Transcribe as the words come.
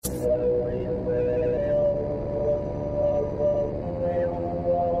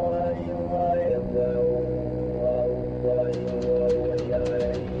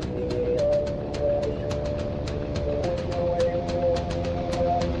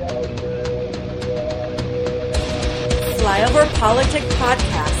Flyover Politic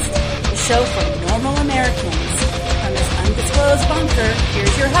Podcast, the show for normal Americans. From this undisclosed bunker,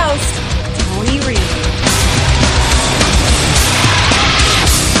 here's your host, Tony Reed.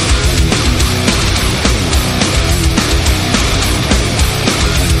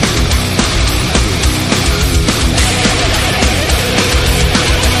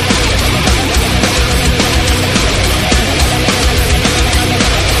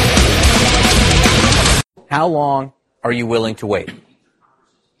 How long are you willing to wait?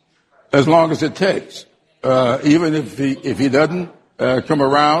 As long as it takes. Even if he doesn't come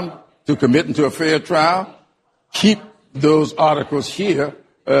around to committing to a fair trial, keep those articles here.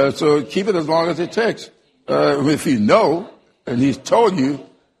 So keep it as long as it takes. If you know and he's told you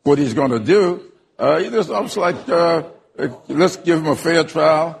what he's going to do, it's almost like let's give him a fair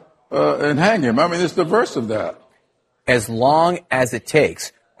trial and hang him. I mean, it's the verse of that. As long as it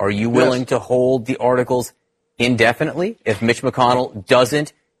takes, are you willing to hold the articles indefinitely? If Mitch McConnell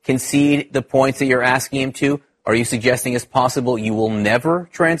doesn't concede the points that you're asking him to, are you suggesting it's possible you will never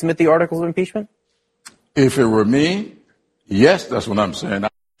transmit the articles of impeachment? If it were me, yes, that's what I'm saying.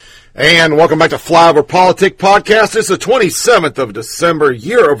 And welcome back to Flyover Politic Podcast. It's the 27th of December,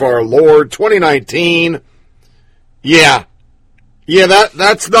 year of our Lord, 2019. Yeah,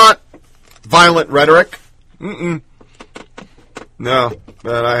 that's not violent rhetoric. No,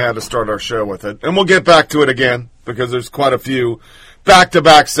 but I had to start our show with it. And we'll get back to it again, because there's quite a few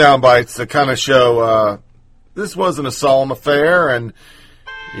back-to-back sound bites that kind of show this wasn't a solemn affair. And,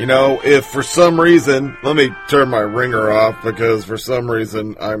 you know, if for some reason, let me turn my ringer off, because for some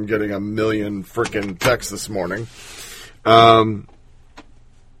reason I'm getting a million frickin' texts this morning. Putting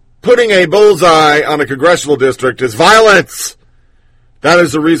a bullseye on a congressional district is violence. That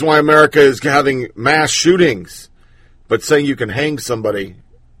is the reason why America is having mass shootings. But saying you can hang somebody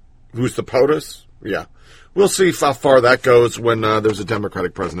who's the POTUS, yeah. We'll see how far that goes when there's a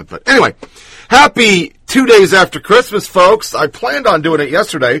Democratic president. But anyway, happy 2 days after Christmas, folks. I planned on doing it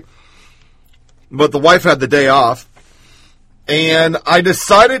yesterday, but the wife had the day off. And I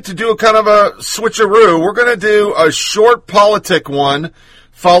decided to do a kind of a switcheroo. We're going to do a short politic one,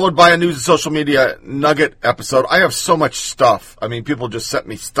 followed by a news and social media nugget episode. I have so much stuff. I mean, people just sent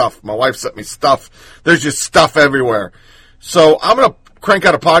me stuff. My wife sent me stuff. There's just stuff everywhere. So I'm going to crank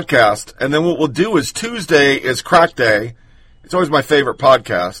out a podcast, and then what we'll do is Tuesday is Crack Day. It's always my favorite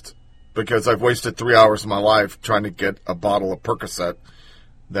podcast, because I've wasted 3 hours of my life trying to get a bottle of Percocet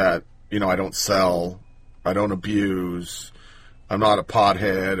that, you know, I don't sell, I don't abuse, I'm not a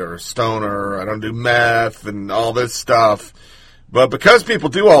pothead or a stoner, I don't do meth and all this stuff. But because people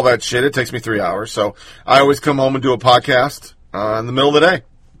do all that shit, it takes me 3 hours. So I always come home and do a podcast in the middle of the day.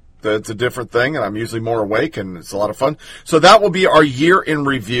 It's a different thing, and I'm usually more awake, and it's a lot of fun. So that will be our year in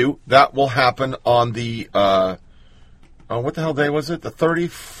review. That will happen on the, what the hell day was it? The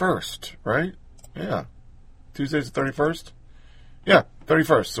 31st, right? Yeah. Tuesday's the 31st? Yeah,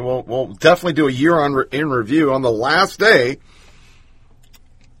 31st. So we'll definitely do a year in review on the last day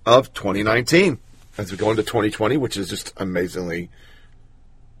of 2019. As we go into 2020, which is just amazingly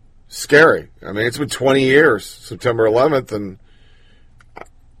scary. I mean, it's been 20 years, September 11th,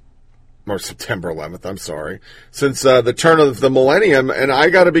 I'm sorry, since the turn of the millennium, and I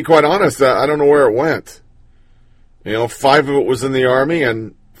got to be quite honest, I don't know where it went. You know, 5 of it was in the Army,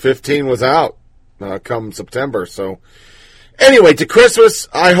 and 15 was out come September. So, anyway, to Christmas,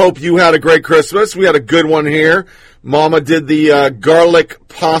 I hope you had a great Christmas. We had a good one here. Mama did the garlic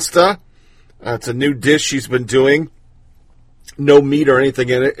pasta. It's a new dish she's been doing. No meat or anything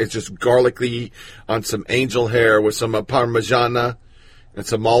in it. It's just garlicky on some angel hair with some Parmigiana and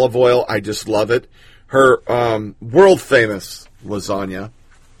some olive oil. I just love it. Her world-famous lasagna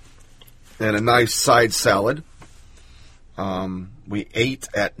and a nice side salad. We ate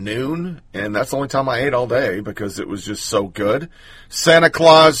at noon, and that's the only time I ate all day because it was just so good. Santa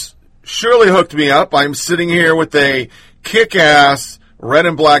Claus surely hooked me up. I'm sitting here with a kick-ass red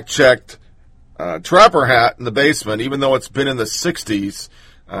and black checked trapper hat in the basement, even though it's been in the 60s.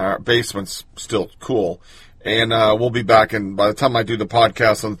 Basement's still cool. And we'll be back, and by the time I do the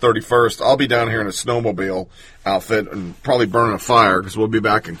podcast on the 31st, I'll be down here in a snowmobile outfit and probably burning a fire because we'll be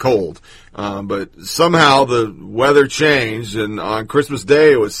back in cold. But somehow the weather changed, and on Christmas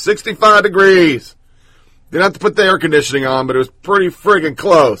Day it was 65 degrees. Didn't have to put the air conditioning on, but it was pretty friggin'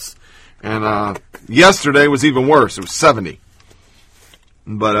 close. And yesterday was even worse. It was 70.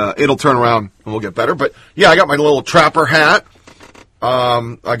 But it'll turn around and we'll get better. But yeah, I got my little trapper hat.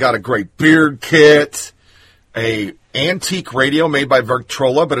 I got a great beard kit, a antique radio made by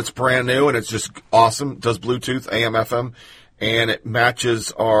Victrola, but it's brand new and it's just awesome. It does Bluetooth, AM, FM, and it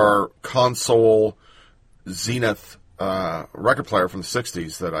matches our console Zenith record player from the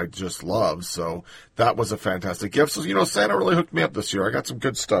 60s that I just love. So that was a fantastic gift. So, Santa really hooked me up this year. I got some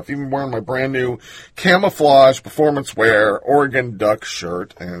good stuff, even wearing my brand new camouflage performance wear Oregon Duck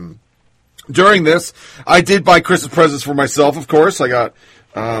shirt. And during this, I did buy Christmas presents for myself, of course. I got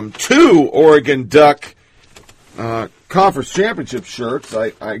 2 Oregon Duck conference championship shirts.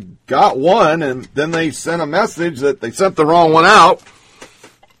 I got one, and then they sent a message that they sent the wrong one out.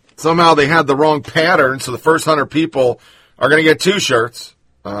 Somehow they had the wrong pattern, so the first 100 people are going to get 2 shirts.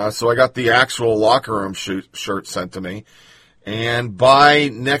 So I got the actual locker room shirt sent to me. And by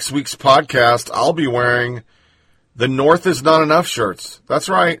next week's podcast, I'll be wearing the North is Not Enough shirts. That's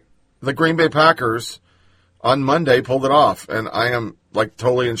right. The Green Bay Packers on Monday pulled it off, and I am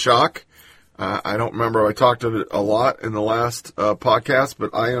totally in shock. I don't remember. I talked about it a lot in the last podcast, but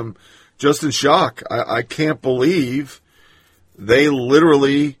I am just in shock. I can't believe they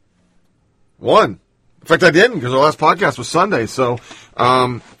literally won. In fact, I didn't, because the last podcast was Sunday. So,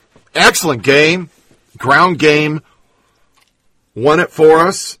 excellent game, ground game, won it for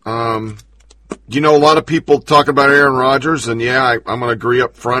us. A lot of people talk about Aaron Rodgers, and I'm going to agree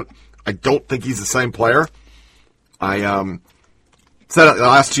up front. I don't think he's the same player. I said it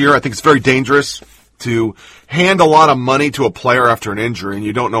last year. I think it's very dangerous to hand a lot of money to a player after an injury, and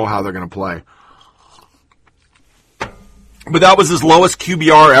you don't know how they're going to play. But that was his lowest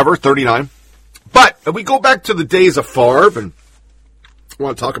QBR ever, 39. But if we go back to the days of Favre, and I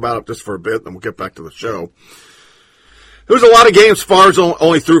want to talk about it just for a bit, then we'll get back to the show. There was a lot of games Favre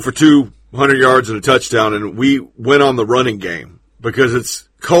only threw for 200 yards and a touchdown, and we went on the running game because it's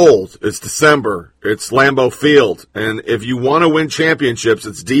cold, it's December, it's Lambeau Field, and if you want to win championships,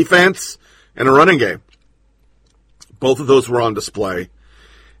 it's defense and a running game. Both of those were on display,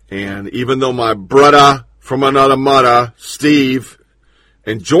 and even though my brother from another mother, Steve,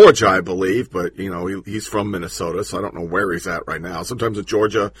 in Georgia, I believe, but, he's from Minnesota, so I don't know where he's at right now. Sometimes it's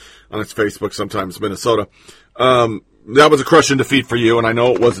Georgia on its Facebook, sometimes Minnesota. That was a crushing defeat for you, and I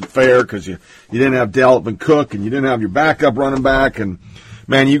know it wasn't fair because you didn't have Dalvin Cook, and you didn't have your backup running back, and,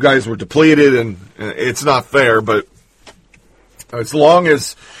 man, you guys were depleted, and it's not fair, but as long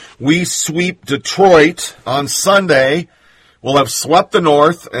as we sweep Detroit on Sunday, we'll have swept the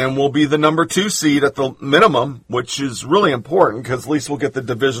North, and we'll be the number 2 seed at the minimum, which is really important because at least we'll get the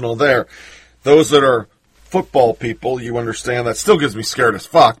divisional there. Those that are football people, you understand that still gives me scared as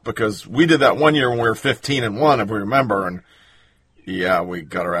fuck because we did that one year when we were 15-1, if we remember, and we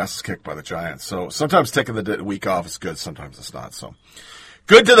got our asses kicked by the Giants. So sometimes taking the week off is good, sometimes it's not. So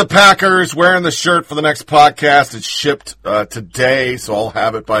good to the Packers, wearing the shirt for the next podcast. It's shipped today, so I'll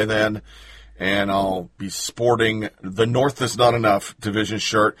have it by then. And I'll be sporting the North is Not Enough division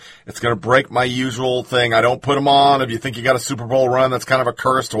shirt. It's going to break my usual thing. I don't put them on. If you think you got a Super Bowl run, that's kind of a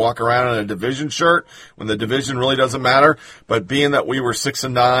curse to walk around in a division shirt when the division really doesn't matter. But being that we were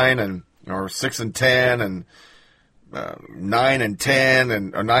 6-9 or 6-10 and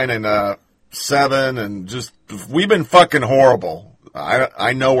 9-10 or 9-7 and just we've been fucking horrible.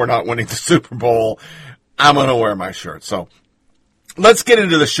 I know we're not winning the Super Bowl. I'm going to wear my shirt. So let's get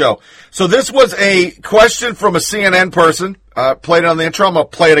into the show. So this was a question from a CNN person. Played it on the intro. I'm going to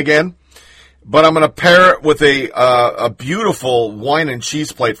play it again. But I'm going to pair it with a beautiful wine and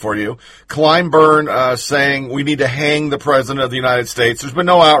cheese plate for you. Kleinburn saying we need to hang the President of the United States. There's been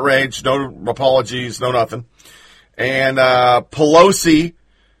no outrage, no apologies, no nothing. And Pelosi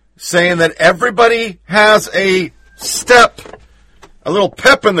saying that everybody has a little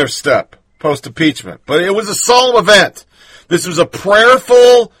pep in their step post-impeachment. But it was a solemn event. This was a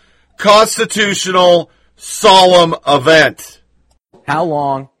prayerful, constitutional, solemn event. How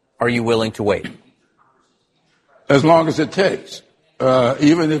long are you willing to wait? As long as it takes.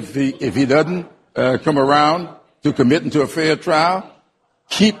 Even if he doesn't come around to commit into a fair trial,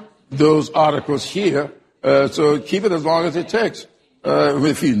 keep those articles here. So keep it as long as it takes.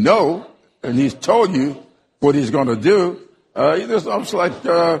 If you know, and he's told you what he's going to do, it's almost like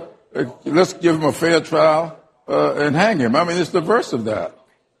let's give him a fair trial and hang him. I mean, it's the verse of that.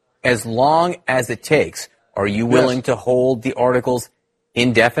 As long as it takes, are you willing to hold the articles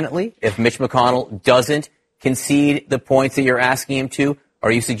indefinitely? If Mitch McConnell doesn't concede the points that you're asking him to,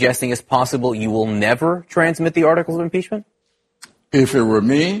 are you suggesting it's possible you will never transmit the articles of impeachment? If it were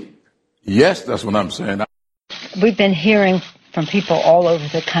me, yes, that's what I'm saying. We've been hearing from people all over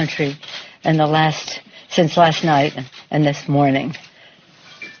the country since last night and this morning.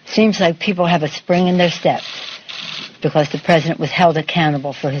 Seems like people have a spring in their step because the president was held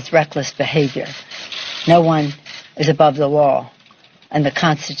accountable for his reckless behavior. No one is above the law, and the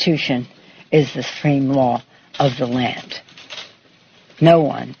Constitution is the supreme law of the land. No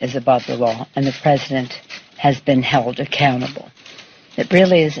one is above the law, and the president has been held accountable. It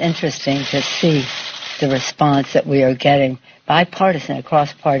really is interesting to see the response that we are getting, bipartisan,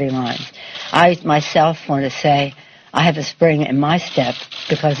 across party lines. I myself want to say I have a spring in my step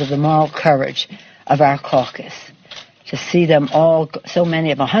because of the moral courage of our caucus. To see them all, so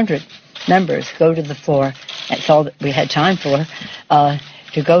many of 100 members, go to the floor, that's all that we had time for,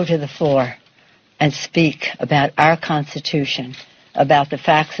 to go to the floor and speak about our Constitution, about the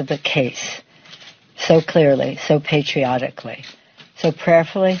facts of the case, so clearly, so patriotically, so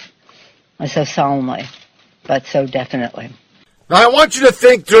prayerfully, and so solemnly, but so definitely. Now, I want you to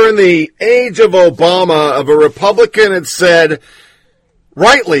think during the age of Obama of a Republican had said,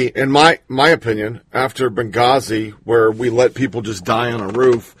 rightly, in my opinion, after Benghazi, where we let people just die on a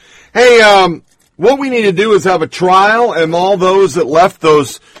roof, hey, what we need to do is have a trial, and all those that left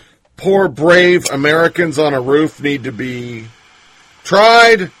those poor, brave Americans on a roof need to be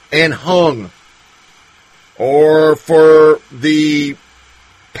tried and hung. Or for the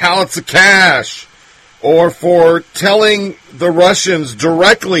pallets of cash, or for telling the Russians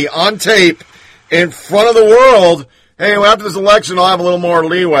directly on tape in front of the world, hey, after this election, I'll have a little more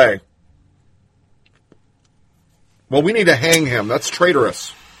leeway. Well, we need to hang him. That's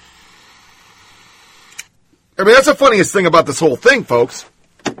traitorous. I mean, that's the funniest thing about this whole thing, folks.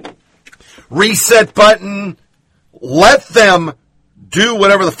 Reset button. Let them do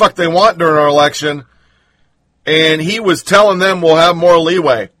whatever the fuck they want during our election. And he was telling them we'll have more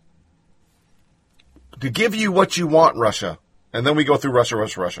leeway to give you what you want, Russia. And then we go through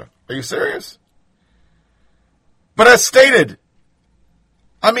Russia. Are you serious? But as stated,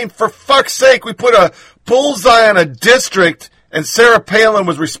 I mean, for fuck's sake, we put a bullseye on a district, and Sarah Palin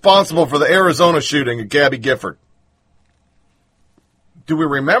was responsible for the Arizona shooting of Gabby Gifford. Do we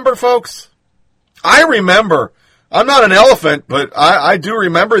remember, folks? I remember. I'm not an elephant, but I do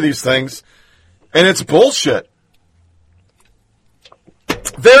remember these things, and it's bullshit.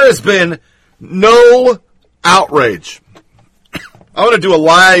 There has been no outrage. I'm going to do a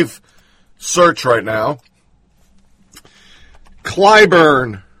live search right now.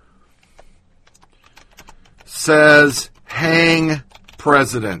 Clyburn says, hang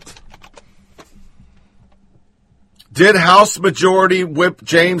president. Did House Majority Whip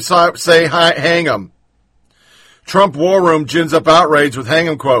James say hang him? Trump War Room gins up outrage with hang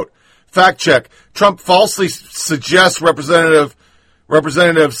him quote. Fact check. Trump falsely suggests representatives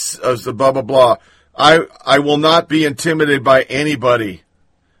blah, blah, blah. I will not be intimidated by anybody.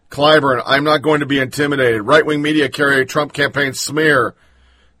 Clyburn, I'm not going to be intimidated. Right-wing media carry Trump campaign smear.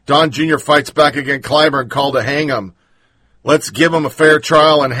 Don Jr. fights back against Clyburn, called to hang him. Let's give him a fair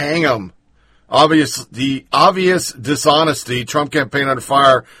trial and hang him. The obvious dishonesty. Trump campaign under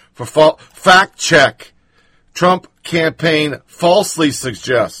fire for fact check. Trump campaign falsely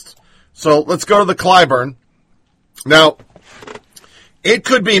suggests. So let's go to the Clyburn. Now, it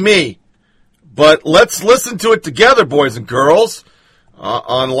could be me, but let's listen to it together, boys and girls.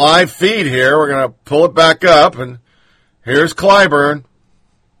 On live feed here, we're going to pull it back up, and here's Clyburn.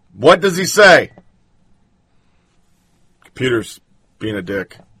 What does he say? Computer's being a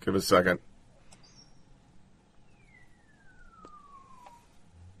dick. Give it a second.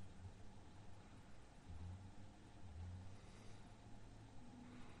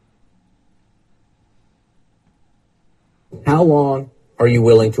 How long are you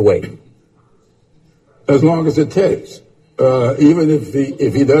willing to wait? As long as it takes. Even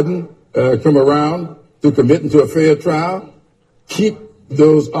if he doesn't come around to commit into a fair trial, keep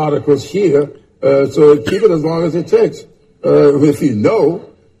those articles here. So keep it as long as it takes. If you know,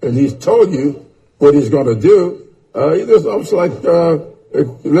 and he's told you what he's going to do, it's almost like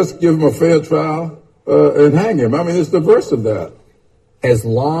let's give him a fair trial and hang him. I mean, it's the verse of that. As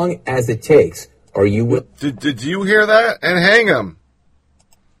long as it takes. Are you? Did you hear that? And hang him.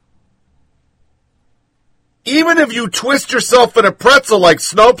 Even if you twist yourself in a pretzel like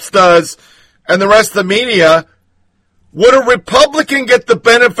Snopes does and the rest of the media, would a Republican get the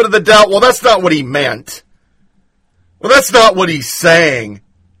benefit of the doubt? Well, that's not what he meant. Well, that's not what he's saying.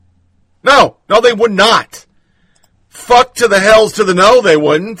 No, they would not. Fuck to the hells to the no, they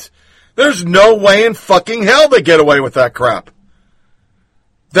wouldn't. There's no way in fucking hell they get away with that crap.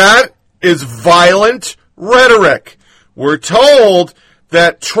 That is violent rhetoric. We're told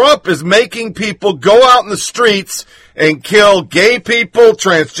that Trump is making people go out in the streets and kill gay people,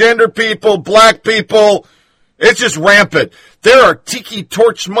 transgender people, black people. It's just rampant. There are tiki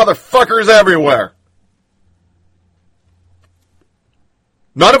torch motherfuckers everywhere.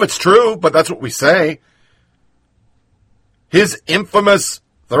 None of it's true, but that's what we say. His infamous,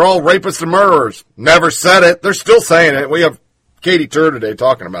 they're all rapists and murderers. Never said it. They're still saying it. We have Katie Tur today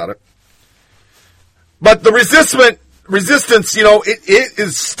talking about it. But the resistance, it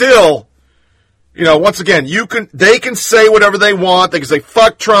is still, once again, they can say whatever they want. They can say,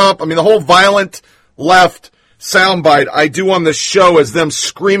 fuck Trump. I mean, the whole violent left soundbite I do on the show is them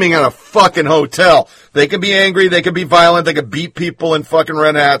screaming at a fucking hotel. They can be angry. They can be violent. They can beat people in fucking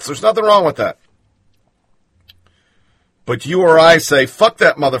red hats. There's nothing wrong with that. But you or I say, fuck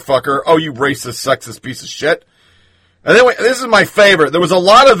that motherfucker. Oh, you racist, sexist piece of shit. And then, this is my favorite. There was a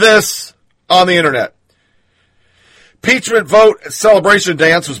lot of this on the internet. Impeachment vote celebration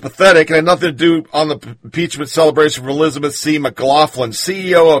dance was pathetic and had nothing to do on the impeachment celebration for Elizabeth C. McLaughlin,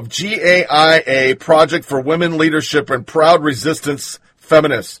 CEO of GAIA, Project for Women Leadership and Proud Resistance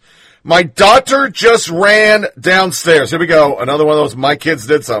Feminists. My daughter just ran downstairs. Here we go. Another one of those my kids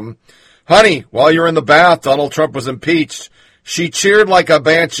did something. Honey, while you were in the bath, Donald Trump was impeached. She cheered like a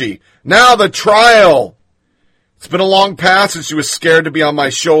banshee. Now the trial. It's been a long path since she was scared to be on my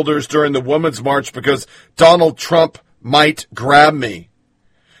shoulders during the Women's March because Donald Trump might grab me.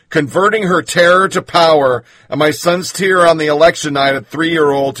 Converting her terror to power and my son's tear on the election night at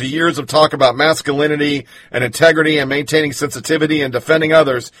 3-year-old to years of talk about masculinity and integrity and maintaining sensitivity and defending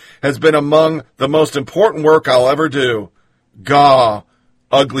others has been among the most important work I'll ever do. Gah,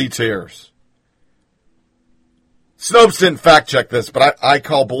 ugly tears. Snopes didn't fact check this, but I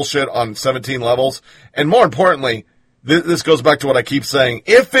call bullshit on 17 levels. And more importantly, this goes back to what I keep saying.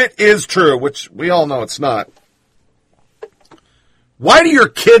 If it is true, which we all know it's not, why do your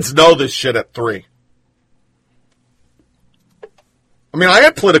kids know this shit at 3? I mean, I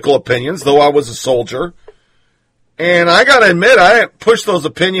had political opinions, though I was a soldier. And I got to admit, I didn't push those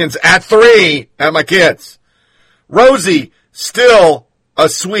opinions at 3 at my kids. Rosie, still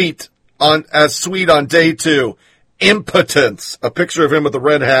as sweet on day 2. Impotence. A picture of him with a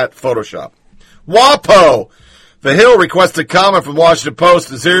red hat, Photoshop. WAPO. The Hill requested comment from Washington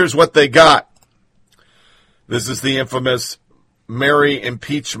Post as here's what they got. This is the infamous Mary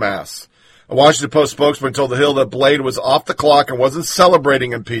impeach mass. A Washington Post spokesman told The Hill that Blade was off the clock and wasn't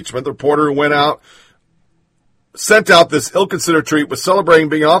celebrating impeachment. The reporter who sent out this ill-considered tweet was celebrating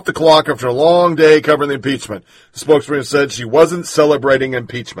being off the clock after a long day covering the impeachment. The spokesman said she wasn't celebrating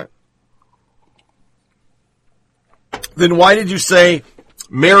impeachment. Then why did you say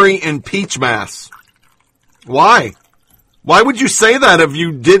Mary impeach mass? Why? Why would you say that if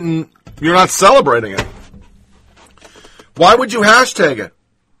you're not celebrating it? Why would you hashtag it?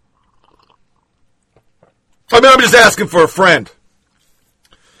 I mean, I'm just asking for a friend.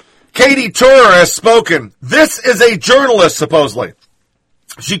 Katie Turner has spoken. This is a journalist, supposedly.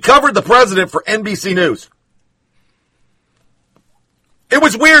 She covered the president for NBC News. It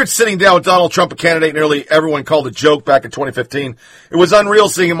was weird sitting down with Donald Trump, a candidate nearly everyone called a joke back in 2015. It was unreal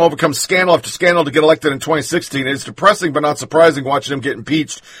seeing him overcome scandal after scandal to get elected in 2016. It is depressing but not surprising watching him get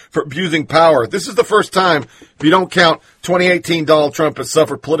impeached for abusing power. This is the first time, if you don't count 2018, Donald Trump has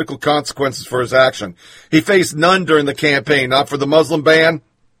suffered political consequences for his action. He faced none during the campaign, not for the Muslim ban.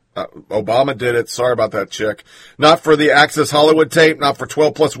 Obama did it. Sorry about that, chick. Not for the Access Hollywood tape. Not for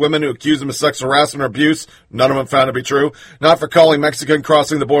 12-plus women who accused him of sexual harassment or abuse. None of them found to be true. Not for calling Mexican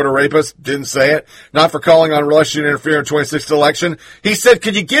crossing the border rapist. Didn't say it. Not for calling on Russian interference in 2016 election. He said,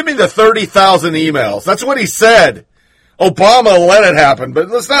 could you give me the 30,000 emails? That's what he said. Obama let it happen, but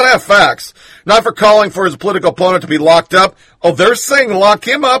let's not have facts. Not for calling for his political opponent to be locked up. Oh, they're saying lock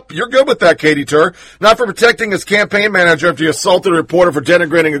him up. You're good with that, Katie Tur. Not for protecting his campaign manager after he assaulted a reporter for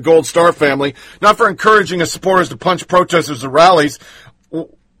denigrating a Gold Star family. Not for encouraging his supporters to punch protesters at rallies.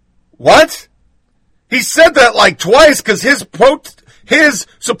 What? He said that like twice because his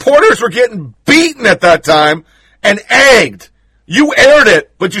supporters were getting beaten at that time and egged. You aired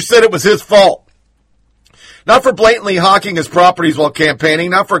it, but you said it was his fault. Not for blatantly hawking his properties while campaigning,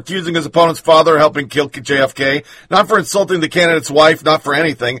 not for accusing his opponent's father of helping kill JFK, not for insulting the candidate's wife, not for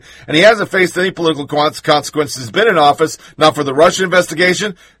anything. And he hasn't faced any political consequences. He's been in office, not for the Russia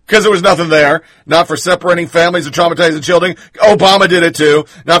investigation, because there was nothing there. Not for separating families and traumatizing children. Obama did it too.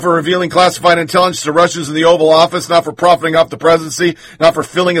 Not for revealing classified intelligence to Russians in the Oval Office. Not for profiting off the presidency. Not for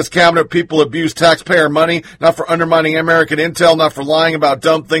filling his cabinet with people who abuse taxpayer money. Not for undermining American intel. Not for lying about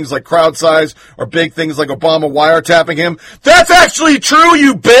dumb things like crowd size or big things like Obama wiretapping him. That's actually true,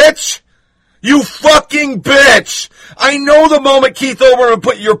 you bitch! You fucking bitch! I know the moment Keith Olbermann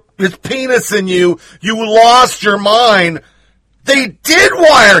put his penis in you, you lost your mind. They did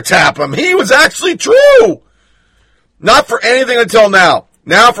wiretap him. He was actually true. Not for anything until now.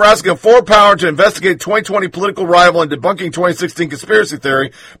 Now for asking a foreign power to investigate 2020 political rival and debunking 2016 conspiracy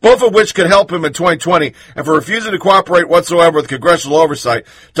theory, both of which could help him in 2020, and for refusing to cooperate whatsoever with congressional oversight,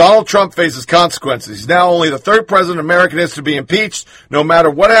 Donald Trump faces consequences. He's now only the third president in American history to be impeached. No matter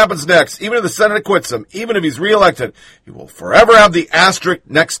what happens next, even if the Senate acquits him, even if he's reelected, he will forever have the asterisk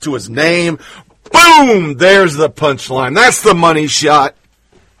next to his name. Boom! There's the punchline. That's the money shot.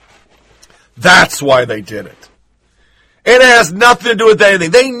 That's why they did it. It has nothing to do with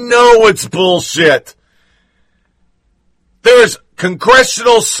anything. They know it's bullshit. There's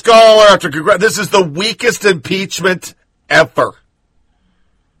congressional scholar after this is the weakest impeachment ever.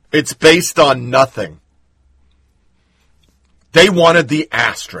 It's based on nothing. They wanted the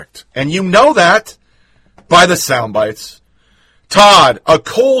asterisk. And you know that by the sound bites. Todd, a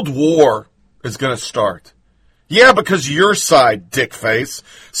Cold War is going to start. Yeah, because your side, dickface.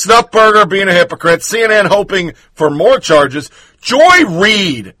 Snuffburger being a hypocrite. CNN hoping for more charges. Joy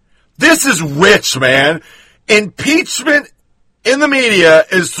Reid. This is rich, man. Impeachment in the media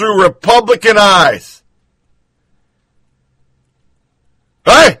is through Republican eyes.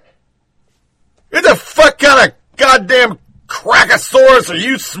 Hey! What the fuck kind of goddamn crackosaurus are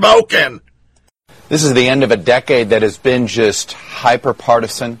you smoking? This is the end of a decade that has been just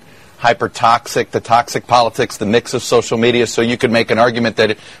hyper-partisan, hyper-toxic, the toxic politics, the mix of social media, so you could make an argument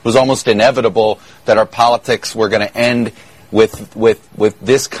that it was almost inevitable that our politics were going to end with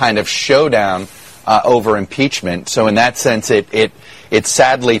this kind of showdown over impeachment. So in that sense, it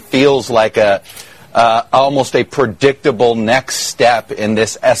sadly feels like almost a predictable next step in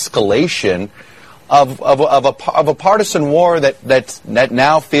this escalation of a partisan war that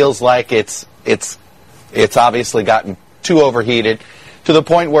now feels like it's obviously gotten too overheated, to the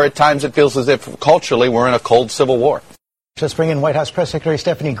point where at times it feels as if culturally we're in a cold civil war. Let's bring in White House Press Secretary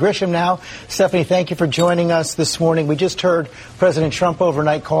Stephanie Grisham now. Stephanie, thank you for joining us this morning. We just heard President Trump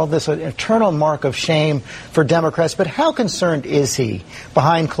overnight call this an eternal mark of shame for Democrats. But how concerned is he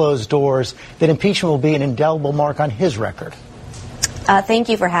behind closed doors that impeachment will be an indelible mark on his record? Thank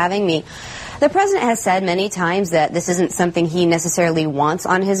you for having me. The president has said many times that this isn't something he necessarily wants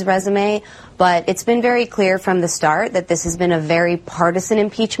on his resume, but it's been very clear from the start that this has been a very partisan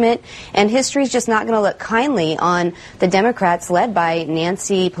impeachment, and history's just not going to look kindly on the Democrats led by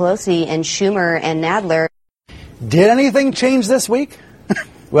Nancy Pelosi and Schumer and Nadler. Did anything change this week?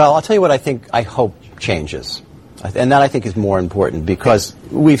 Well, I'll tell you what I hope changes. And that I think is more important, because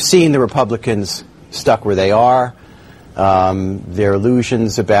we've seen the Republicans stuck where they are. Their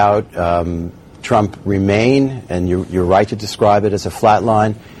illusions about Trump remain, and you're right to describe it as a flat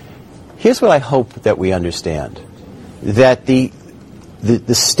line. Here's what I hope that we understand: that the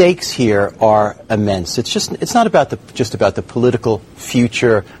stakes here are immense. It's not just about the political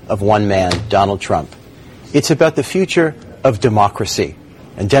future of one man, Donald Trump. It's about the future of democracy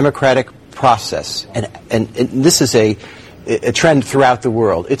and democratic process, and this is a trend throughout the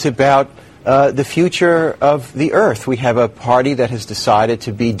world. It's about the future of the earth. We have a party that has decided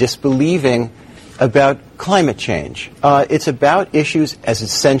to be disbelieving about climate change. It's about issues as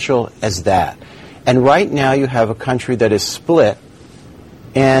essential as that. And right now you have a country that is split,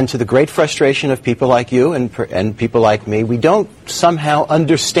 and to the great frustration of people like you and people like me, we don't somehow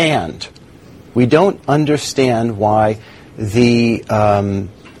understand. We don't understand why the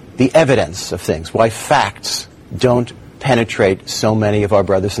evidence of things, why facts don't penetrate so many of our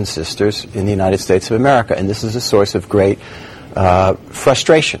brothers and sisters in the United States of America. And this is a source of great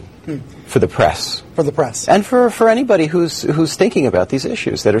frustration for the press. For the press. And for anybody who's thinking about these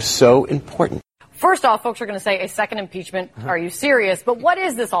issues that are so important. First off, folks are going to say a second impeachment. Are you serious? But what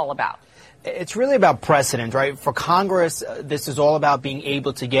is this all about? It's really about precedent, right? For Congress, this is all about being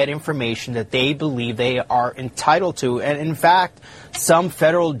able to get information that they believe they are entitled to. And in fact, some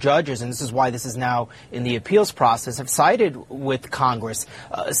federal judges, and this is why this is now in the appeals process, have sided with Congress,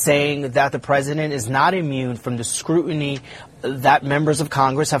 saying that the president is not immune from the scrutiny that members of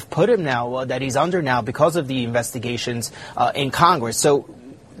Congress have put him now, that he's under now because of the investigations in Congress. So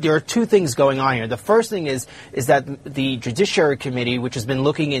there are two things going on here. The first thing is that the Judiciary Committee, which has been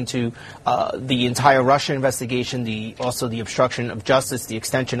looking into the entire Russia investigation, also the obstruction of justice, the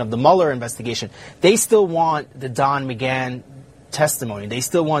extension of the Mueller investigation, they still want the Don McGahn testimony. They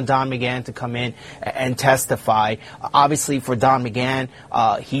still want Don McGahn to come in and testify. Obviously, for Don McGahn,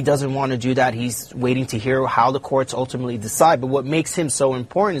 he doesn't want to do that. He's waiting to hear how the courts ultimately decide. But what makes him so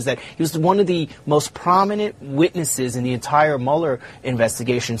important is that he was one of the most prominent witnesses in the entire Mueller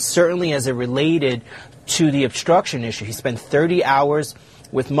investigation, certainly as it related to the obstruction issue. He spent 30 hours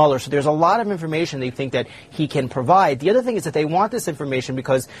with Mueller. So there's a lot of information they think that he can provide. The other thing is that they want this information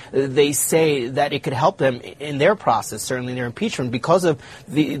because they say that it could help them in their process, certainly in their impeachment, because of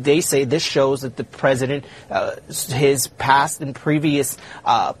they say this shows that the president, his past and previous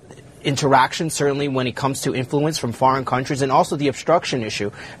interaction, certainly when it comes to influence from foreign countries, and also the obstruction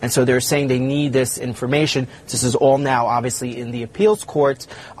issue. And so they're saying they need this information. This is all now obviously in the appeals courts.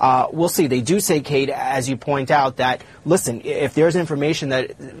 We'll see. They do say, Kate, as you point out, that, listen, if there's information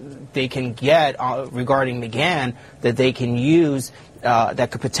that they can get regarding McGahn that they can use that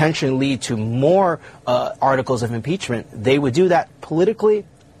could potentially lead to more articles of impeachment, they would do that politically.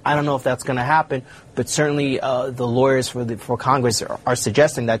 I don't know if that's going to happen, but certainly the lawyers for Congress are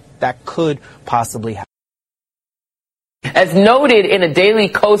suggesting that that could possibly happen. As noted in a Daily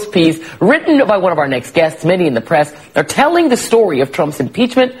Kos piece written by one of our next guests, many in the press are telling the story of Trump's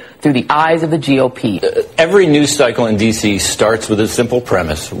impeachment through the eyes of the GOP. Every news cycle in D.C. starts with a simple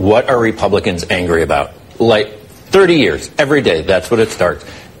premise. What are Republicans angry about? Like 30 years, every day, that's what it starts.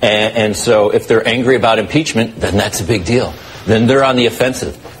 And so if they're angry about impeachment, then that's a big deal. Then they're on the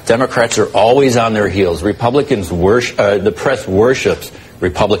offensive. Democrats are always on their heels. Republicans the press worships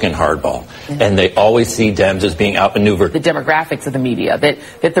Republican hardball, and they always see Dems as being outmaneuvered. The demographics of the media, that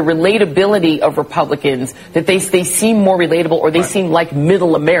the relatability of Republicans, that they seem more relatable, or they seem like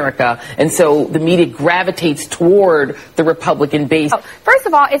middle America, and so the media gravitates toward the Republican base. First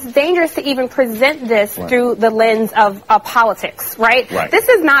of all, it's dangerous to even present this through the lens of politics, right? This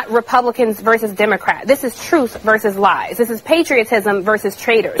is not Republicans versus Democrats. This is truth versus lies. This is patriotism versus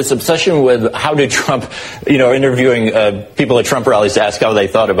traitors. This obsession with how did Trump, interviewing people at Trump rallies to ask how they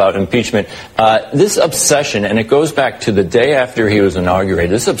thought about impeachment. This obsession, and it goes back to the day after he was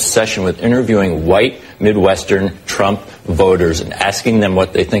inaugurated, this obsession with interviewing white Midwestern Trump voters and asking them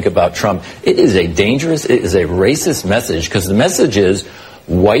what they think about Trump, it is a racist message, because the message is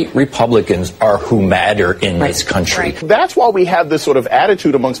white Republicans are who matter in this country. That's why we have this sort of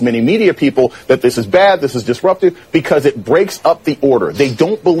attitude amongst many media people that this is bad, this is disruptive, because it breaks up the order. They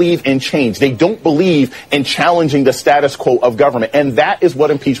don't believe in change. They don't believe in challenging the status quo of government. And that is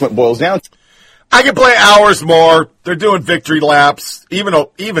what impeachment boils down to. I can play hours more. They're doing victory laps.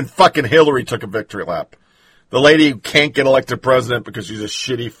 Even fucking Hillary took a victory lap. The lady who can't get elected president because she's a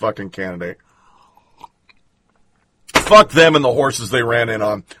shitty fucking candidate. Fuck them and the horses they ran in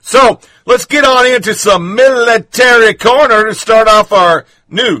on. So, let's get on into some military corner to start off our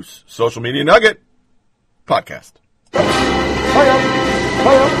news, social media nugget podcast.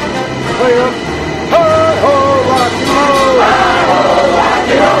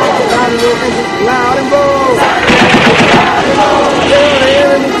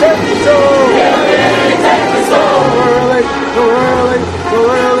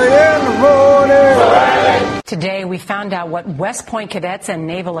 Today, we found out what West Point cadets and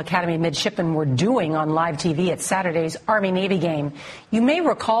Naval Academy midshipmen were doing on live TV at Saturday's Army-Navy game. You may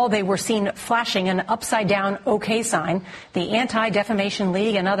recall they were seen flashing an upside-down OK sign. The Anti-Defamation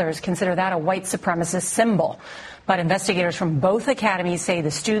League and others consider that a white supremacist symbol. But investigators from both academies say the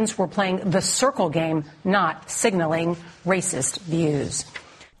students were playing the circle game, not signaling racist views.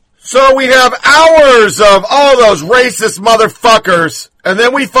 So we have hours of all those racist motherfuckers, and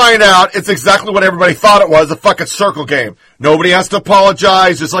then we find out it's exactly what everybody thought it was, a fucking circle game. Nobody has to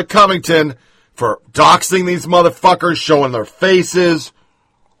apologize, just like Covington, for doxing these motherfuckers, showing their faces.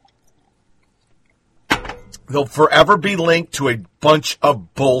 They'll forever be linked to a bunch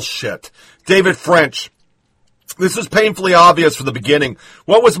of bullshit. David French. This is painfully obvious from the beginning.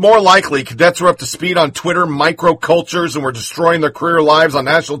 What was more likely? Cadets were up to speed on Twitter microcultures and were destroying their career lives on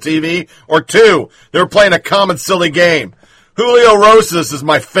national TV? Or two, they were playing a common silly game. Julio Rosas is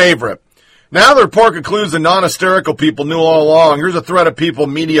my favorite. Now the report concludes the non-hysterical people knew all along. Here's a thread of people,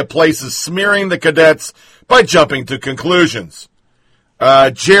 media, places smearing the cadets by jumping to conclusions.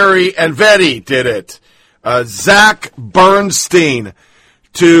 Jerry and Vetti did it. Zach Bernstein.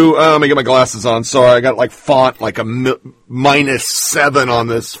 Let me get my glasses on. Sorry, I got like font like a -7 on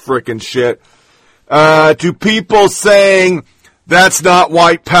this frickin' shit. To people saying that's not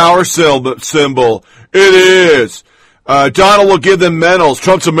white power symbol. It is. Donald will give them medals.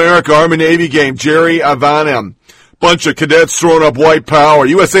 Trump's America, Army-Navy game. Jerry Avanem. Bunch of cadets throwing up white power.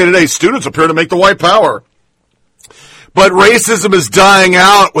 USA Today, students appear to make the white power. But racism is dying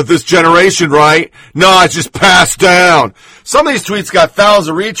out with this generation, right? No, it's just passed down. Some of these tweets got thousands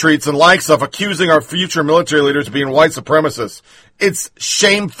of retweets and likes of accusing our future military leaders of being white supremacists. It's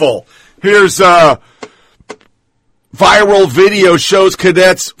shameful. Here's viral video shows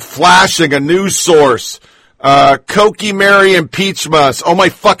cadets flashing a news source. Koki Mary impeachment. Oh my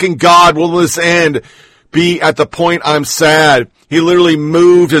fucking God, will this end? Be at the point I'm sad. He literally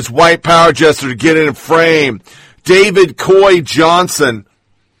moved his white power gesture to get in frame. David Coy Johnson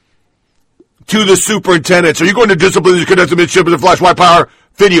to the superintendents. Are you going to discipline these cadets and midshipmen and flash white power?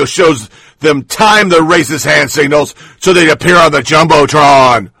 Video shows them time the racist hand signals so they appear on the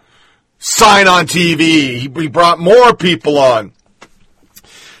Jumbotron. Sign on TV. He brought more people on.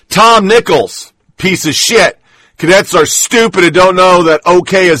 Tom Nichols, piece of shit. Cadets are stupid and don't know that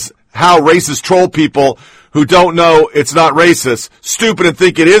okay is how racists troll people who don't know it's not racist. Stupid and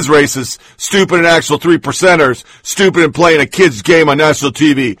think it is racist. Stupid and actual 3%ers. Stupid and playing a kid's game on national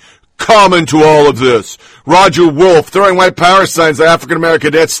TV. Common to all of this. Roger Wolf throwing white power signs at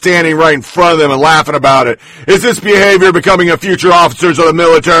African-American cadets standing right in front of them and laughing about it. Is this behavior becoming a future officers of the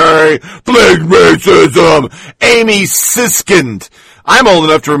military? Blatant racism. Amy Siskind. I'm old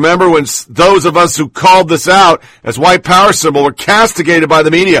enough to remember when those of us who called this out as white power symbol were castigated by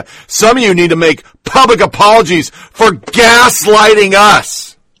the media. Some of you need to make public apologies for gaslighting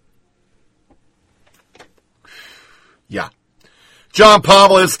us. Yeah. John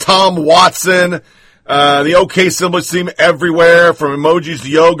Pavlis, Tom Watson, the OK symbols seem everywhere, from emojis to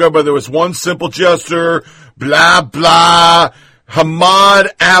yoga, but there was one simple gesture, blah, blah.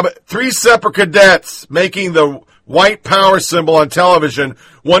 Hamad Abbott, 3 separate cadets making the white power symbol on television.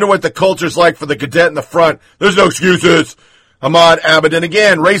 Wonder what the culture's like for the cadet in the front. There's no excuses. Ahmad Abadan.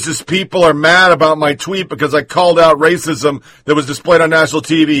 Again, racist people are mad about my tweet because I called out racism that was displayed on national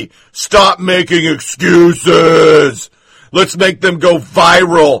TV. Stop making excuses. Let's make them go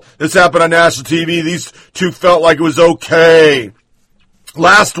viral. This happened on national TV. These two felt like it was okay.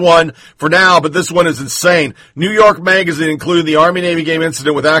 Last one for now, but this one is insane. New York Magazine included the Army-Navy game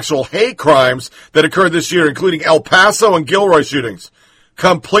incident with actual hate crimes that occurred this year, including El Paso and Gilroy shootings.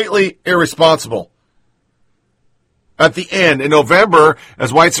 Completely irresponsible. At the end, in November,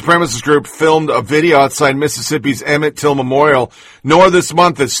 as white supremacist group filmed a video outside Mississippi's Emmett Till Memorial, nor this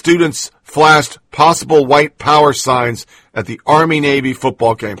month as students flashed possible white power signs at the Army-Navy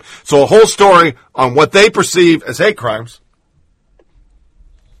football game. So a whole story on what they perceive as hate crimes.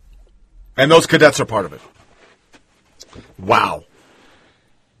 And those cadets are part of it. Wow.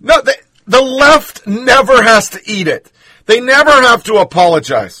 No, the left never has to eat it. They never have to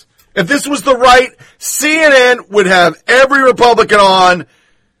apologize. If this was the right, CNN would have every Republican on.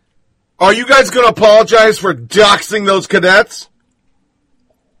 Are you guys going to apologize for doxing those cadets?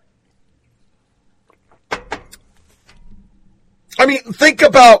 I mean, think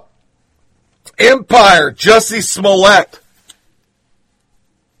about Empire, Jussie Smollett.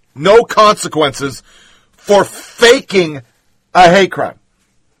 No consequences for faking a hate crime.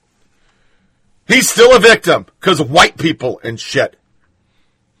 He's still a victim because of white people and shit.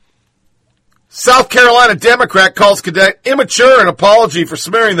 South Carolina Democrat calls cadet immature in apology for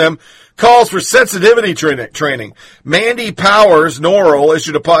smearing them, calls for sensitivity training. Mandy Powers Norrell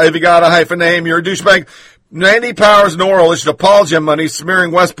issued if you got a hyphen name, you're a douchebag. Mandy Powers Norrell issued apology on Monday,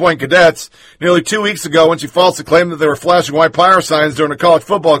 smearing West Point cadets nearly 2 weeks ago when she falsely claimed that they were flashing white power signs during a college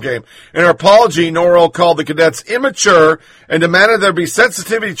football game. In her apology, Norrell called the cadets immature and demanded there be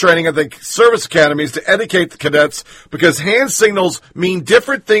sensitivity training at the service academies to educate the cadets because hand signals mean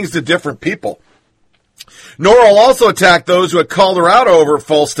different things to different people. Norrell also attacked those who had called her out over a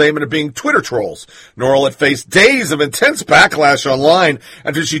false statement of being Twitter trolls. Norrell had faced days of intense backlash online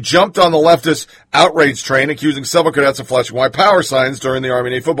after she jumped on the leftist outrage train, accusing several cadets of flashing white power signs during the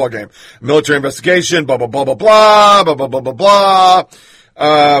Army-Navy football game. Military investigation, blah, blah, blah, blah, blah, blah, blah, blah, blah,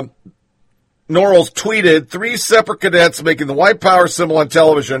 blah. Norrell tweeted 3 separate cadets making the white power symbol on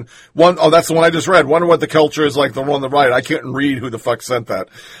television. That's the one I just read. Wonder what the culture is like, the one on the right. I can't read who the fuck sent that.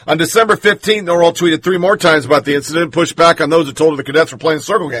 On December 15th, Norrell tweeted 3 more times about the incident and pushed back on those who told her the cadets were playing the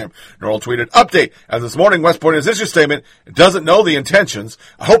circle game. Norrell tweeted, update. As this morning, West Point has issued a statement. It doesn't know the intentions.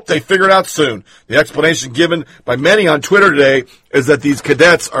 I hope they figure it out soon. The explanation given by many on Twitter today is that these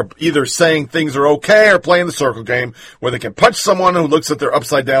cadets are either saying things are okay or playing the circle game where they can punch someone who looks at their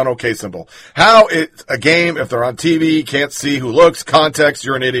upside down okay symbol. How it's a game if they're on TV, can't see who looks, context,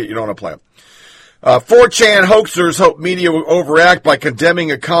 you're an idiot, you don't want to play it. 4chan hoaxers hope media will overact by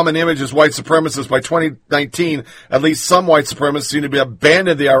condemning a common image as white supremacists. By 2019, at least some white supremacists seem to be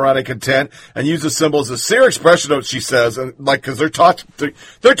abandoned the ironic intent and use the symbol as a sincere expression of what she says, and because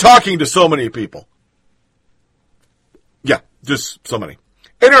they're talking to so many people. Yeah, just so many.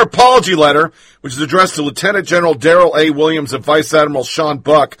 In her apology letter, which is addressed to Lieutenant General Darrell A. Williams and Vice Admiral Sean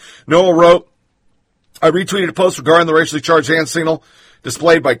Buck, Noel wrote, I retweeted a post regarding the racially charged hand signal.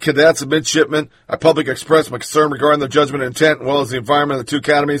 displayed by cadets and midshipmen. I publicly expressed my concern regarding their judgment and intent, as well as the environment of the two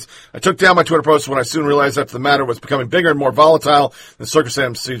academies. I took down my Twitter post when I soon realized that the matter was becoming bigger and more volatile than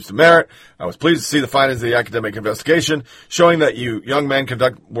circumstances seems to merit. I was pleased to see the findings of the academic investigation, showing that you young men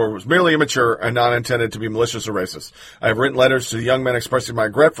was merely immature and not intended to be malicious or racist. I have written letters to the young men expressing my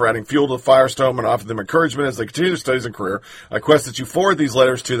regret for adding fuel to the firestorm and offered them encouragement as they continue their studies and career. I request that you forward these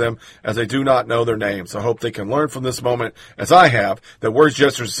letters to them, as they do not know their names. I hope they can learn from this moment, as I have, that words,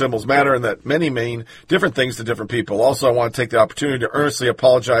 gestures, and symbols matter, and that many mean different things to different people. Also, I want to take the opportunity to earnestly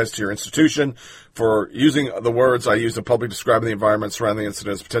apologize to your institution for using the words I used in public describing the environment surrounding the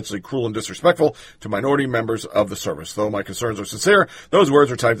incident as potentially cruel and disrespectful to minority members of the service. Though my concerns are sincere, those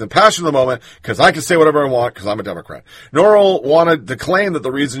words were typed in the passion of the moment, because I can say whatever I want, because I'm a Democrat. Norrell wanted to claim that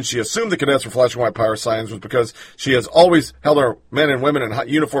the reason she assumed the cadets were flashing white power signs was because she has always held our men and women in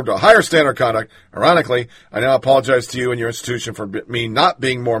uniform to a higher standard of conduct. Ironically, I now apologize to you and your institution for me not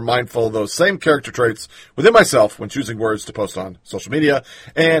being more mindful of those same character traits within myself when choosing words to post on social media,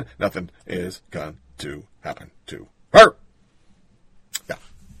 and nothing is going to happen to her. Yeah.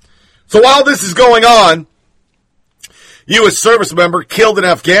 So while this is going on, U.S. service member killed in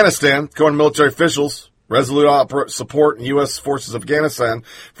Afghanistan, according to military officials. Resolute support in U.S. forces of Afghanistan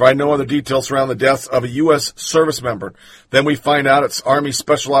provide no other details surrounding the deaths of a U.S. service member. Then we find out it's Army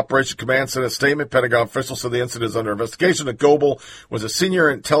Special Operations Command sent a statement. Pentagon officials said the incident is under investigation. That Goebel was a senior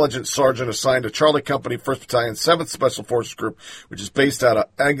intelligence sergeant assigned to Charlie Company, 1st Battalion, 7th Special Forces Group, which is based out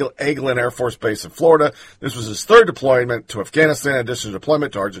of Eglin Air Force Base in Florida. This was his third deployment to Afghanistan, in addition to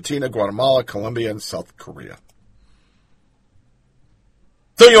deployment to Argentina, Guatemala, Colombia, and South Korea.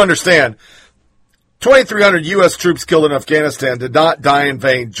 So you understand, 2,300 U.S. troops killed in Afghanistan did not die in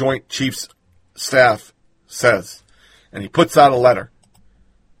vain, Joint Chiefs Staff says. And he puts out a letter.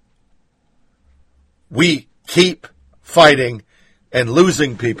 We keep fighting and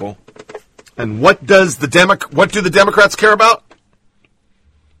losing people. And what do the Democrats care about?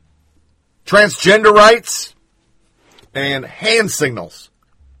 Transgender rights and hand signals.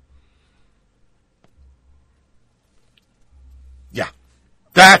 Yeah.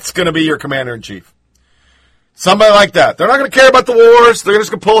 That's going to be your commander-in-chief. Somebody like that. They're not going to care about the wars. They're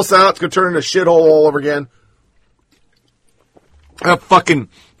just going to pull us out. It's going to turn into a shithole all over again. A fucking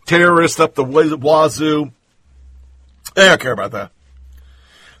terrorist up the wazoo. They don't care about that.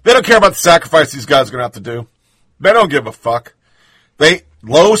 They don't care about the sacrifice these guys are going to have to do. They don't give a fuck.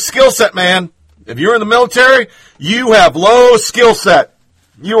 Low skill set, man. If you're in the military, you have low skill set.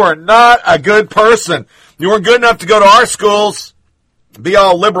 You are not a good person. You weren't good enough to go to our schools, be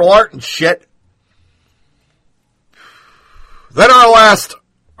all liberal art and shit. Then our last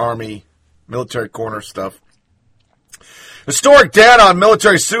Army military corner stuff. Historic data on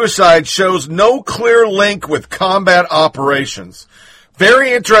military suicide shows no clear link with combat operations.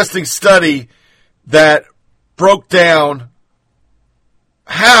 Very interesting study that broke down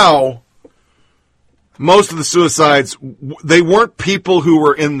how most of the suicides, they weren't people who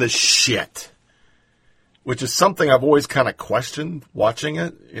were in the shit, which is something I've always kind of questioned watching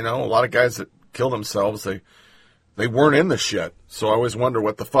it. You know, a lot of guys that kill themselves, they weren't in the shit. So I always wonder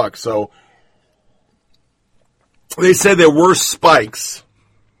what the fuck. So they said there were spikes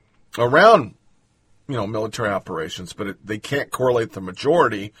around, military operations, but they can't correlate the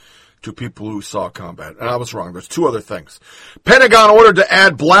majority to people who saw combat. And I was wrong. There's two other things. Pentagon ordered to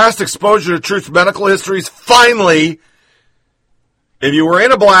add blast exposure to troops' medical histories. Finally, if you were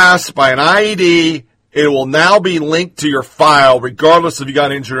in a blast by an IED, it will now be linked to your file, regardless if you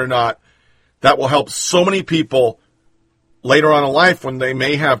got injured or not. That will help so many people later on in life when they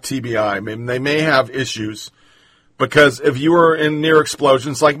may have TBI, maybe they may have issues. Because if you were in near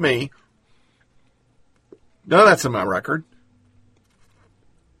explosions like me, none of that's in my record.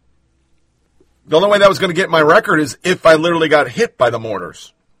 The only way that was going to get my record is if I literally got hit by the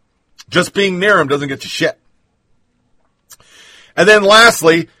mortars. Just being near them doesn't get you shit. And then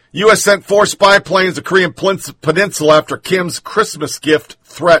lastly, U.S. sent 4 spy planes to Korean Peninsula after Kim's Christmas gift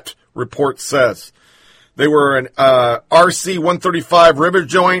threat, report says. They were an RC-135 Rivet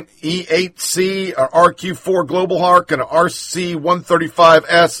Joint, E-8C, an RQ-4 Global Hawk, and an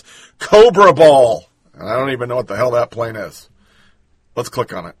RC-135S Cobra Ball. And I don't even know what the hell that plane is. Let's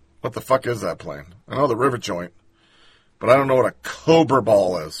click on it. What the fuck is that plane? I know the Rivet Joint, but I don't know what a Cobra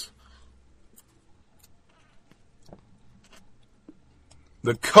Ball is.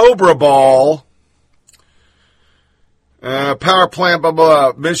 The Cobra Ball, power plant, blah,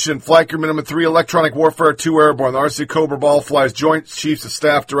 blah, mission, flight crew minimum 3, electronic warfare, 2 airborne. The RC Cobra Ball flies Joint Chiefs of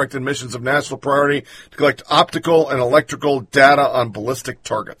Staff directed missions of national priority to collect optical and electrical data on ballistic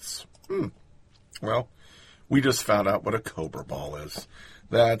targets. Well, we just found out what a Cobra Ball is.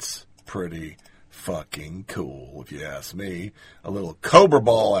 That's pretty fucking cool, if you ask me. A little Cobra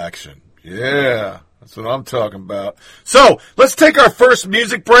Ball action. Yeah, that's what I'm talking about. So, let's take our first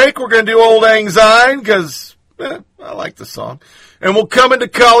music break. We're going to do Old Lang Syne, because I like the song. And we'll come into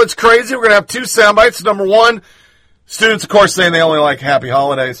College Crazy. We're going to have 2 sound bites. Number 1, students, of course, saying they only like happy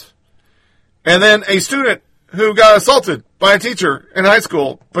holidays. And then a student who got assaulted by a teacher in high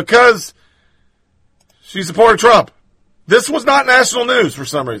school because she supported Trump. This was not national news for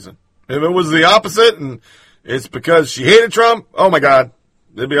some reason. If it was the opposite and it's because she hated Trump, oh my God,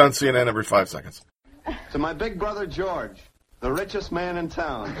 they'd be on CNN every 5 seconds. To my big brother George, the richest man in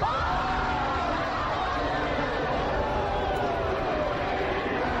town.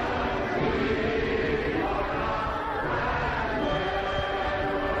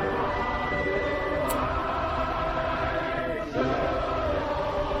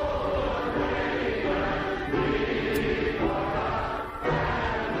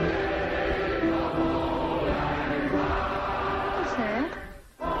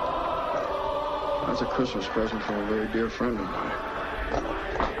 That's a Christmas present from a very dear friend of mine.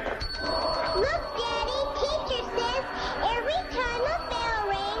 Look, Daddy, teacher says every time a bell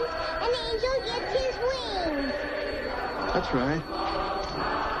rings, an angel gets his wings. That's right.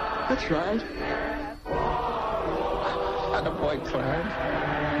 That's right. Attaboy, Clarence.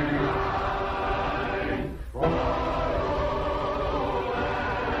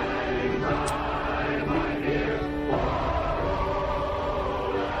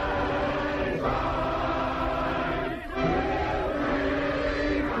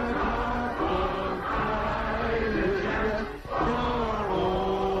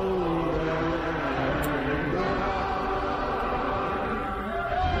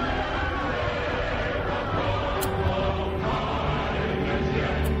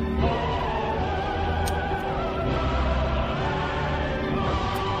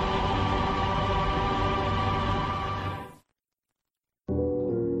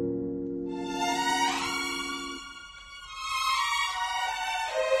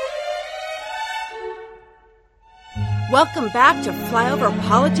 Welcome back to Flyover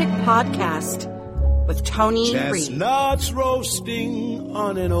Politic Podcast with Tony Reed. Chestnuts roasting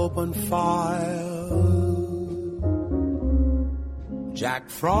on an open fire. Jack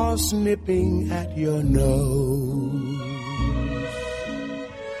Frost nipping at your nose.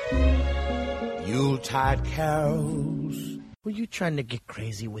 Yuletide carols. Were you trying to get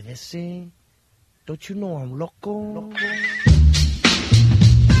crazy with this, eh? Don't you know I'm loco?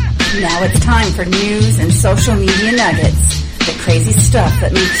 Now it's time for news and social media nuggets. The crazy stuff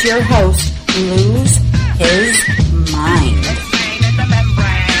that makes your host lose his mind.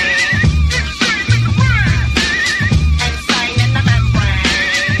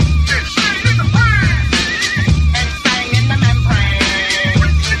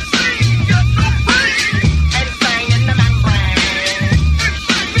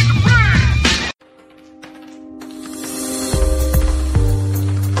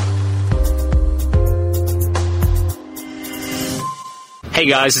 Hey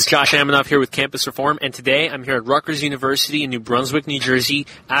guys, it's Josh Amanoff here with Campus Reform, and today I'm here at Rutgers University in New Brunswick, New Jersey,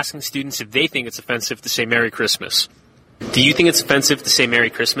 asking students if they think it's offensive to say Merry Christmas. Do you think it's offensive to say Merry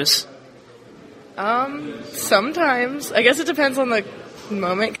Christmas? Sometimes. I guess it depends on the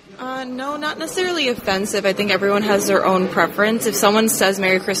moment. No, not necessarily offensive. I think everyone has their own preference. If someone says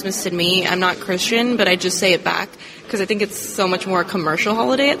Merry Christmas to me, I'm not Christian, but I just say it back because I think it's so much more a commercial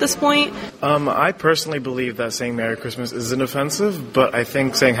holiday at this point. I personally believe that saying Merry Christmas isn't offensive, but I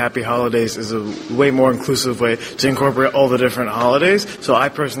think saying Happy Holidays is a way more inclusive way to incorporate all the different holidays. So I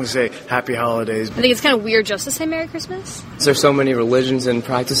personally say Happy Holidays. I think it's kind of weird just to say Merry Christmas. There's so many religions and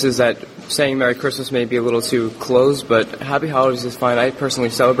practices that saying Merry Christmas may be a little too close, but Happy Holidays is fine. I personally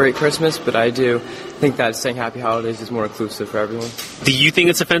celebrate Christmas, but I do think that saying Happy Holidays is more inclusive for everyone. Do you think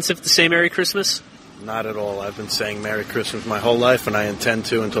it's offensive to say Merry Christmas? Not at all. I've been saying Merry Christmas my whole life, and I intend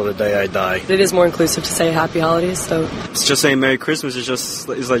to until the day I die. It is more inclusive to say Happy Holidays, so it's just saying Merry Christmas is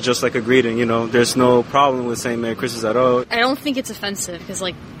just like a greeting. You know, there's no problem with saying Merry Christmas at all. I don't think it's offensive because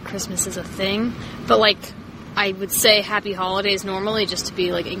Christmas is a thing, but I would say Happy Holidays normally just to be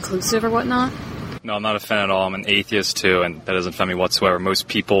inclusive or whatnot. No, I'm not a fan at all. I'm an atheist too, and that doesn't offend me whatsoever. Most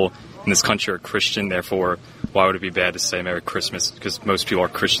people in this country are Christian, therefore, why would it be bad to say Merry Christmas? Because most people are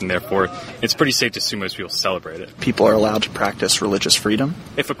Christian, therefore, it's pretty safe to assume most people celebrate it. People are allowed to practice religious freedom.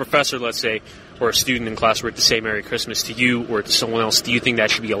 If a professor, let's say, or a student in class were to say Merry Christmas to you or to someone else, do you think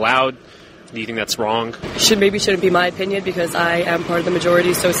that should be allowed? Do you think that's wrong? Shouldn't be my opinion because I am part of the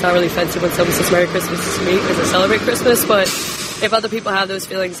majority, so it's not really offensive when someone says Merry Christmas to me because I celebrate Christmas, but if other people have those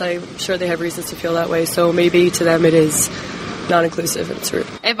feelings, I'm sure they have reasons to feel that way. So maybe to them it is non-inclusive and it's rude.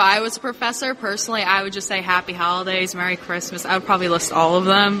 If I was a professor, personally, I would just say Happy Holidays, Merry Christmas. I would probably list all of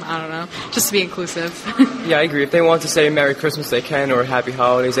them. I don't know, just to be inclusive. Yeah, I agree. If they want to say Merry Christmas, they can, or Happy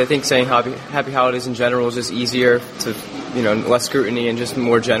Holidays. I think saying Happy Holidays in general is just easier to, less scrutiny and just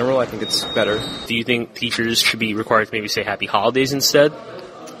more general. I think it's better. Do you think teachers should be required to maybe say Happy Holidays instead?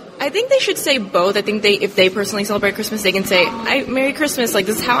 I think they should say both. I think if they personally celebrate Christmas, they can say, Merry Christmas, like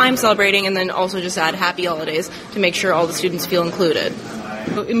this is how I'm celebrating, and then also just add Happy Holidays to make sure all the students feel included.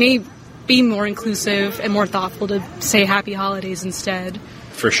 It may be more inclusive and more thoughtful to say Happy Holidays instead.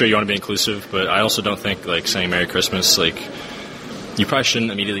 For sure you want to be inclusive, but I also don't think, saying Merry Christmas, you probably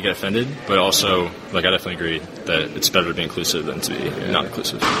shouldn't immediately get offended, but also, I definitely agree that it's better to be inclusive than to be not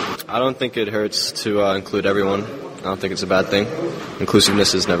inclusive. I don't think it hurts to include everyone. I don't think it's a bad thing.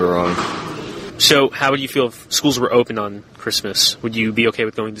 Inclusiveness is never wrong. So how would you feel if schools were open on Christmas? Would you be okay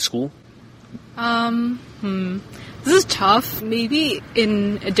with going to school? This is tough. Maybe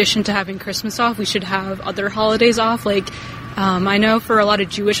in addition to having Christmas off, we should have other holidays off. I know for a lot of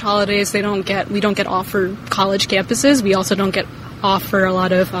Jewish holidays, we don't get off for college campuses. We also don't get off for a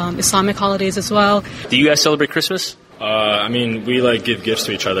lot of Islamic holidays as well. Do you guys celebrate Christmas? We give gifts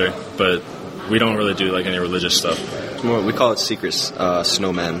to each other, but we don't really do any religious stuff. We call it secret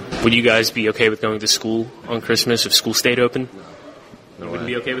snowman. Would you guys be okay with going to school on Christmas if school stayed open? No Wouldn't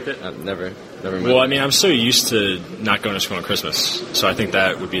be okay with it? Never. Well, I'm so used to not going to school on Christmas, so I think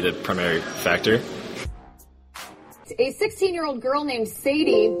that would be the primary factor. A 16-year-old girl named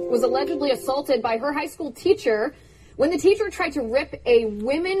Sadie was allegedly assaulted by her high school teacher when the teacher tried to rip a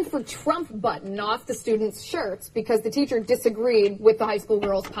Women for Trump button off the student's shirts because the teacher disagreed with the high school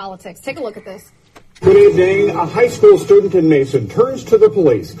girl's politics. Take a look at this. Good evening. A high school student in Mason turns to the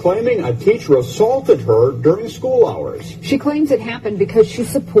police claiming a teacher assaulted her during school hours. She claims it happened because she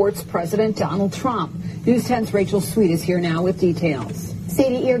supports President Donald Trump. News 10's Rachel Sweet is here now with details.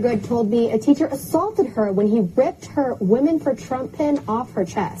 Sadie Eargood told me a teacher assaulted her when he ripped her Women for Trump pin off her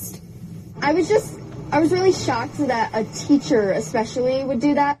chest. I was really shocked that a teacher especially would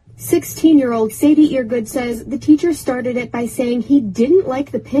do that. 16-year-old Sadie Eargood says the teacher started it by saying he didn't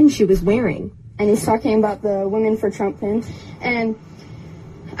like the pin she was wearing. And he's talking about the Women for Trump pin. And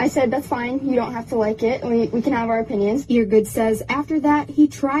I said, that's fine. You don't have to like it. We can have our opinions. Eargood says after that, he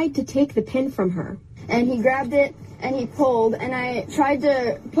tried to take the pin from her. And he grabbed it and he pulled. And I tried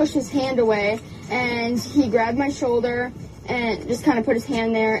to push his hand away. And he grabbed my shoulder and just kind of put his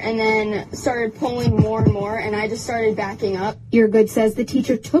hand there and then started pulling more and more, and I just started backing up. Eargood says the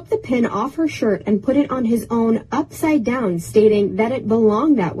teacher took the pin off her shirt and put it on his own upside down, stating that it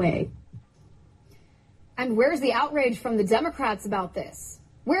belonged that way. And where's the outrage from the Democrats about this?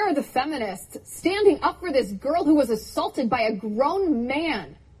 Where are the feminists standing up for this girl who was assaulted by a grown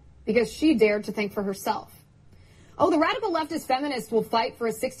man because she dared to think for herself? Oh, the radical leftist feminist will fight for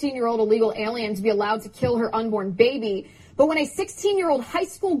a 16-year-old illegal alien to be allowed to kill her unborn baby. But when a 16-year-old high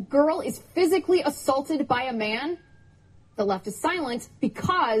school girl is physically assaulted by a man, the left is silent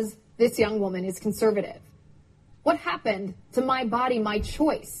because this young woman is conservative. What happened to my body, my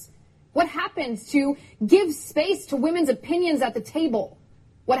choice? What happened to give space to women's opinions at the table?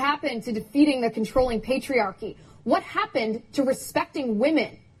 What happened to defeating the controlling patriarchy? What happened to respecting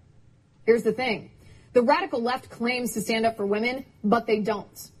women? Here's the thing. The radical left claims to stand up for women, but they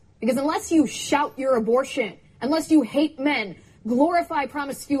don't. Because unless you shout your abortion, unless you hate men, glorify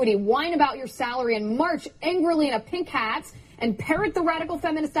promiscuity, whine about your salary, and march angrily in a pink hat and parrot the radical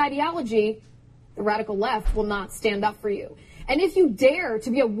feminist ideology, the radical left will not stand up for you. And if you dare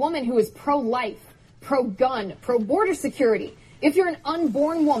to be a woman who is pro-life, pro-gun, pro-border security, if you're an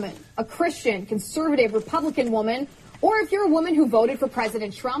unborn woman, a Christian, conservative, Republican woman, or if you're a woman who voted for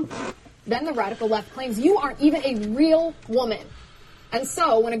President Trump, then the radical left claims you aren't even a real woman. And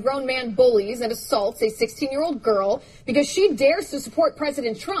so when a grown man bullies and assaults a 16-year-old girl because she dares to support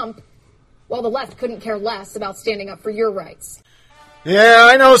President Trump, well, the left couldn't care less about standing up for your rights. Yeah,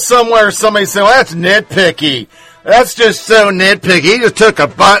 I know somewhere somebody said, well, that's nitpicky. That's just so nitpicky. He just took a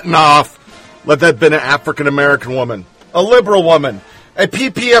button off. Let that have been an African-American woman, a liberal woman, a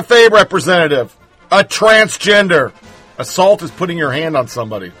PPFA representative, a transgender. Assault is putting your hand on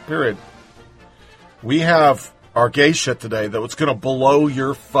somebody, period. We have our gay shit today that was going to blow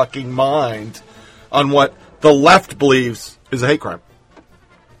your fucking mind on what the left believes is a hate crime.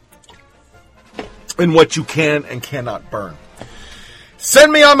 And what you can and cannot burn.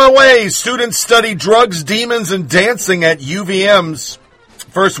 Send me on my way. Students study drugs, demons, and dancing at UVM's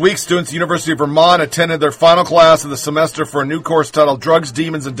First week, students at the University of Vermont attended their final class of the semester for a new course titled Drugs,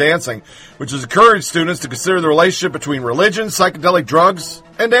 Demons, and Dancing, which has encouraged students to consider the relationship between religion, psychedelic drugs,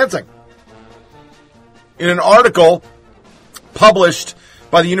 and dancing. In an article published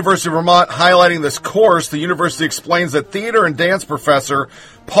by the University of Vermont highlighting this course, the university explains that theater and dance professor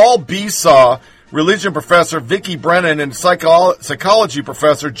Paul Besaw, religion professor Vicki Brennan, and psychology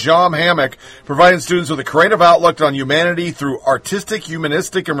professor John Hammock providing students with a creative outlook on humanity through artistic,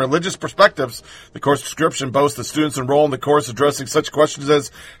 humanistic, and religious perspectives. The course description boasts that students enroll in the course addressing such questions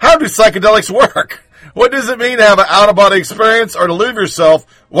as, how do psychedelics work? What does it mean to have an out-of-body experience or to lose yourself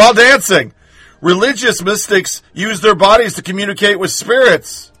while dancing? Religious mystics use their bodies to communicate with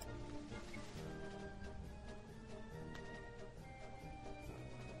spirits.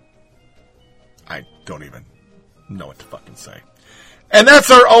 I don't even know what to fucking say. And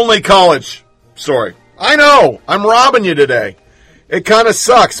that's our only college story. I know, I'm robbing you today. It kind of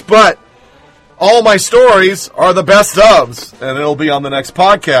sucks, but all my stories are the best ofs, and it'll be on the next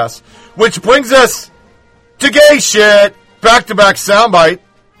podcast. Which brings us to gay shit. Back-to-back soundbite.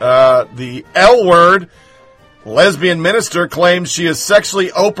 The L word, lesbian minister, claims she has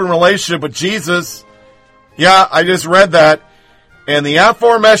sexually open relationship with Jesus. Yeah, I just read that. And the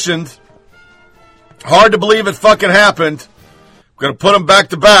aforementioned, hard to believe it fucking happened. I'm going to put them back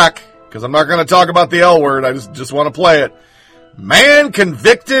to back because I'm not going to talk about the L word. I just want to play it. Man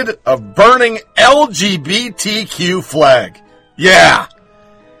convicted of burning LGBTQ flag. Yeah.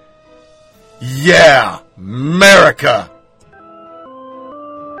 Yeah. America.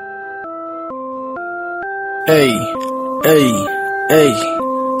 Hey, bow,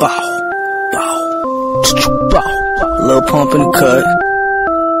 little pump in the cut.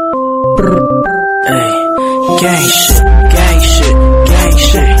 Hey, gang shit, gang shit, gang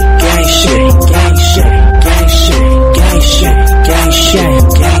shit, gang shit, gang shit, gang shit, gang shit, gang shit,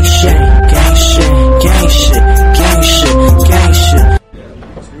 gang shit, gang shit, gang shit, gang shit, gang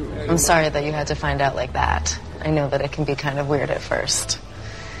shit. I'm sorry that you had to find out like that. I know that it can be kind of weird at first.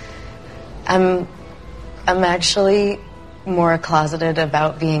 I'm actually more closeted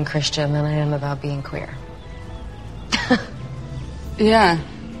about being Christian than I am about being queer. Yeah.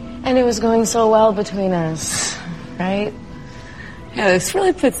 And it was going so well between us, right? Yeah, this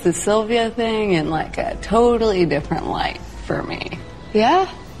really puts the Sylvia thing in like a totally different light for me.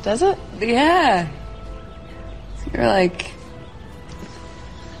 Yeah? Does it? Yeah. You're like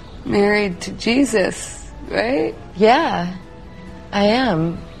married to Jesus, right? Yeah, I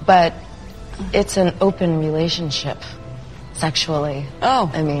am, but it's an open relationship, sexually. Oh.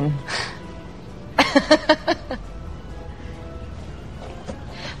 I mean...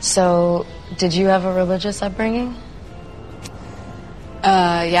 So, did you have a religious upbringing?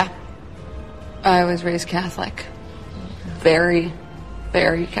 Yeah. I was raised Catholic. Very,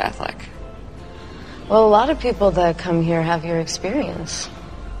 very Catholic. Well, a lot of people that come here have your experience.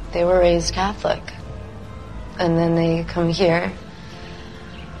 They were raised Catholic. And then they come here.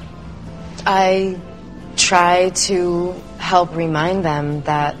 I try to help remind them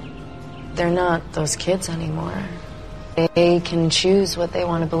that they're not those kids anymore. They can choose what they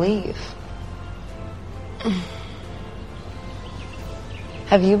want to believe.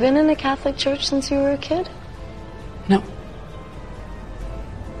 Have you been in a Catholic church since you were a kid? No.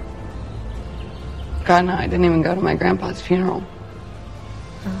 God, no, I didn't even go to my grandpa's funeral.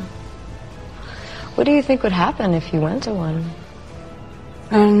 What do you think would happen if you went to one?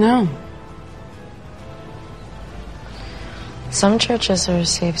 I don't know. Some churches are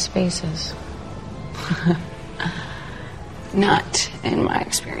safe spaces. Not in my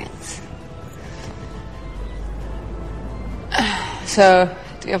experience. So,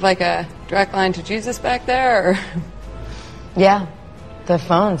 do you have like a direct line to Jesus back there, or? Yeah, the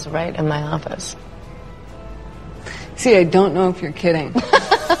phone's right in my office. See, I don't know if you're kidding.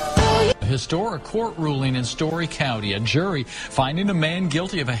 A historic court ruling in Story County, a jury finding a man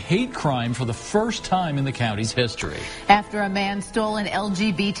guilty of a hate crime for the first time in the county's history. After a man stole an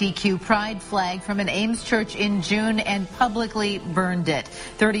LGBTQ pride flag from an Ames church in June and publicly burned it.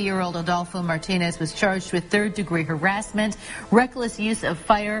 30-year-old Adolfo Martinez was charged with third-degree harassment, reckless use of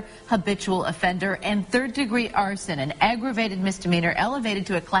fire, habitual offender, and third-degree arson, an aggravated misdemeanor elevated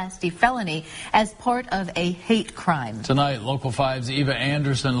to a Class D felony as part of a hate crime. Tonight, Local 5's Eva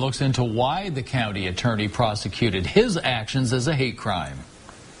Anderson looks into why the county attorney prosecuted his actions as a hate crime.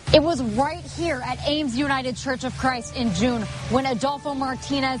 It was right here at Ames United Church of Christ in June when Adolfo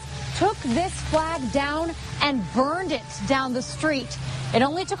Martinez took this flag down and burned it down the street. It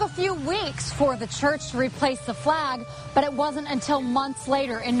only took a few weeks for the church to replace the flag, but it wasn't until months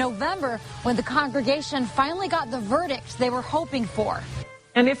later in November when the congregation finally got the verdict they were hoping for.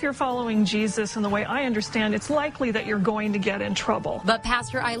 And if you're following Jesus in the way I understand, it's likely that you're going to get in trouble. But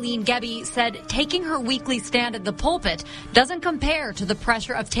Pastor Eileen Gebbie said taking her weekly stand at the pulpit doesn't compare to the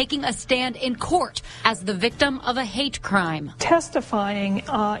pressure of taking a stand in court as the victim of a hate crime. Testifying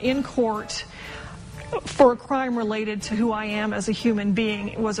in court for a crime related to who I am as a human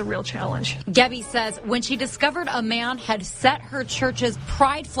being was a real challenge. Gebbie says when she discovered a man had set her church's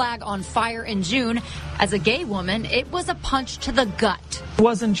pride flag on fire in June, as a gay woman, it was a punch to the gut. It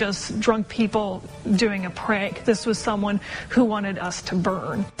wasn't just drunk people doing a prank. This was someone who wanted us to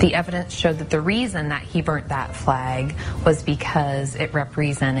burn. The evidence showed that the reason that he burnt that flag was because it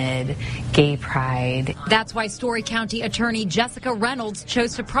represented gay pride. That's why Story County Attorney Jessica Reynolds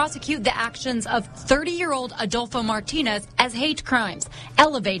chose to prosecute the actions of 30-year-old Adolfo Martinez as hate crimes,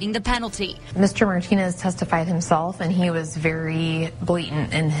 elevating the penalty. Mr. Martinez testified himself, and he was very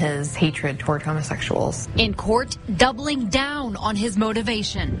blatant in his hatred toward homosexuals. In court, doubling down on his motivation.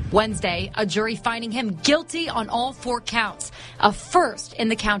 Wednesday, a jury finding him guilty on all 4 counts, a first in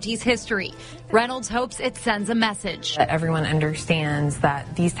the county's history. Reynolds hopes it sends a message. Everyone understands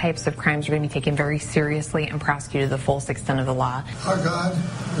that these types of crimes are going to be taken very seriously and prosecuted to the full extent of the law. Our God,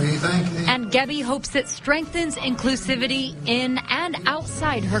 we thank thee. And Gebbie hopes it strengthens inclusivity in and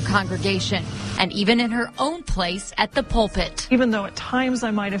outside her congregation, and even in her own place at the pulpit. Even though at times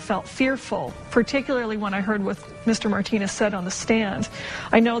I might have felt fearful, particularly when I heard what Mr. Martinez said on the stand,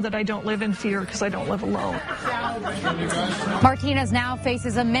 I know that I don't live in fear because I don't live alone. Martinez now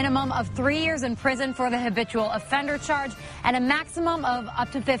faces a minimum of 3 years in prison for the habitual offender charge and a maximum of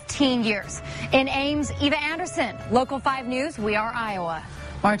up to 15 years. In Ames, Eva Anderson, Local 5 News, We Are Iowa.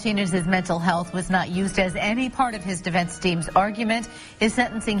 Martinez's mental health was not used as any part of his defense team's argument. His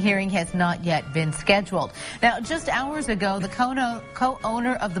sentencing hearing has not yet been scheduled. Now, just hours ago, the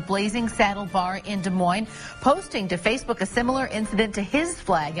co-owner of the Blazing Saddle Bar in Des Moines posting to Facebook a similar incident to his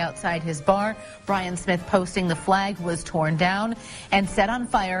flag outside his bar. Brian Smith posting the flag was torn down and set on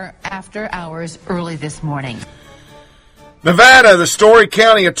fire after hours early this morning. Nevada, the Story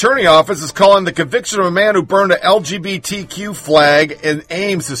County Attorney Office is calling the conviction of a man who burned an LGBTQ flag in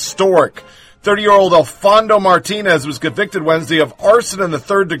Ames historic. 30-year-old Alfondo Martinez was convicted Wednesday of arson in the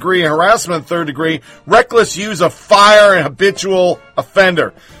 3rd degree, harassment in the 3rd degree, reckless use of fire, and habitual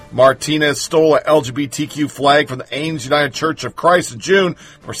offender. Martinez stole an LGBTQ flag from the Ames United Church of Christ in June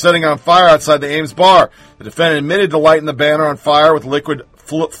for setting on fire outside the Ames bar. The defendant admitted to lighting the banner on fire with liquid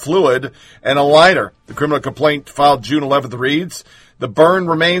fluid and a lighter. The criminal complaint filed June 11th reads, the burned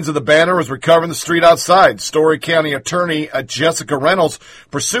remains of the banner was recovered in the street outside. Story County Attorney Jessica Reynolds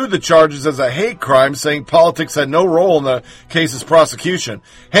pursued the charges as a hate crime, saying politics had no role in the case's prosecution.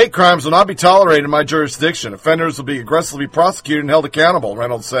 Hate crimes will not be tolerated in my jurisdiction. Offenders will be aggressively prosecuted and held accountable,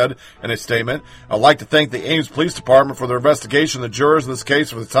 Reynolds said in a statement. I'd like to thank the Ames Police Department for their investigation, the jurors in this case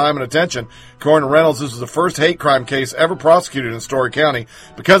for the time and attention. According to Reynolds, this was the first hate crime case ever prosecuted in Story County.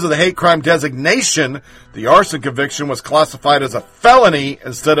 Because of the hate crime designation, the arson conviction was classified as a felony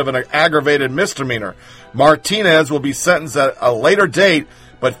instead of an aggravated misdemeanor. Martinez will be sentenced at a later date,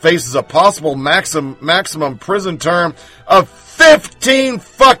 but faces a possible maximum prison term of 15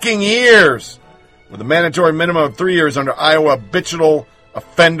 fucking years, with a mandatory minimum of 3 years under Iowa habitual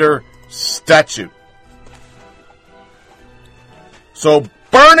offender statute. So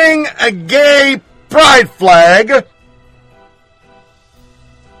burning a gay pride flag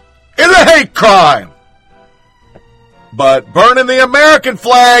is a hate crime. But burning the American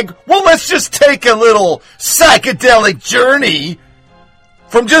flag, well, let's just take a little psychedelic journey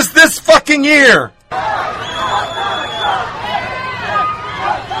from just this fucking year.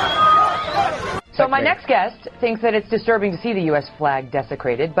 So my next guest thinks that it's disturbing to see the U.S. flag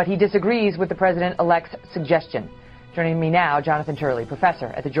desecrated, but he disagrees with the president-elect's suggestion. Joining me now, Jonathan Turley, professor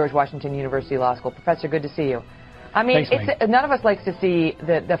at the George Washington University Law School. Professor, good to see you. I mean, none of us likes to see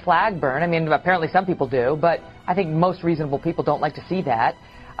the flag burn. I mean, apparently some people do, but I think most reasonable people don't like to see that.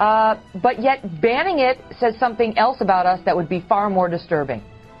 But yet banning it says something else about us that would be far more disturbing.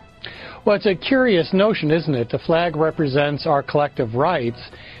 Well, it's a curious notion, isn't it? The flag represents our collective rights,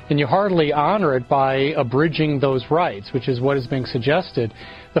 and you hardly honor it by abridging those rights, which is what is being suggested.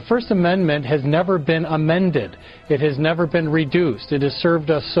 The First Amendment has never been amended. It has never been reduced. It has served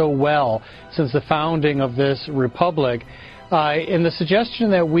us so well since the founding of this republic. And the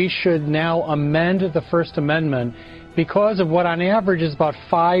suggestion that we should now amend the First Amendment because of what on average is about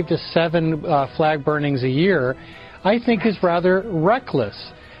 5 to 7 flag burnings a year, I think is rather reckless.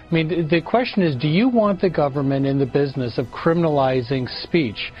 I mean, the question is, do you want the government in the business of criminalizing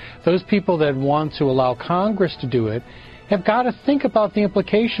speech? Those people that want to allow Congress to do it have got to think about the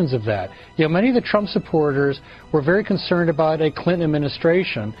implications of that. You know, many of the Trump supporters were very concerned about a Clinton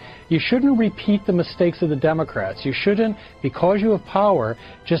administration. You shouldn't repeat the mistakes of the Democrats. You shouldn't, because you have power,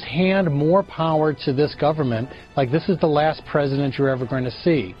 just hand more power to this government like this is the last president you're ever going to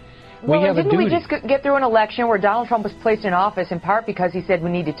see. Didn't we just get through an election where Donald Trump was placed in office in part because he said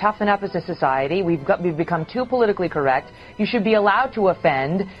we need to toughen up as a society, we've become too politically correct, you should be allowed to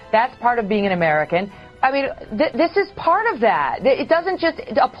offend, that's part of being an American. I mean, this is part of that. It doesn't just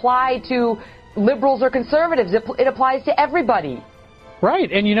apply to liberals or conservatives, it applies to everybody.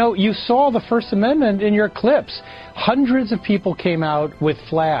 Right, and you know, you saw the First Amendment in your clips. Hundreds of people came out with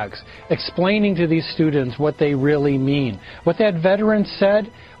flags explaining to these students what they really mean. What that veteran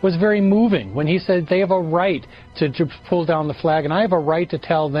said was very moving when he said they have a right to pull down the flag, and I have a right to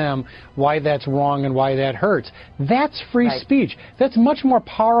tell them why that's wrong and why that hurts. That's free speech. That's much more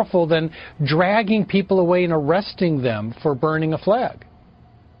powerful than dragging people away and arresting them for burning a flag.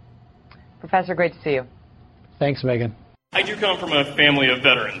 Professor, great to see you. Thanks, Megan. I do come from a family of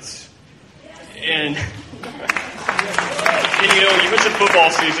veterans. And you know, you mentioned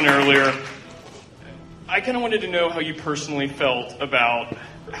football season earlier. I kind of wanted to know how you personally felt about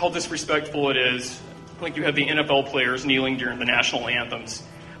how disrespectful it is. Like you have the NFL players kneeling during the national anthems.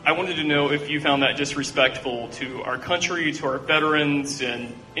 I wanted to know if you found that disrespectful to our country, to our veterans,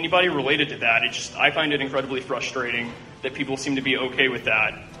 and anybody related to that. I find it incredibly frustrating that people seem to be okay with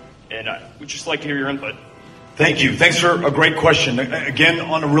that. And I would just like to hear your input. Thank you. Thanks for a great question. Again,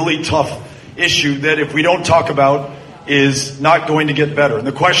 on a really tough issue that if we don't talk about is not going to get better. And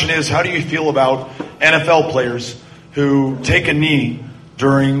the question is, how do you feel about NFL players who take a knee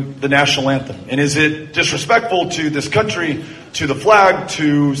during the national anthem? And is it disrespectful to this country, to the flag,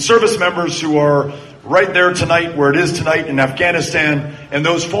 to service members who are right there tonight, where it is tonight in Afghanistan, and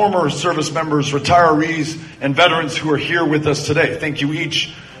those former service members, retirees, and veterans who are here with us today? Thank you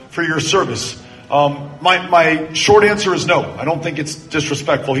each for your service. My short answer is no. I don't think it's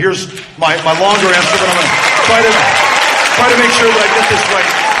disrespectful. Here's my longer answer, but I'm going to try to make sure that I get this right,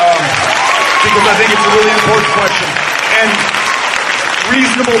 because I think it's a really important question. And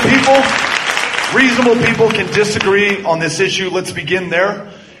reasonable people can disagree on this issue. Let's begin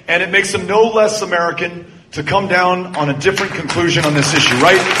there. And it makes them no less American to come down on a different conclusion on this issue,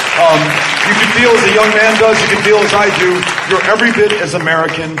 right? You can feel as a young man does, you can feel as I do, you're every bit as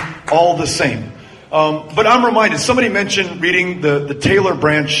American, all the same. But I'm reminded, somebody mentioned reading the Taylor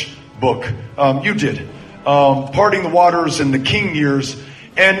Branch book. You did. Parting the Waters and the King Years.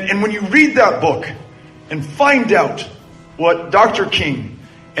 And when you read that book and find out what Dr. King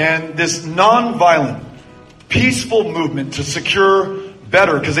and this nonviolent, peaceful movement to secure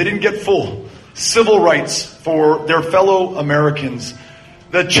better, because they didn't get full, civil rights for their fellow Americans,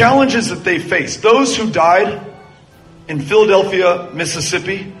 the challenges that they faced, those who died in Philadelphia,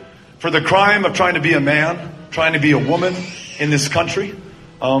 Mississippi, for the crime of trying to be a man, trying to be a woman in this country.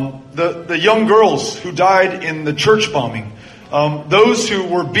 The young girls who died in the church bombing. Those who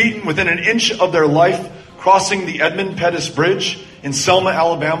were beaten within an inch of their life crossing the Edmund Pettus Bridge in Selma,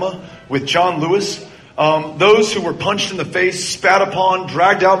 Alabama with John Lewis. Those who were punched in the face, spat upon,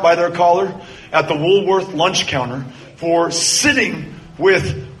 dragged out by their collar at the Woolworth lunch counter for sitting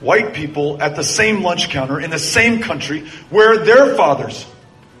with white people at the same lunch counter in the same country where their fathers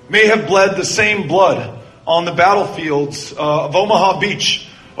may have bled the same blood on the battlefields of Omaha Beach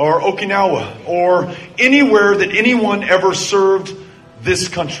or Okinawa or anywhere that anyone ever served this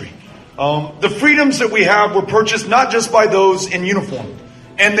country. The freedoms that we have were purchased not just by those in uniform,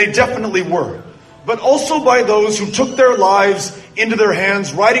 and they definitely were, but also by those who took their lives into their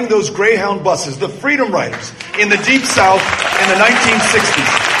hands riding those Greyhound buses, the Freedom Riders in the Deep South in the 1960s,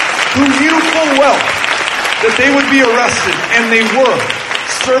 who knew full well that they would be arrested, and they were,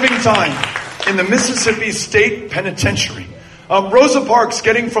 serving time in the Mississippi State Penitentiary. Rosa Parks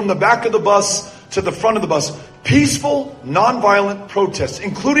getting from the back of the bus to the front of the bus. Peaceful, nonviolent protests,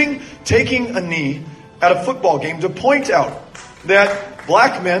 including taking a knee at a football game to point out that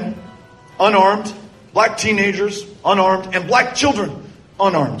black men, unarmed, black teenagers, unarmed, and black children,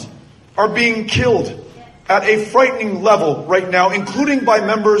 unarmed, are being killed at a frightening level right now, including by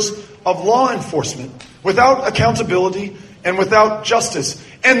members of law enforcement, without accountability and without justice.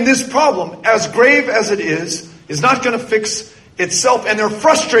 And this problem, as grave as it is not going to fix itself. And they're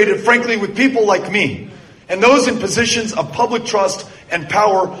frustrated, frankly, with people like me and those in positions of public trust and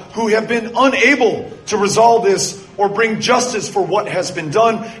power who have been unable to resolve this or bring justice for what has been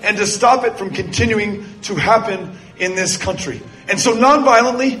done and to stop it from continuing to happen in this country. And so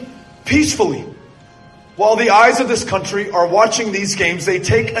nonviolently, peacefully, While the eyes of this country are watching these games, they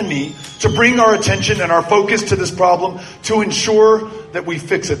take a knee to bring our attention and our focus to this problem to ensure that we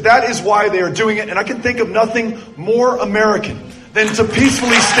fix it. That is why they are doing it, and I can think of nothing more American than to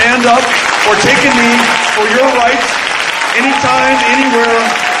peacefully stand up or take a knee for your rights anytime, anywhere,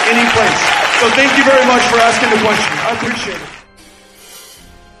 any place. So thank you very much for asking the question. I appreciate it.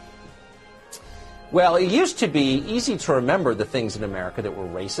 Well, it used to be easy to remember the things in America that were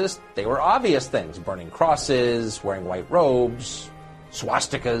racist. They were obvious things: burning crosses, wearing white robes,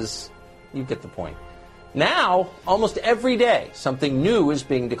 swastikas. You get the point. Now, almost every day, something new is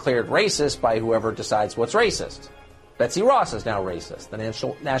being declared racist by whoever decides what's racist. Betsy Ross is now racist.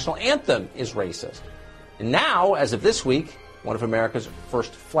 The national anthem is racist. And now, as of this week, one of America's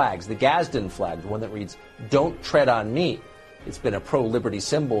first flags, the Gadsden flag, the one that reads, "Don't tread on me." It's been a pro-liberty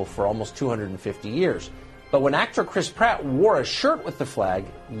symbol for almost 250 years. But when actor Chris Pratt wore a shirt with the flag,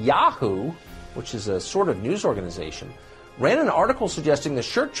 Yahoo, which is a sort of news organization, ran an article suggesting the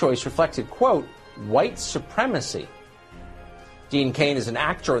shirt choice reflected, quote, white supremacy. Dean Cain is an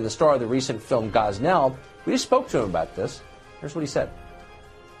actor and the star of the recent film Gosnell. We just spoke to him about this. Here's what he said.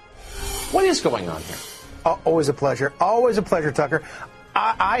 What is going on here? Always a pleasure. Always a pleasure, Tucker.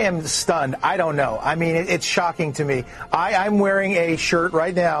 I am stunned. I don't know. I mean, it's shocking to me. I'm wearing a shirt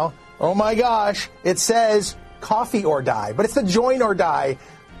right now. Oh, my gosh. It says coffee or die. But it's the join or die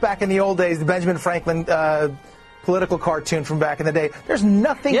back in the old days, the Benjamin Franklin political cartoon from back in the day. There's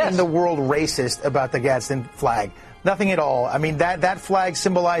nothing in the world racist about the Gadsden flag. Nothing at all. I mean, that flag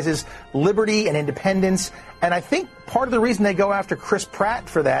symbolizes liberty and independence. And I think part of the reason they go after Chris Pratt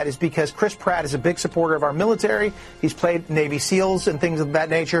for that is because Chris Pratt is a big supporter of our military. He's played Navy SEALs and things of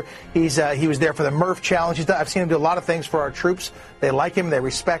that nature. He was there for the Murph Challenge. I've seen him do a lot of things for our troops. They like him. They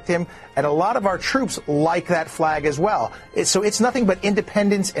respect him. And a lot of our troops like that flag as well. So it's nothing but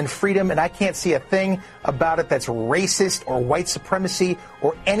independence and freedom, and I can't see a thing about it that's racist or white supremacy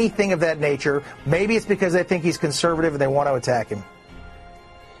or anything of that nature. Maybe it's because they think he's conservative and they want to attack him.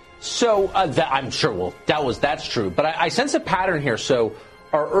 So I'm sure, that's true. But I sense a pattern here. So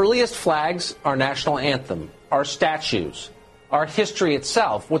our earliest flags, our national anthem, our statues, our history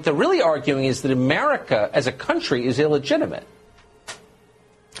itself, what they're really arguing is that America as a country is illegitimate.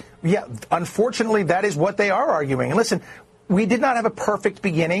 Yeah, unfortunately, that is what they are arguing. And listen, we did not have a perfect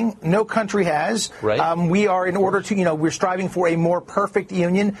beginning. No country has. Right. We are, in order to, we're striving for a more perfect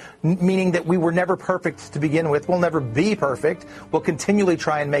union, meaning that we were never perfect to begin with. We'll never be perfect. We'll continually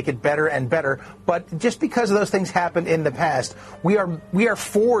try and make it better and better. But just because of those things happened in the past, we are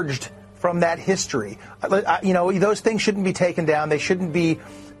forged from that history. Those things shouldn't be taken down. They shouldn't be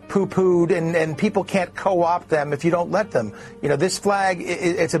poo-pooed, and people can't co-opt them if you don't let them. This flag,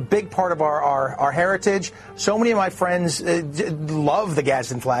 it's a big part of our heritage. So many of my friends love the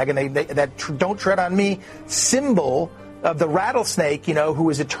Gadsden flag, and that "Don't Tread on Me" symbol of the rattlesnake, who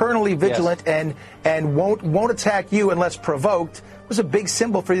is eternally vigilant and won't attack you unless provoked, was a big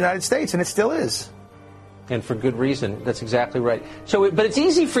symbol for the United States, and it still is. And for good reason. That's exactly right. But it's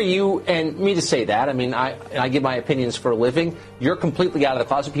easy for you and me to say that. I mean, I give my opinions for a living. You're completely out of the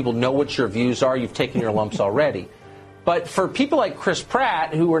closet. People know what your views are. You've taken your lumps already. But for people like Chris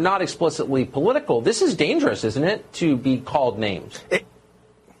Pratt, who are not explicitly political, this is dangerous, isn't it, to be called names? It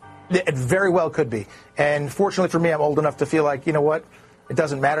very well could be. And fortunately for me, I'm old enough to feel like, you know what? It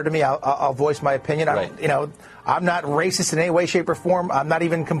doesn't matter to me. I'll voice my opinion. Right. I'm not racist in any way, shape, or form. I'm not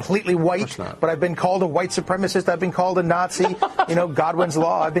even completely white, but I've been called a white supremacist. I've been called a Nazi. Godwin's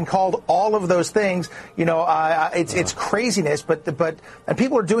law. I've been called all of those things. It's craziness. And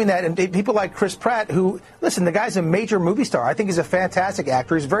people are doing that. And people like Chris Pratt, who, listen, the guy's a major movie star. I think he's a fantastic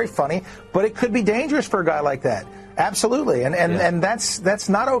actor. He's very funny, but it could be dangerous for a guy like that. Absolutely. And that's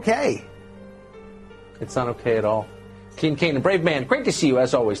not okay. It's not okay at all. Dean Cain, a brave man. Great to see you,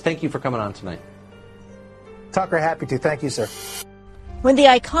 as always. Thank you for coming on tonight. Tucker, happy to. Thank you, sir. When the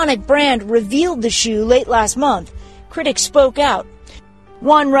iconic brand revealed the shoe late last month, critics spoke out.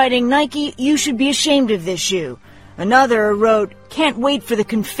 One writing, "Nike, you should be ashamed of this shoe." Another wrote, "Can't wait for the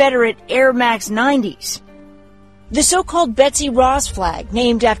Confederate Air Max 90s." The so-called Betsy Ross flag,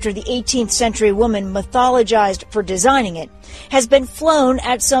 named after the 18th century woman mythologized for designing it, has been flown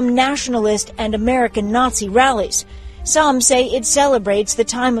at some nationalist and American Nazi rallies. Some say it celebrates the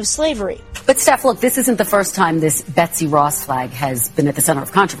time of slavery. But, Steph, look, this isn't the first time this Betsy Ross flag has been at the center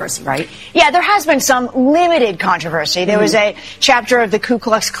of controversy, right? Yeah, there has been some limited controversy. There was a chapter of the Ku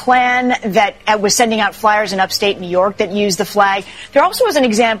Klux Klan that was sending out flyers in upstate New York that used the flag. There also was an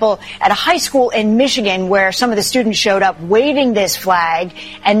example at a high school in Michigan where some of the students showed up waving this flag,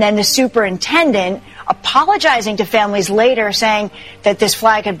 and then the superintendent apologizing to families later, saying that this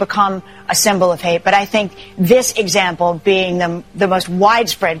flag had become a symbol of hate. But I think this example being the most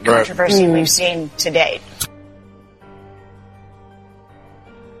widespread controversy we've seen to date.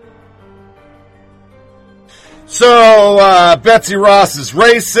 So, Betsy Ross is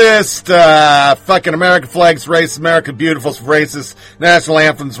racist, fucking American flag's racist, American Beautiful's racist, national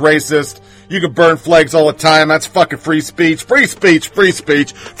anthem's racist. You can burn flags all the time, that's fucking free speech, free speech, free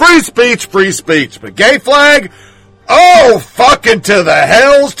speech, free speech, free speech. But gay flag? Oh, fucking to the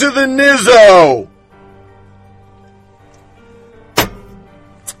hells to the nizzo!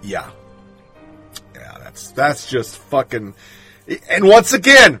 Yeah. Yeah, that's just fucking... And once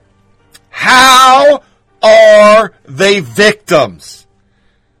again, how are they victims?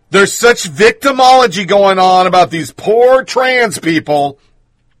 There's such victimology going on about these poor trans people,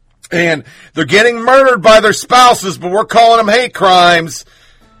 and they're getting murdered by their spouses, but we're calling them hate crimes.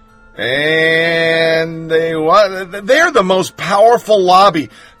 And they're the most powerful lobby.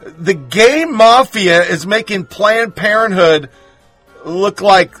 The gay mafia is making Planned Parenthood look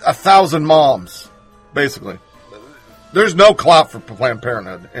like 1,000 moms, basically. There's no clout for Planned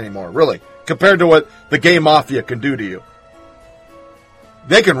Parenthood anymore, really, compared to what the gay mafia can do to you.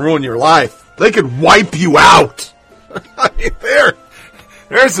 They can ruin your life. They can wipe you out. I mean,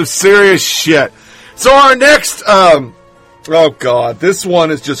 there's some serious shit. So our next, oh God, this one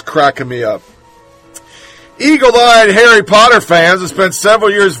is just cracking me up. Eagle-eyed Harry Potter fans have spent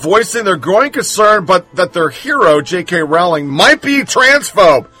several years voicing their growing concern, but that their hero, J.K. Rowling, might be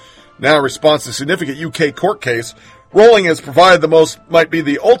transphobe. Now, in response to a significant UK court case, Rowling has provided might be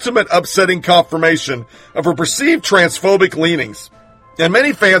the ultimate upsetting confirmation of her perceived transphobic leanings. And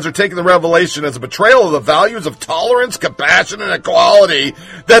many fans are taking the revelation as a betrayal of the values of tolerance, compassion, and equality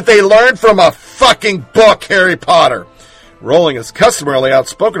that they learned from a fucking book, Harry Potter. Rowling is customarily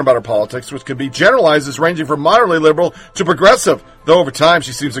outspoken about her politics, which can be generalized as ranging from moderately liberal to progressive, though over time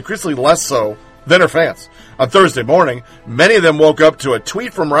she seems increasingly less so than her fans. On Thursday morning, many of them woke up to a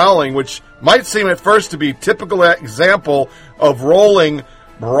tweet from Rowling, which might seem at first to be a typical example of Rowling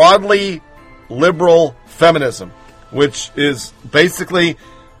broadly liberal feminism, which is basically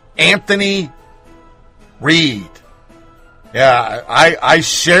Anthony Reid. Yeah, I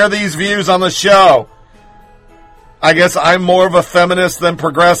share these views on the show. I guess I'm more of a feminist than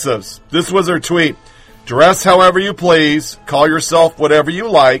progressives. This was her tweet. Dress however you please, call yourself whatever you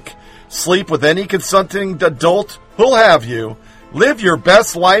like, sleep with any consenting adult who'll have you, live your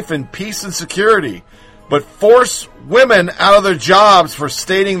best life in peace and security, but force women out of their jobs for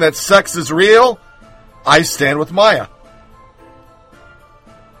stating that sex is real? I stand with Maya.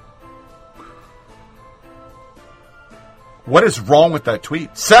 What is wrong with that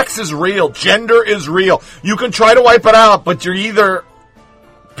tweet? Sex is real. Gender is real. You can try to wipe it out, but you're either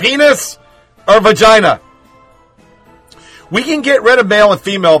penis or vagina. We can get rid of male and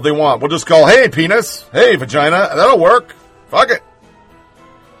female if they want. We'll just call, hey, penis, hey, vagina. That'll work. Fuck it.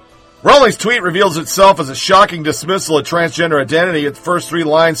 Rowling's tweet reveals itself as a shocking dismissal of transgender identity. Its first three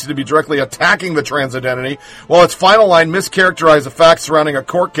lines seem to be directly attacking the trans identity, while its final line mischaracterized the facts surrounding a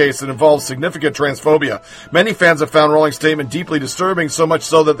court case that involves significant transphobia. Many fans have found Rowling's statement deeply disturbing, so much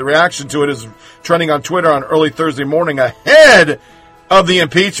so that the reaction to it is trending on Twitter on early Thursday morning ahead of the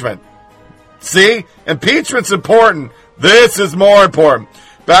impeachment. See? Impeachment's important. This is more important.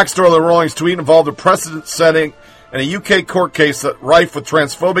 Backstory of the Rowling's tweet involved a precedent-setting in a UK court case that rife with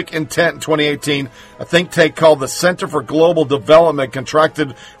transphobic intent in 2018, a think tank called the Centre for Global Development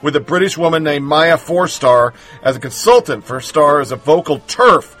contracted with a British woman named Maya Forster as a consultant for Starr as a vocal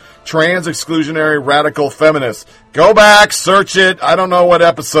TERF, trans exclusionary radical feminist. Go back, search it. I don't know what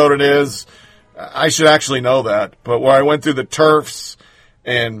episode it is. I should actually know that. But where I went through the TERFs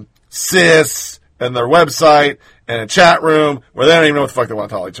and cis and their website and a chat room where they don't even know what the fuck they want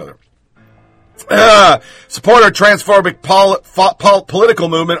to tell each other. Support our transphobic political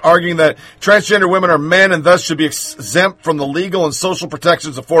movement, arguing that transgender women are men and thus should be exempt from the legal and social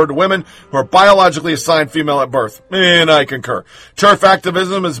protections afforded to women who are biologically assigned female at birth. And I concur. TERF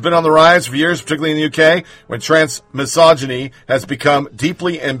activism has been on the rise for years, particularly in the UK, when trans misogyny has become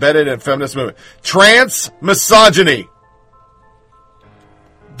deeply embedded in feminist movement. Trans misogyny.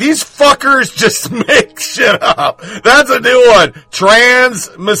 These fuckers just make shit up. That's a new one. Trans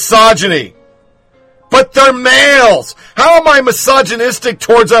misogyny. But they're males. How am I misogynistic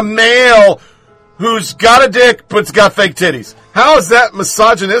towards a male who's got a dick but's got fake titties? How is that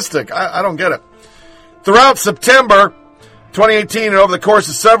misogynistic? I don't get it. Throughout September, 2018, and over the course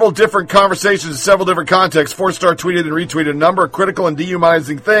of several different conversations in several different contexts, 4-Star tweeted and retweeted a number of critical and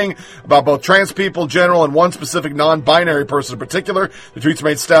dehumanizing things about both trans people in general and one specific non-binary person in particular. The tweets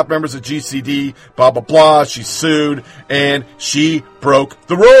made staff members at GCD, blah, blah, blah. She sued, and she broke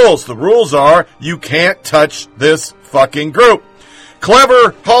the rules. The rules are you can't touch this fucking group.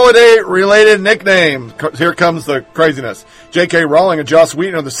 Clever holiday-related nickname. Here comes the craziness. J.K. Rowling and Joss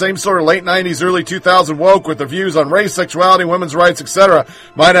Whedon are the same sort of late 90s, early 2000 woke with their views on race, sexuality, women's rights, etc.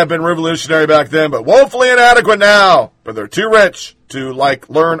 Might have been revolutionary back then, but woefully inadequate now. But they're too rich to,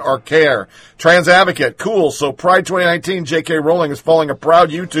 learn or care. Trans advocate. Cool. So Pride 2019, J.K. Rowling is falling a proud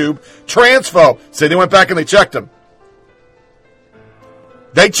YouTube transphobe. Say they went back and they checked him.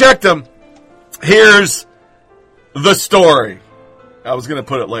 They checked him. Here's the story. I was going to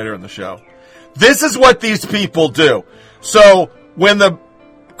put it later in the show. This is what these people do. So, when the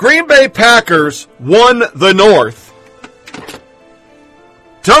Green Bay Packers won the North,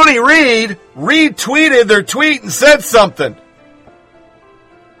 Tony Reed retweeted their tweet and said something.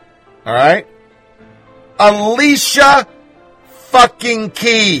 All right? Alicia fucking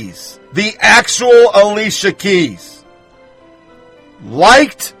Keys, the actual Alicia Keys,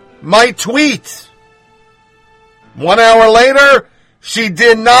 liked my tweet. 1 hour later, she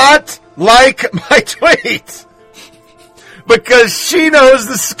did not like my tweet because she knows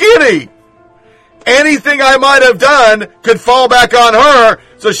the skinny. Anything I might have done could fall back on her,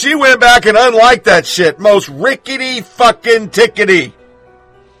 so she went back and unliked that shit. Most rickety fucking tickety.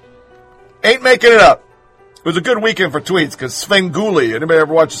 Ain't making it up. It was a good weekend for tweets because Svengoolie, anybody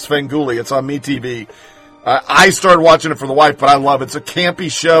ever watch Svengoolie? It's on MeTV. I started watching it for the wife, but I love it. It's a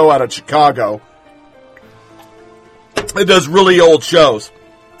campy show out of Chicago. It does really old shows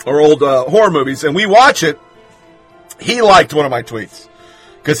or old horror movies, and we watch it. He liked one of my tweets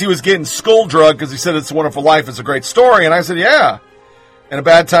because he was getting skull drugged because he said It's a Wonderful Life is a great story, and I said, yeah. In a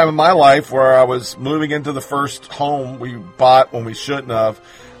bad time in my life where I was moving into the first home we bought when we shouldn't have,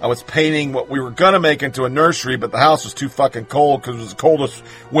 I was painting what we were going to make into a nursery, but the house was too fucking cold because it was the coldest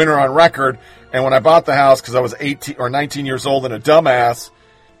winter on record, and when I bought the house because I was 18 or 19 years old and a dumbass,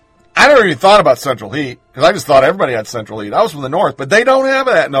 I never even thought about central heat because I just thought everybody had central heat. I was from the north, but they don't have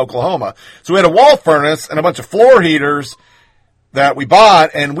that in Oklahoma. So we had a wall furnace and a bunch of floor heaters that we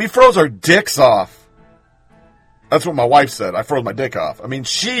bought, and we froze our dicks off. That's what my wife said. I froze my dick off. I mean,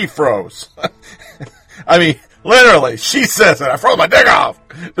 she froze. I mean, literally, she says it. I froze my dick off.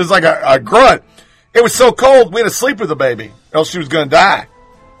 It was like a grunt. It was so cold, we had to sleep with the baby, else she was going to die.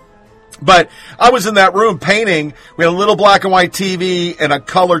 But I was in that room painting. We had a little black and white TV and a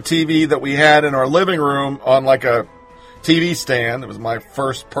color TV that we had in our living room on like a TV stand. It was my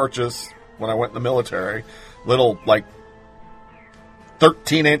first purchase when I went in the military. Little,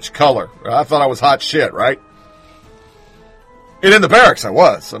 13-inch color. I thought I was hot shit, right? And in the barracks, I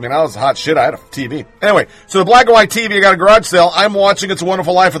was. I mean, I was hot shit. I had a TV. Anyway, so the black and white TV, I got a garage sale. I'm watching It's a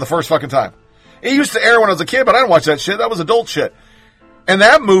Wonderful Life for the first fucking time. It used to air when I was a kid, but I didn't watch that shit. That was adult shit. And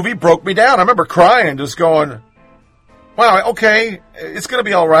that movie broke me down. I remember crying, just going, wow, okay, it's going to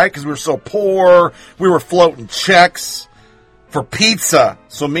be all right because we were so poor. We were floating checks for pizza.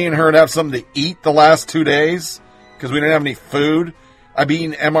 So me and her would have something to eat the last 2 days because we didn't have any food. I'd be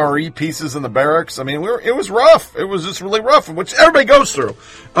eating MRE pieces in the barracks. I mean, it was rough. It was just really rough, which everybody goes through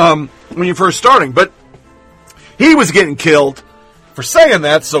when you're first starting. But he was getting killed for saying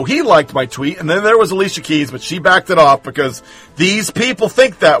that, so he liked my tweet. And then there was Alicia Keys, but she backed it off because these people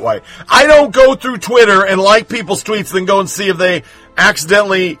think that way. I don't go through Twitter and like people's tweets, then go and see if they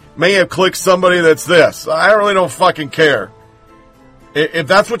accidentally may have clicked somebody that's this. I really don't fucking care. If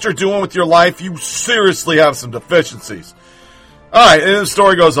that's what you're doing with your life, you seriously have some deficiencies. All right, and the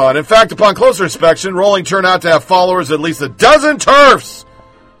story goes on. In fact, upon closer inspection, Rowling turned out to have followers at least a dozen TERFs.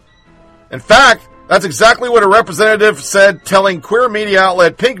 In fact, that's exactly what a representative said, telling queer media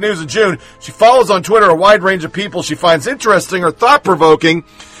outlet Pink News in June. She follows on Twitter a wide range of people she finds interesting or thought-provoking.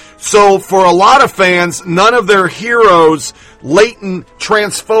 So for a lot of fans, none of their heroes' latent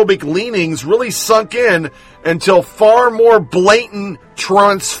transphobic leanings really sunk in until far more blatant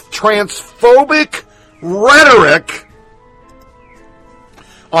transphobic rhetoric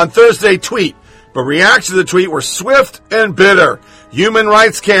on Thursday tweet. But reactions to the tweet were swift and bitter. Human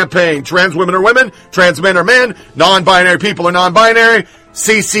rights campaign. Trans women are women. Trans men are men. Non-binary people are non-binary.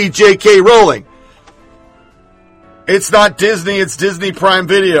 CCJK Rowling. It's not Disney, it's Disney Prime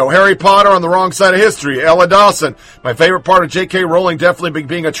Video. Harry Potter on the wrong side of history. Ella Dawson. My favorite part of J.K. Rowling definitely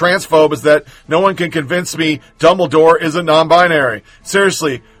being a transphobe is that no one can convince me Dumbledore isn't non-binary.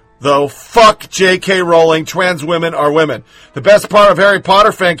 Seriously, though. Fuck J.K. Rowling. Trans women are women. The best part of Harry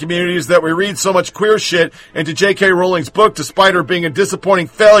Potter fan community is that we read so much queer shit into J.K. Rowling's book, despite her being a disappointing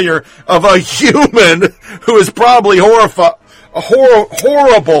failure of a human who is probably horrible.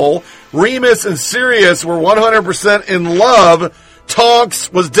 Remus and Sirius were 100% in love.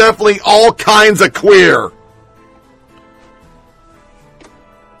 Tonks was definitely all kinds of queer.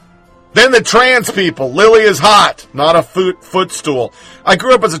 Then the trans people. Lily is hot, not a footstool. I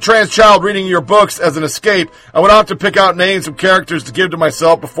grew up as a trans child reading your books as an escape. I would often pick out names of characters to give to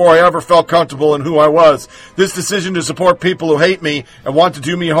myself before I ever felt comfortable in who I was. This decision to support people who hate me and want to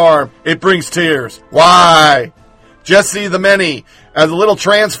do me harm, it brings tears. Why? Jesse the Many. As a little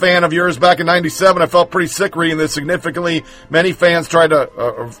trans fan of yours back in 97, I felt pretty sick reading this. Significantly, many fans tried to...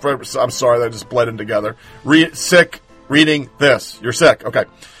 I'm sorry, that just bled in together. Sick reading this. You're sick. Okay.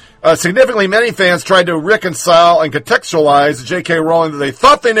 Significantly, many fans tried to reconcile and contextualize J.K. Rowling that they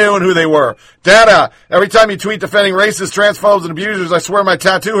thought they knew and who they were. Data. Every time you tweet defending racists, transphobes, and abusers, I swear my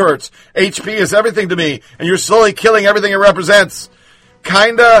tattoo hurts. HP is everything to me, and you're slowly killing everything it represents.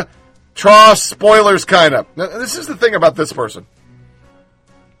 Kinda... Tross, spoilers, kinda. Now, this is the thing about this person.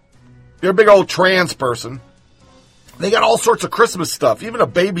 You're a big old trans person. They got all sorts of Christmas stuff, even a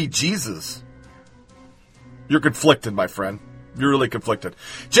baby Jesus. You're conflicted, my friend. You're really conflicted.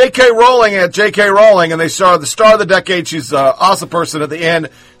 J.K. Rowling at J.K. Rowling, and they saw the star of the decade. She's an awesome person. At the end,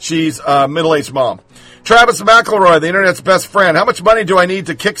 she's a middle-aged mom. Travis McElroy, the internet's best friend. How much money do I need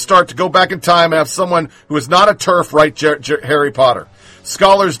to kickstart to go back in time and have someone who is not a TERF write Harry Potter?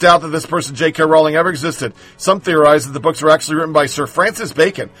 Scholars doubt that this person, J.K. Rowling, ever existed. Some theorize that the books were actually written by Sir Francis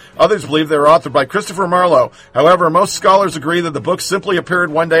Bacon. Others believe they were authored by Christopher Marlowe. However, most scholars agree that the books simply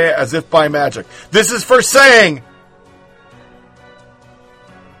appeared one day as if by magic. This is for saying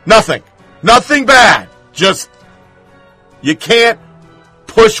nothing. Nothing bad. Just, you can't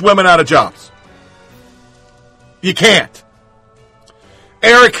push women out of jobs. You can't.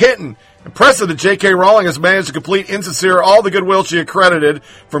 Eric Hinton. Impressive that J.K. Rowling has managed to complete Insincere all the goodwill she accredited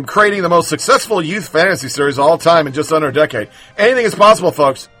from creating the most successful youth fantasy series of all time in just under a decade. Anything is possible,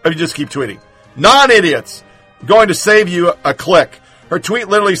 folks, if you just keep tweeting. Non-idiots. I'm going to save you a click. Her tweet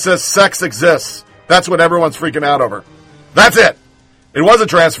literally says sex exists. That's what everyone's freaking out over. That's it. It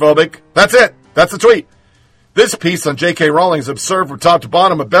wasn't transphobic. That's it. That's the tweet. This piece on J.K. Rowling is absurd from top to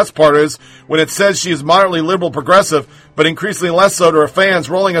bottom. The best part is when it says she is moderately liberal progressive, but increasingly less so to her fans.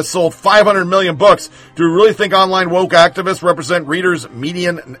 Rowling has sold 500 million books. Do we really think online woke activists represent readers'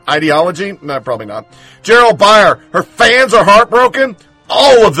 median ideology? No, probably not. Gerald Byer, her fans are heartbroken?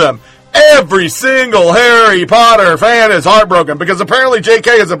 All of them. Every single Harry Potter fan is heartbroken because apparently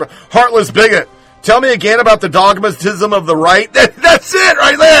J.K. is a heartless bigot. Tell me again about the dogmatism of the right. That's it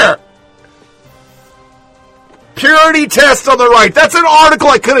right there. Purity test on the right. That's an article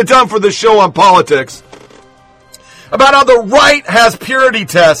I could have done for the show on politics. About how the right has purity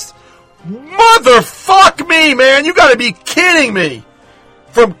tests. Motherfuck me, man. You gotta be kidding me.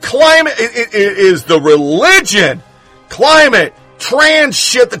 From climate, it is the religion. Climate. Trans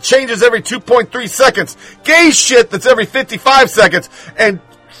shit that changes every 2.3 seconds. Gay shit that's every 55 seconds. And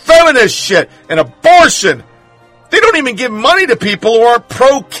feminist shit. And abortion. They don't even give money to people who aren't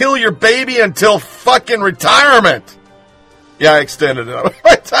pro-kill your baby until fucking retirement. Yeah, I extended it.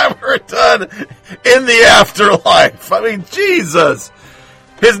 By the time we're done in the afterlife. I mean, Jesus.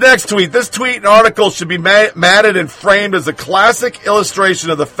 His next tweet. This tweet and article should be matted and framed as a classic illustration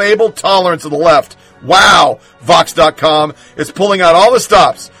of the fabled tolerance of the left. Wow. Vox.com is pulling out all the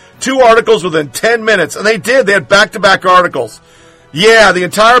stops. 2 articles within 10 minutes. And they did. They had back-to-back articles. Yeah, the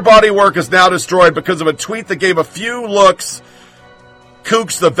entire body work is now destroyed because of a tweet that gave a few looks,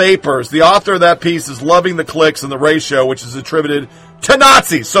 kooks the vapors. The author of that piece is loving the clicks and the ratio, which is attributed to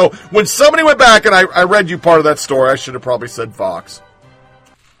Nazis. So when somebody went back, and I read you part of that story, I should have probably said Vox.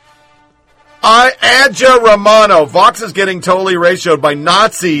 Adja Romano. Vox is getting totally ratioed by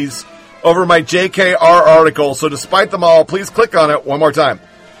Nazis over my JKR article. So despite them all, please click on it one more time.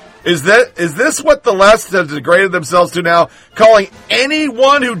 Is this what the left have degraded themselves to now? Calling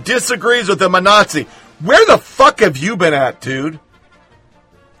anyone who disagrees with them a Nazi. Where the fuck have you been at, dude?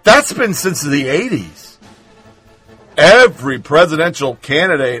 That's been since the 80s. Every presidential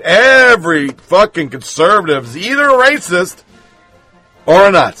candidate, every fucking conservative is either a racist or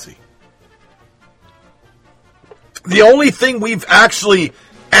a Nazi. The only thing we've actually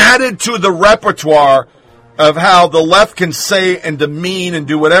added to the repertoire of how the left can say and demean and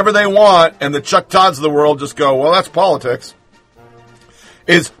do whatever they want, and the Chuck Todds of the world just go, well, that's politics,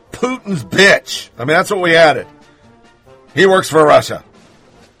 is Putin's bitch. I mean, that's what we added. He works for Russia.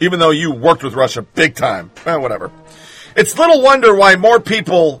 Even though you worked with Russia big time. Whatever. It's little wonder why more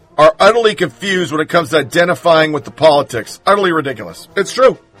people are utterly confused when it comes to identifying with the politics. Utterly ridiculous. It's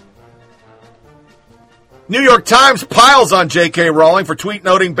true. New York Times piles on J.K. Rowling for tweet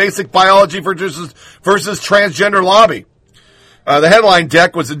noting basic biology versus transgender lobby. The headline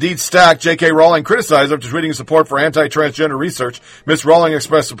deck was indeed stacked. J.K. Rowling criticized after tweeting support for anti-transgender research. Ms. Rowling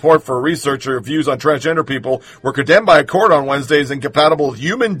expressed support for a researcher. Her views on transgender people were condemned by a court on Wednesday as incompatible with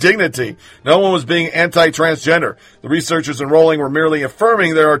human dignity. No one was being anti-transgender. The researchers in Rowling were merely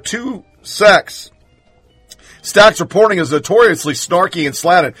affirming there are two sex. Stack's reporting is notoriously snarky and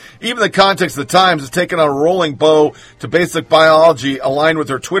slanted. Even the context of the Times has taken on a Rowling bow to basic biology aligned with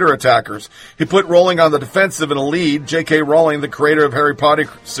her Twitter attackers. He put Rowling on the defensive in a lead. J.K. Rowling, the creator of Harry Potter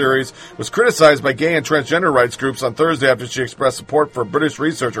series, was criticized by gay and transgender rights groups on Thursday after she expressed support for a British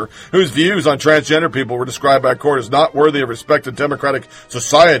researcher whose views on transgender people were described by a court as not worthy of respected democratic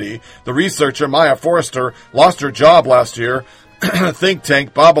society. The researcher, Maya Forrester, lost her job last year. Think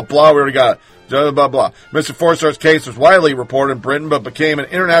tank, blah, blah, blah. We already got it. Blah, blah, blah. Mr. Forster's case was widely reported in Britain, but became an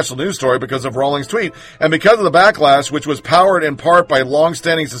international news story because of Rowling's tweet. And because of the backlash, which was powered in part by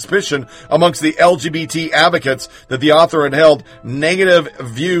long-standing suspicion amongst the LGBT advocates that the author had held negative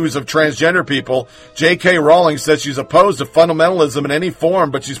views of transgender people, J.K. Rowling says she's opposed to fundamentalism in any form,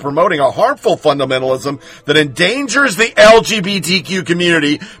 but she's promoting a harmful fundamentalism that endangers the LGBTQ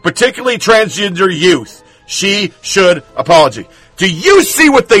community, particularly transgender youth. She should apologize. Do you see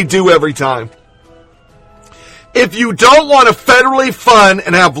what they do every time? If you don't want to federally fund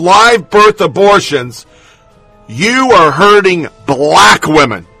and have live birth abortions, you are hurting black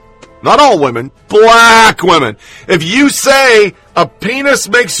women. Not all women, black women. If you say a penis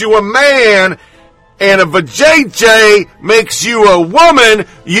makes you a man and a vajayjay makes you a woman,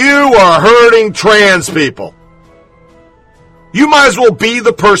 you are hurting trans people. You might as well be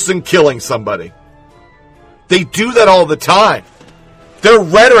the person killing somebody. They do that all the time. Their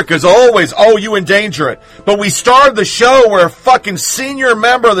rhetoric is always, oh, you endanger it. But we started the show where a fucking senior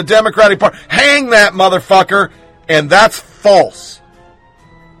member of the Democratic Party, hang that motherfucker, and that's false.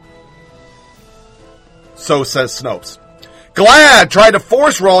 So says Snopes. GLAAD tried to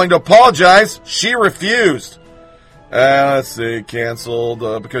force Rowling to apologize. She refused. Let's see,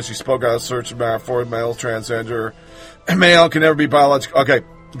 canceled because she spoke out of search for male transgender. Male can never be biological. Okay.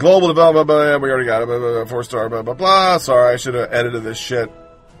 Global development, we already got it, 4-star, blah, blah, blah. Sorry, I should have edited this shit.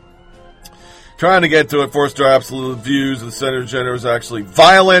 Trying to get to it, 4-star absolute views of the Senator Gender is actually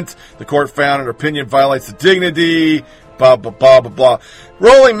violent. The court found her opinion violates the dignity, blah, blah, blah, blah, blah.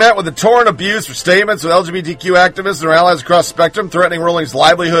 Rowling met with a torrent of abuse for statements with LGBTQ activists and her allies across the spectrum, threatening Rowling's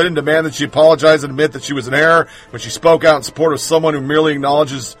livelihood and demand that she apologize and admit that she was in error when she spoke out in support of someone who merely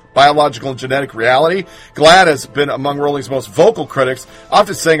acknowledges biological and genetic reality. GLAAD has been among Rowling's most vocal critics,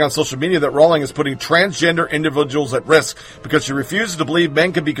 often saying on social media that Rowling is putting transgender individuals at risk because she refuses to believe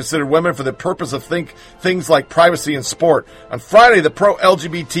men can be considered women for the purpose of things like privacy and sport. On Friday, the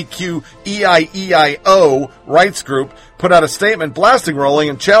pro-LGBTQ EIEIO rights group put out a statement blasting Rowling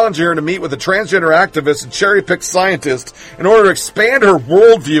and challenging her to meet with a transgender activist and cherry-picked scientist in order to expand her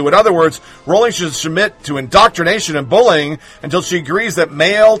worldview. In other words, Rowling should submit to indoctrination and bullying until she agrees that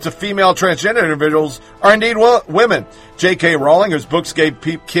male to female transgender individuals are indeed women. J.K. Rowling, whose books gave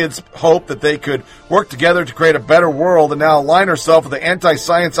kids hope that they could work together to create a better world, and now align herself with the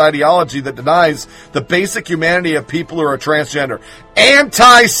anti-science ideology that denies the basic humanity of people who are transgender.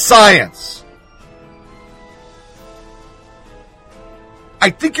 Anti-science. I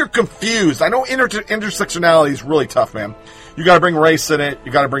think you're confused. I know intersectionality is really tough, man. You got to bring race in it.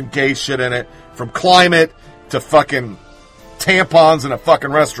 You got to bring gay shit in it. From climate to fucking tampons in a fucking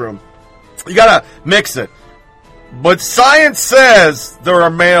restroom. You got to mix it. But science says there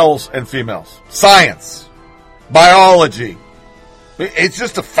are males and females. Science. Biology. It's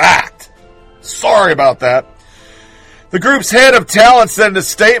just a fact. Sorry about that. The group's head of talent said in a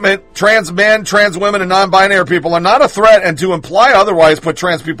statement, trans men, trans women, and non-binary people are not a threat, and to imply otherwise put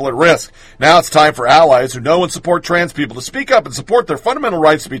trans people at risk. Now it's time for allies who know and support trans people to speak up and support their fundamental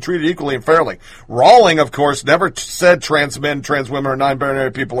rights to be treated equally and fairly. Rowling, of course, never said trans men, trans women, or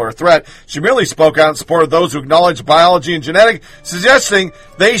non-binary people are a threat. She merely spoke out in support of those who acknowledge biology and genetic, suggesting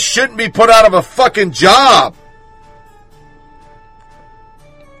they shouldn't be put out of a fucking job.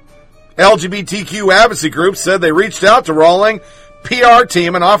 LGBTQ advocacy groups said they reached out to Rowling PR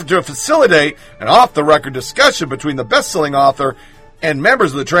team and offered to facilitate an off-the-record discussion between the best-selling author and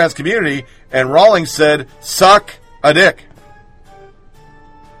members of the trans community, and Rowling said, suck a dick.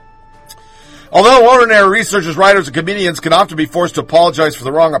 Although ordinary researchers, writers, and comedians can often be forced to apologize for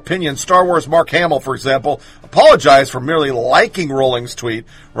the wrong opinion, Star Wars Mark Hamill, for example, apologized for merely liking Rowling's tweet.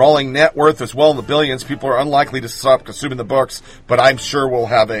 Rowling net worth is well in the billions. People are unlikely to stop consuming the books, but I'm sure we'll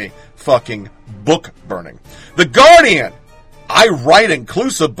have a fucking book burning. The Guardian. I write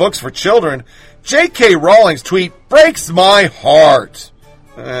inclusive books for children. J.K. Rowling's tweet breaks my heart.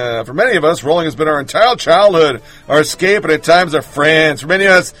 For many of us, Rowling has been our entire childhood, our escape, and at times our friends. For many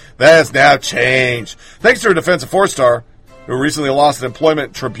of us, that has now changed. Thanks to her defense of 4-star, who recently lost an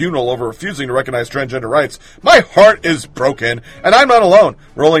employment tribunal over refusing to recognize transgender rights, my heart is broken, and I'm not alone.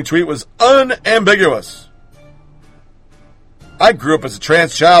 Rowling's tweet was unambiguous. I grew up as a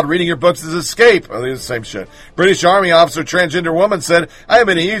trans child. Reading your books is escape. I think it's the same shit. British Army officer, transgender woman said, I have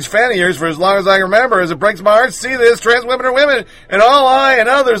been a huge fan of yours for as long as I can remember. As it breaks my heart to see this, trans women are women, and all I and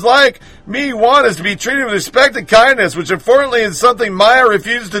others like me want is to be treated with respect and kindness, which unfortunately is something Maya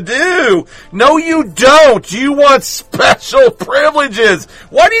refused to do. No, you don't. You want special privileges.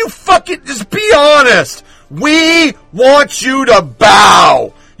 Why do you fucking just be honest? We want you to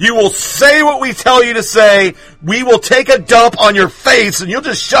bow. You will say what we tell you to say. We will take a dump on your face and you'll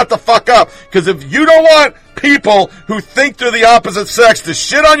just shut the fuck up. Because if you don't want people who think they're the opposite sex to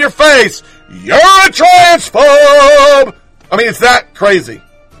shit on your face, you're a transphobe. I mean, it's that crazy.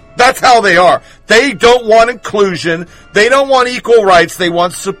 That's how they are. They don't want inclusion. They don't want equal rights. They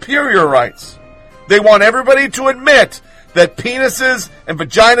want superior rights. They want everybody to admit that penises and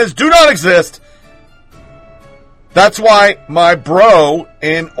vaginas do not exist. That's why my bro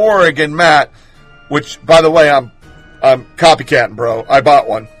in Oregon, Matt, which, by the way, I'm copycatting, bro. I bought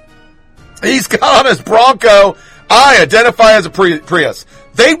one. He's got his Bronco. I identify as a Prius.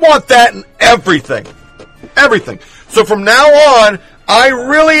 They want that in everything. Everything. So from now on, I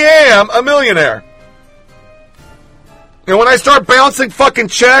really am a millionaire. And when I start bouncing fucking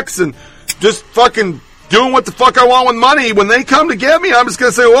checks and just fucking doing what the fuck I want with money, when they come to get me, I'm just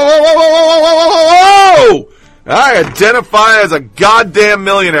going to say, whoa, whoa, whoa, whoa, whoa, whoa, whoa, whoa! I identify as a goddamn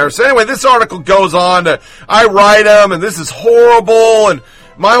millionaire. So anyway, this article goes on to, I write them, and this is horrible, and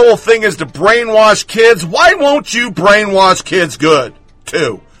my whole thing is to brainwash kids. Why won't you brainwash kids good,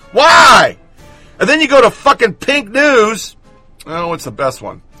 too? Why? And then you go to fucking Pink News. Oh, what's the best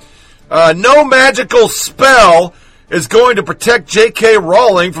one? No magical spell is going to protect J.K.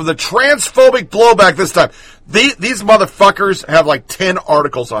 Rowling from the transphobic blowback this time. These motherfuckers have like 10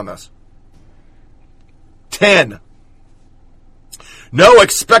 articles on this. 10. No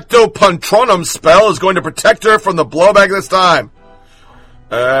expecto patronum spell is going to protect her from the blowback this time.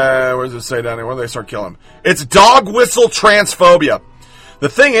 Where does it say down here? When do they start killing? It's dog whistle transphobia. The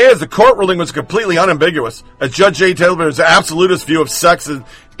thing is, the court ruling was completely unambiguous. As Judge J. Taylor's absolutist view of sex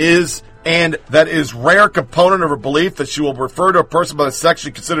is and that is rare component of her belief that she will refer to a person by the sex she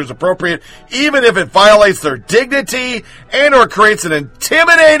considers appropriate, even if it violates their dignity and or creates an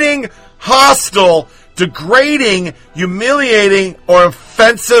intimidating, hostile, degrading, humiliating, or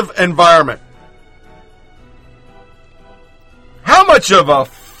offensive environment. How much of a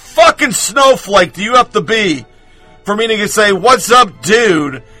fucking snowflake do you have to be for me to say, what's up,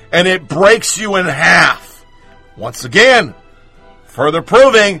 dude, and it breaks you in half? Once again, further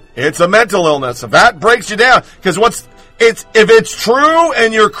proving it's a mental illness. If that breaks you down, because if it's true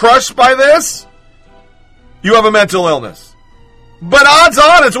and you're crushed by this, you have a mental illness. But odds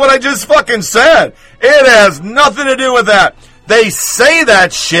on, it's what I just fucking said. It has nothing to do with that. They say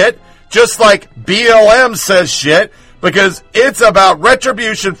that shit just like BLM says shit because it's about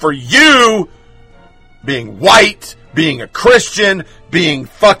retribution for you being white, being a Christian, being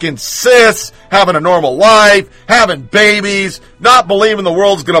fucking cis, having a normal life, having babies, not believing the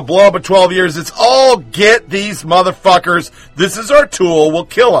world's going to blow up in 12 years. It's all get these motherfuckers. This is our tool. We'll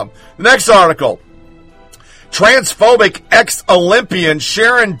kill them. The next article. Transphobic ex-Olympian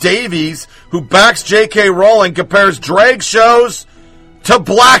Sharon Davies, who backs J.K. Rowling, compares drag shows to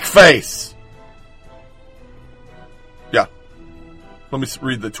blackface. Yeah. Let me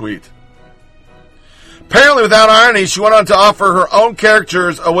read the tweet. Apparently, without irony, she went on to offer her own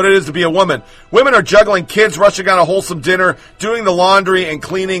caricatures of what it is to be a woman. Women are juggling kids, rushing on a wholesome dinner, doing the laundry and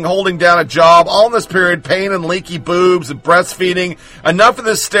cleaning, holding down a job, all in this period, pain and leaky boobs and breastfeeding. Enough of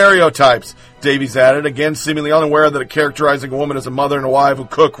the stereotypes, Davies added, again seemingly unaware that characterizing a woman as a mother and a wife who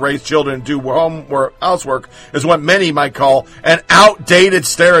cook, raise children, and do housework is what many might call an outdated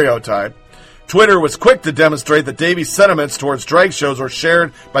stereotype. Twitter was quick to demonstrate that Davies' sentiments towards drag shows are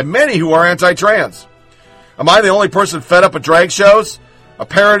shared by many who are anti-trans. Am I the only person fed up with drag shows? A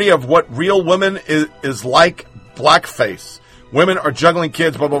parody of what real women is like blackface. Women are juggling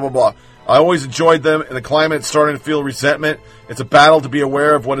kids, blah, blah, blah, blah. I always enjoyed them, and the climate is starting to feel resentment. It's a battle to be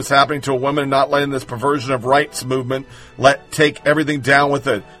aware of what is happening to a woman and not letting this perversion of rights movement take everything down with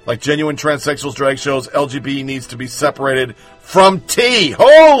it. Like genuine transsexuals, drag shows, LGBT needs to be separated from T.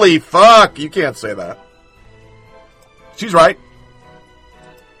 Holy fuck! You can't say that. She's right.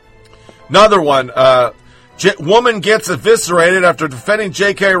 Another one. Woman gets eviscerated after defending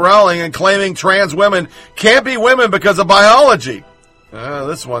J.K. Rowling and claiming trans women can't be women because of biology.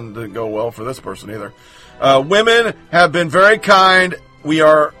 This one didn't go well for this person either. Women have been very kind. We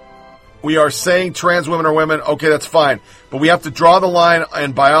are saying trans women are women. Okay, that's fine. But we have to draw the line,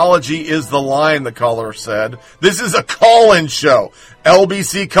 and biology is the line, the caller said. This is a call-in show.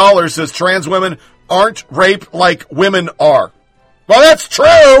 LBC caller says trans women aren't raped like women are. Well, that's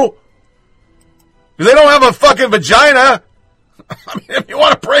true. They don't have a fucking vagina. I mean, if you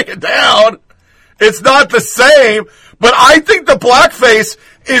want to break it down, it's not the same. But I think the blackface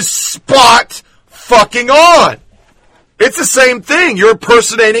is spot fucking on. It's the same thing. You're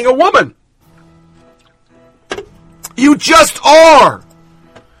impersonating a woman. You just are.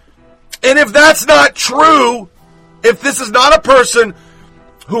 And if that's not true, if this is not a person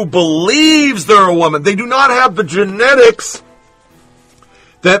who believes they're a woman, they do not have the genetics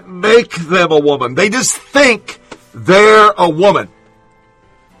that make them a woman. They just think they're a woman.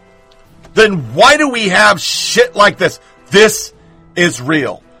 Then why do we have shit like this? This is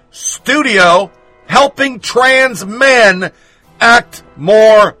real. Studio helping trans men act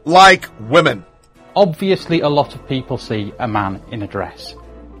more like women. Obviously, a lot of people see a man in a dress.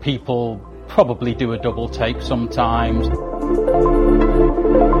 People probably do a double take sometimes.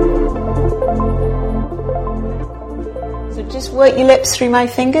 So just work your lips through my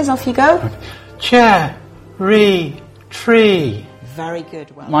fingers, off you go. Cherry tree. Very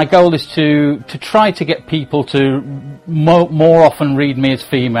good. Well, my goal is to try to get people to more often read me as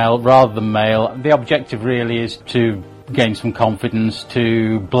female rather than male. The objective really is to gain some confidence,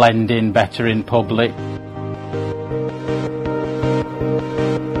 to blend in better in public.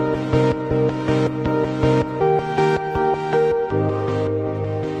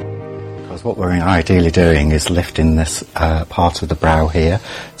 What we're ideally doing is lifting this part of the brow here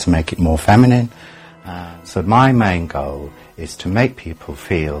to make it more feminine. So my main goal is to make people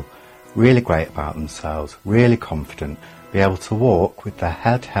feel really great about themselves, really confident, be able to walk with their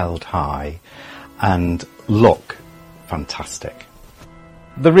head held high and look fantastic.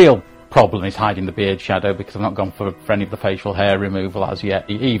 The real problem is hiding the beard shadow, because I've not gone for any of the facial hair removal as yet.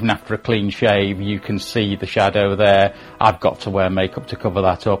 Even after a clean shave, you can see the shadow there. I've got to wear makeup to cover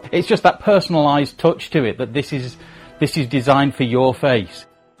that up. It's just that personalised touch to it, that this is designed for your face.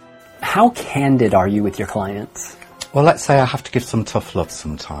 How candid are you with your clients? Well, let's say I have to give some tough love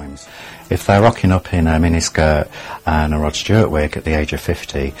sometimes. If they're rocking up in a miniskirt and a Rod Stewart wig at the age of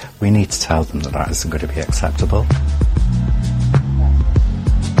 50, we need to tell them that isn't going to be acceptable.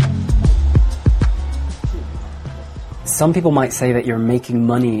 Some people might say that you're making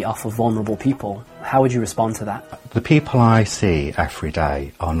money off of vulnerable people. How would you respond to that? The people I see every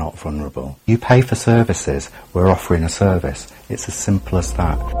day are not vulnerable. You pay for services, we're offering a service. It's as simple as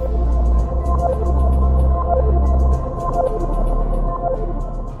that.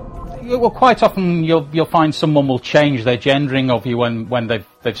 Well, quite often you'll find someone will change their gendering of you when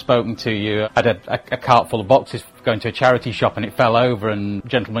they've spoken to you. I had a cart full of boxes going to a charity shop, and it fell over, and a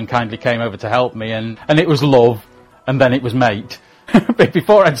gentleman kindly came over to help me, and it was love. And then it was mate.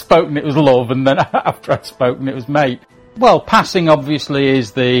 Before I'd spoken, it was love, and then after I'd spoken, it was mate. Well, passing obviously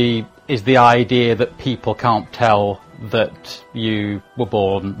is the idea that people can't tell that you were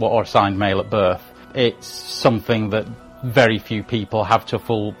born or assigned male at birth. It's something that very few people have to a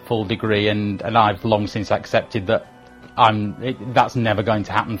full degree, and I've long since accepted that that's never going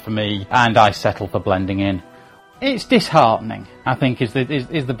to happen for me, and I settle for blending in. It's disheartening, I think, is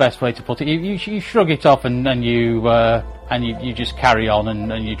the best way to put it. You shrug it off and you just carry on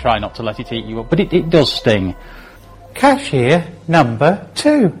and you try not to let it eat you up. But it does sting. Cashier number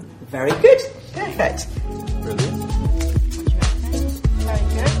 2. Very good. Perfect. Brilliant. Very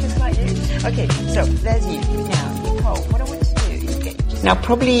good, just like you. Okay, so there's you. Now, Nicole, what I want to do is get you. Now,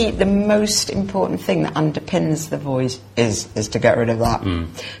 probably the most important thing that underpins the voice is to get rid of that.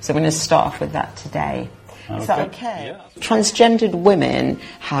 So I'm going to start off with that today. Is that okay? Yeah. Transgendered women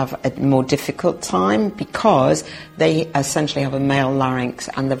have a more difficult time because they essentially have a male larynx,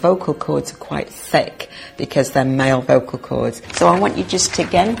 and the vocal cords are quite thick because they're male vocal cords. So I want you just to,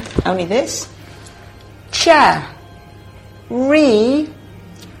 again, only this. Chair. Tree.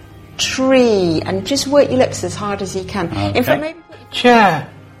 And just work your lips as hard as you can. Okay. In fact, maybe Chair.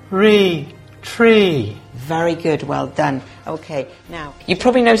 Tree. Very good, well done. Okay, now, you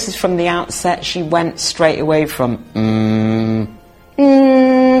probably noticed from the outset she went straight away from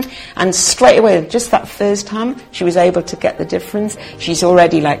and straight away, just that first time, she was able to get the difference. She's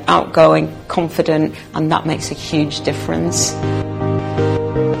already like outgoing, confident, and that makes a huge difference.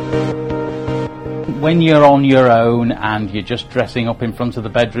 When you're on your own and you're just dressing up in front of the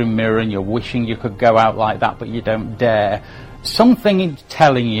bedroom mirror and you're wishing you could go out like that but you don't dare, something is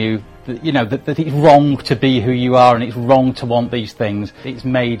telling you that, you know, that it's wrong to be who you are and it's wrong to want these things. It's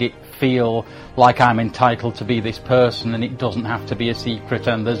made it feel like I'm entitled to be this person and it doesn't have to be a secret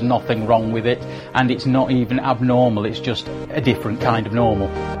and there's nothing wrong with it and it's not even abnormal, it's just a different kind of normal.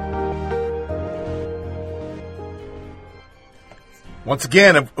 Once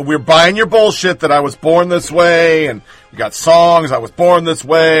again, we're buying your bullshit that I was born this way, and we got songs, I was born this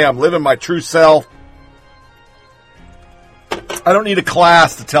way, I'm living my true self. I don't need a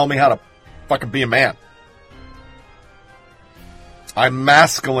class to tell me how to fucking be a man. I'm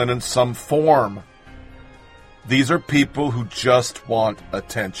masculine in some form. These are people who just want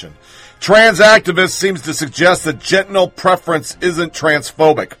attention. Trans activist seems to suggest that genital preference isn't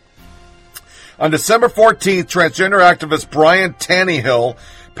transphobic. On December 14th, transgender activist Brian Tannehill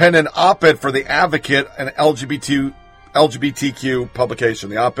penned an op-ed for The Advocate, an LGBTQ publication.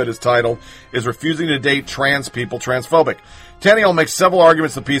 The op-ed is titled, "Is Refusing to Date Trans People Transphobic?" Tannehill makes several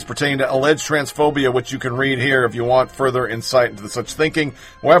arguments in the piece pertaining to alleged transphobia, which you can read here if you want further insight into such thinking.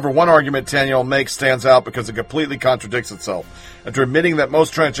 However, one argument Tannehill makes stands out because it completely contradicts itself. After admitting that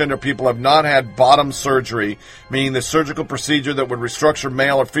most transgender people have not had bottom surgery, meaning the surgical procedure that would restructure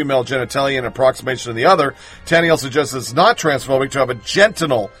male or female genitalia in approximation to the other, Tannehill suggests it's not transphobic to have a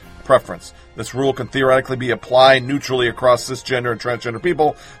genital preference. This rule can theoretically be applied neutrally across cisgender and transgender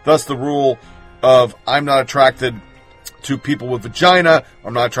people. Thus, the rule of I'm not attracted to people with vagina,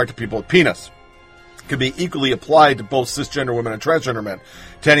 I'm not attracted to people with penis, can be equally applied to both cisgender women and transgender men.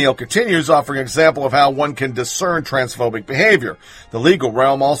 Tannehill continues, offering an example of how one can discern transphobic behavior. The legal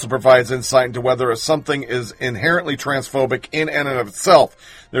realm also provides insight into whether something is inherently transphobic in and of itself.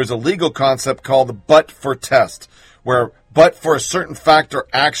 There's a legal concept called the but-for test, where but for a certain fact or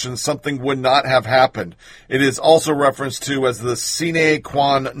action, something would not have happened. It is also referenced to as the sine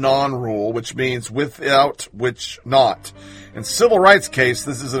qua non rule, which means without which not. In civil rights case,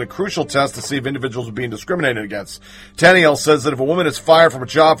 this is a crucial test to see if individuals are being discriminated against. Tannehill says that if a woman is fired from a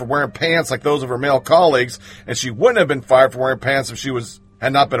job for wearing pants like those of her male colleagues, and she wouldn't have been fired for wearing pants if she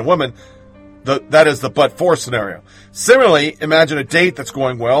had not been a woman, that is the but-for scenario. Similarly, imagine a date that's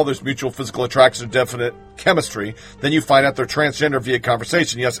going well, there's mutual physical attraction and definite chemistry, then you find out they're transgender via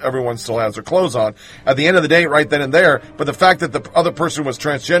conversation. Yes, everyone still has their clothes on. At the end of the date, right then and there, but the fact that the other person was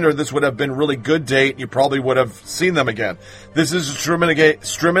transgender, this would have been a really good date, and you probably would have seen them again. This is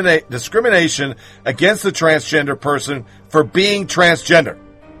discrimination against the transgender person for being transgender.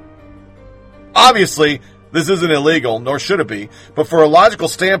 Obviously, this isn't illegal, nor should it be, but for a logical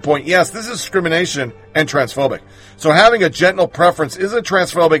standpoint, yes, this is discrimination and transphobic. So having a genital preference isn't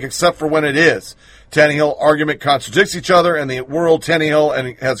transphobic except for when it is. Tannehill argument contradicts each other, and the world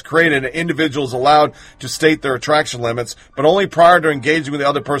Tannehill has created, individuals allowed to state their attraction limits, but only prior to engaging with the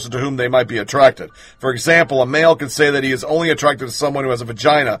other person to whom they might be attracted. For example, a male can say that he is only attracted to someone who has a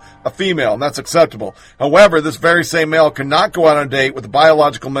vagina, a female, and that's acceptable. However, this very same male cannot go out on a date with a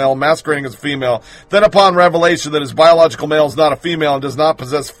biological male masquerading as a female, then upon revelation that his biological male is not a female and does not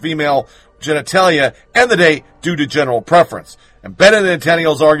possess female genitalia, end the date due to general preference. Embedded in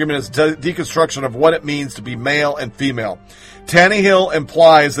Tannehill's argument is deconstruction of what it means to be male and female. Tannehill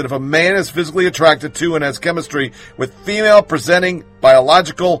implies that if a man is physically attracted to and has chemistry with female-presenting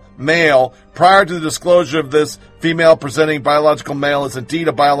biological male, prior to the disclosure of this female-presenting biological male is indeed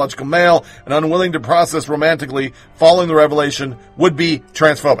a biological male and unwilling to process romantically following the revelation, would be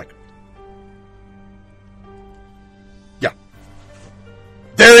transphobic. Yeah.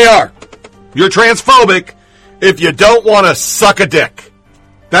 There they are. You're transphobic if you don't want to suck a dick.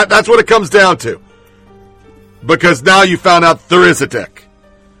 That's what it comes down to. Because now you found out there is a dick.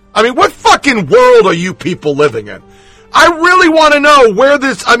 I mean, what fucking world are you people living in? I really want to know where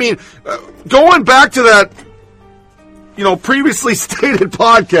this, going back to that, previously stated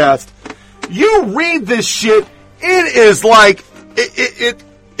podcast, you read this shit, it is like, it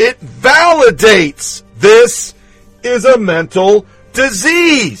validates this is a mental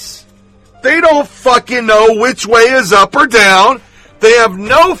disease. They don't fucking know which way is up or down. They have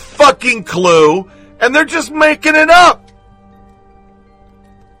no fucking clue, and they're just making it up.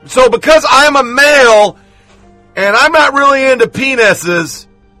 So because I'm a male, and I'm not really into penises,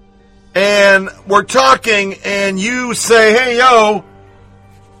 and we're talking, and you say, hey, yo,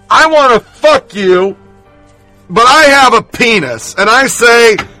 I want to fuck you, but I have a penis, and I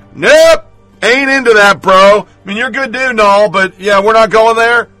say, nope, ain't into that, bro. I mean, you're a good dude and all, but yeah, we're not going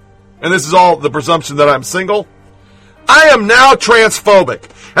there. And this is all the presumption that I'm single. I am now transphobic.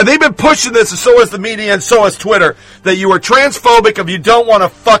 And they've been pushing this, and so has the media and so has Twitter, that you are transphobic if you don't want to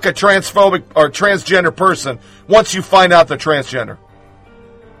fuck a transphobic or transgender person once you find out they're transgender.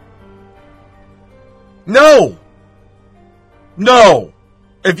 No. No.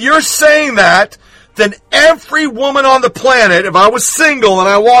 If you're saying that, then every woman on the planet, if I was single and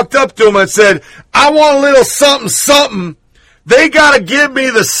I walked up to them and said, I want a little something, something, they got to give me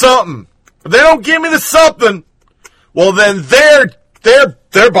the something. If they don't give me the something, well, then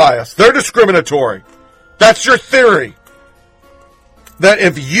they're biased. They're discriminatory. That's your theory. That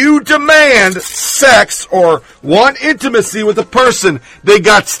if you demand sex or want intimacy with a person, they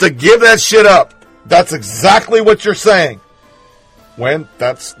got to give that shit up. That's exactly what you're saying. When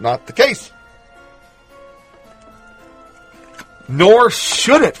that's not the case. Nor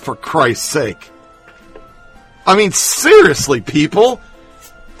should it, for Christ's sake. I mean, seriously, people.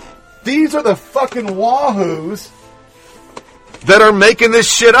 These are the fucking wahoos that are making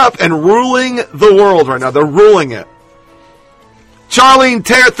this shit up and ruling the world right now. They're ruling it. Charlene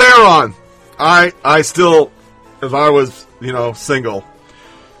Theron. I still, if I was, single,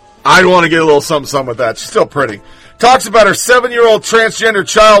 I'd want to get a little something with that. She's still pretty. Talks about her 7-year-old transgender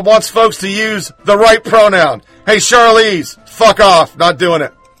child wants folks to use the right pronoun. Hey, Charlize, fuck off. Not doing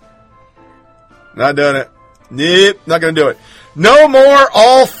it. Not doing it. Nope, not going to do it. No more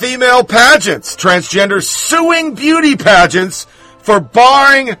all-female pageants. Transgenders suing beauty pageants for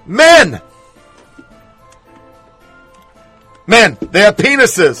barring men. Men, they have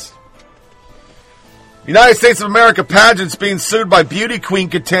penises. United States of America pageants being sued by beauty queen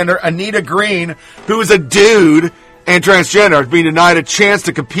contender Anita Green, who is a dude and transgender, is being denied a chance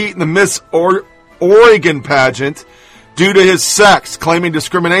to compete in the Miss Oregon pageant due to his sex. Claiming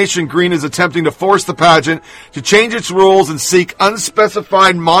discrimination, Green is attempting to force the pageant to change its rules and seek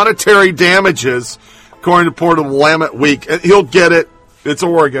unspecified monetary damages, according to Portal Willamette Week. He'll get it. It's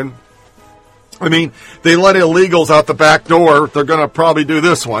Oregon. I mean, they let illegals out the back door. They're going to probably do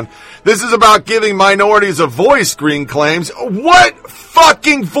this one. This is about giving minorities a voice, Green claims. What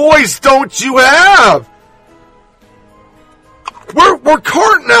fucking voice don't you have? We're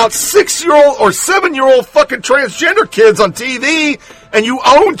carting out 6-year-old or 7-year-old fucking transgender kids on TV, and you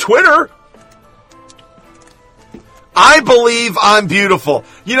own Twitter. I believe I'm beautiful.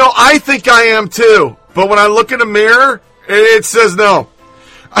 I think I am too. But when I look in a mirror, it says no.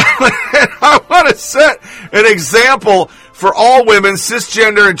 I want to set an example for all women,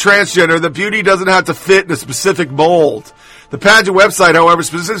 cisgender and transgender, that beauty doesn't have to fit in a specific mold. The pageant website, however,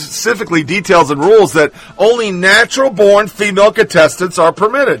 specifically details and rules that only natural-born female contestants are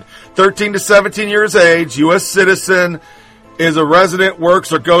permitted. 13 to 17 years age, U.S. citizen, is a resident,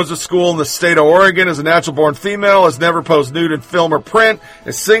 works or goes to school in the state of Oregon, is a natural-born female, has never posed nude in film or print,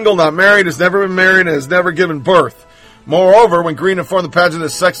 is single, not married, has never been married, and has never given birth. Moreover, when Green informed the pageant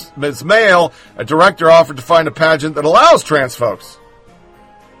his sex is male, a director offered to find a pageant that allows trans folks.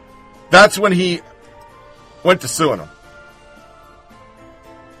 That's when he went to suing them.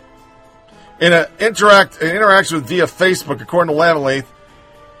 In an interaction with via Facebook, according to Lamaleith,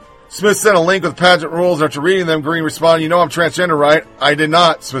 Smith sent a link with pageant rules. After reading them, Green responded, I'm transgender, right? I did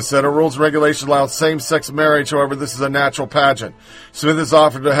not, Smith said. Our rules and regulations allow same-sex marriage. However, this is a natural pageant. Smith has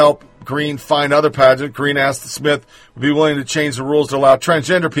offered to help Green find other pageant. Green asked Smith would be willing to change the rules to allow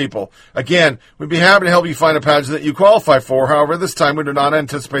transgender people. Again, we'd be happy to help you find a pageant that you qualify for. However, this time we do not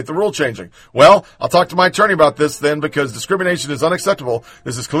anticipate the rule changing. Well, I'll talk to my attorney about this then, because discrimination is unacceptable.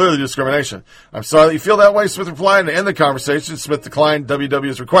 This is clearly discrimination. I'm sorry that you feel that way, Smith replied. And to end the conversation, Smith declined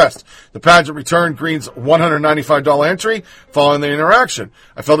WW's request. The pageant returned Green's $195 entry following the interaction.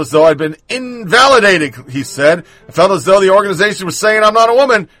 I felt as though I'd been invalidated, he said. I felt as though the organization was saying I'm not a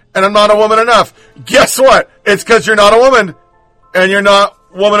woman, and I'm not a woman enough. Guess what? It's because you're not a woman, and you're not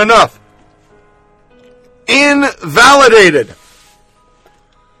woman enough. Invalidated.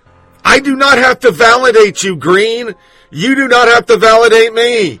 I do not have to validate you, Green. You do not have to validate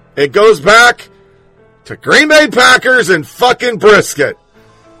me. It goes back to Green Bay Packers and fucking brisket.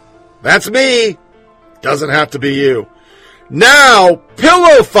 That's me. Doesn't have to be you. Now,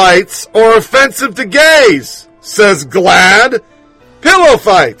 pillow fights are offensive to gays, says Glad. Pillow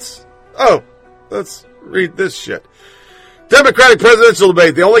fights. Oh, let's read this shit. Democratic presidential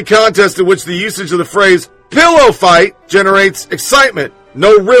debate, the only contest in which the usage of the phrase pillow fight generates excitement.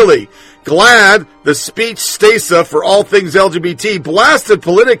 No, really. Glad, the speech Stasa for all things LGBT, blasted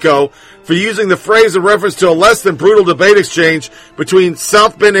Politico for using the phrase in reference to a less than brutal debate exchange between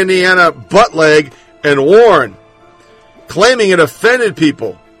South Bend, Indiana buttleg and Warren. claiming it offended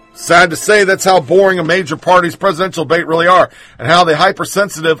people. Sad to say, that's how boring a major party's presidential debate really are, and how the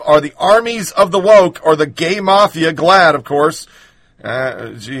hypersensitive are the armies of the woke, or the gay mafia, GLAAD, of course.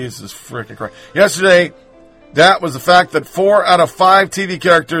 Jesus freaking Christ. Yesterday, Dat was the fact that 4 out of 5 TV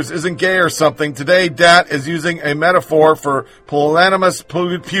characters isn't gay or something. Today, Dat is using a metaphor for pusillanimous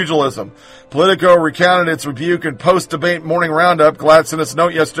pugilism. Politico recounted its rebuke in post-debate morning roundup. GLAAD sent us a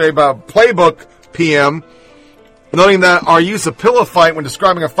note yesterday about Playbook PM, noting that our use of pillow fight when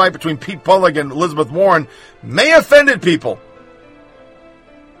describing a fight between Pete Buttigieg and Elizabeth Warren may have offended people.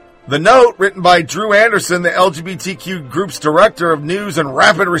 The note, written by Drew Anderson, the LGBTQ group's director of news and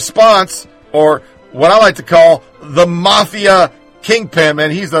rapid response, or what I like to call the mafia kingpin,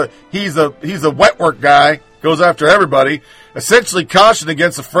 man. He's a wet work guy, goes after everybody, essentially cautioned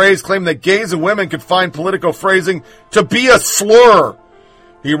against a phrase claiming that gays and women could find political phrasing to be a slur.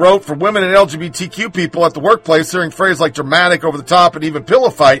 He wrote, for women and LGBTQ people at the workplace, hearing phrases like dramatic, over the top, and even pillow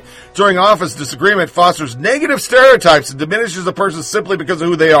fight during office disagreement fosters negative stereotypes and diminishes a person simply because of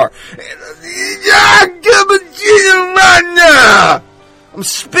who they are. I'm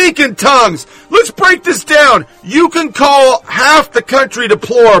speaking tongues. Let's break this down. You can call half the country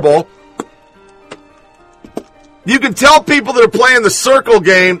deplorable. You can tell people that are playing the circle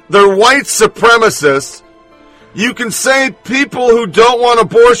game they're white supremacists. You can say people who don't want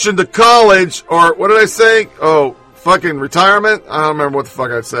abortion to college, or what did I say? Oh, fucking retirement? I don't remember what the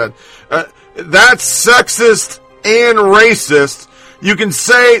fuck I said. That's sexist and racist. You can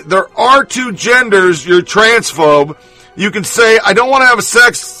say there are 2 genders, you're transphobe. You can say, I don't want to have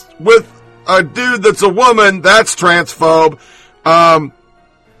sex with a dude that's a woman, that's transphobe.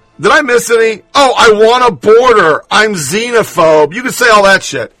 Did I miss any? Oh, I want a border, I'm xenophobe. You can say all that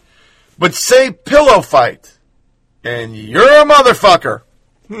shit. But say pillow fight, and you're a motherfucker.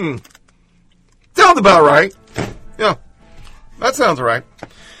 Sounds about right. Yeah, that sounds right.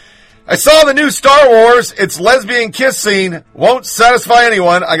 I saw the new Star Wars. Its lesbian kiss scene won't satisfy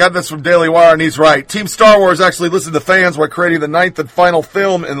anyone. I got this from Daily Wire, and he's right. Team Star Wars actually listened to fans while creating the 9th and final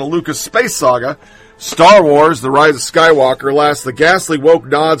film in the Lucas space saga. Star Wars, The Rise of Skywalker, lasts the ghastly woke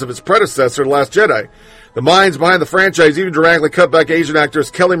nods of its predecessor, The Last Jedi. The minds behind the franchise even dramatically cut back Asian actress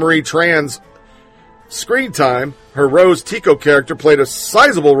Kelly Marie Tran's screen time. Her Rose Tico character played a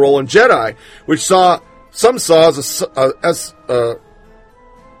sizable role in Jedi, which some saw as a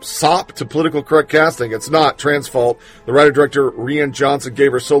sop to political correct casting. It's not Tran's fault. The writer-director Rian Johnson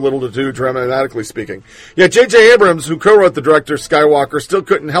gave her so little to do, dramatically speaking. Yet J.J. Abrams, who co-wrote the director Skywalker, still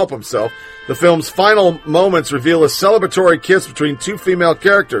couldn't help himself. The film's final moments reveal a celebratory kiss between 2 female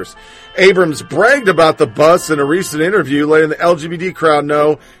characters. Abrams bragged about the buzz in a recent interview, letting the LGBT crowd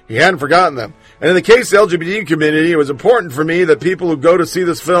know he hadn't forgotten them. And in the case of the LGBT community, it was important for me that people who go to see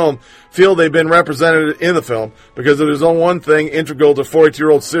this film feel they've been represented in the film, because if there's only one thing integral to a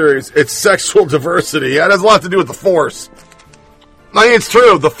 42-year-old series, it's sexual diversity. That has a lot to do with the Force. I mean, it's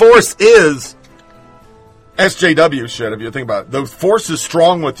true. The Force is SJW shit, if you think about it. The Force is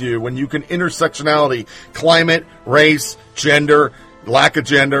strong with you when you can intersectionality, climate, race, gender, lack of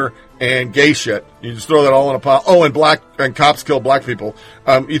gender, and gay shit. You just throw that all in a pile. Oh, and cops kill black people.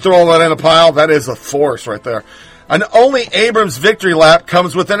 You throw all that in a pile, that is a Force right there. And only Abrams' victory lap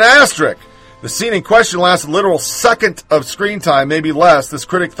comes with an asterisk. The scene in question lasts a literal second of screen time, maybe less. This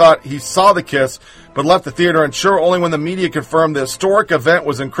critic thought he saw the kiss, but left the theater unsure only when the media confirmed the historic event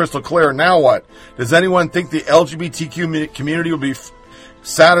was in crystal clear. Now what? Does anyone think the LGBTQ community will be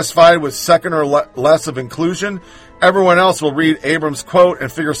satisfied with second or less of inclusion? Everyone else will read Abrams' quote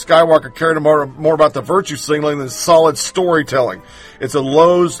and figure Skywalker cared more about the virtue signaling than solid storytelling. It's a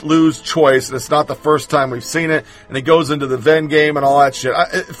lose choice, and it's not the first time we've seen it, and it goes into the Venn game and all that shit.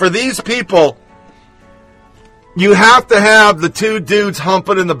 For these people, you have to have the 2 dudes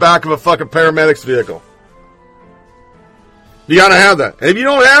humping in the back of a fucking paramedic's vehicle. You gotta have that. And if you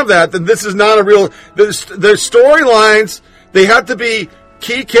don't have that, then this is not a real... There's storylines, they have to be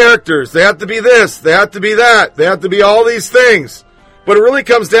key characters. They have to be this. They have to be that. They have to be all these things. But it really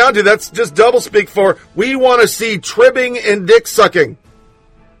comes down to, that's just doublespeak for, we want to see tribbing and dick sucking.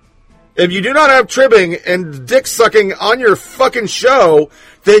 If you do not have tribbing and dick sucking on your fucking show,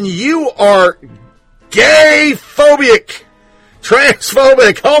 then you are gay-phobic,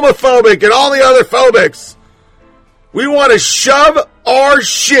 transphobic, homophobic, and all the other phobics. We want to shove our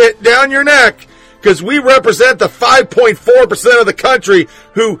shit down your neck, because we represent the 5.4% of the country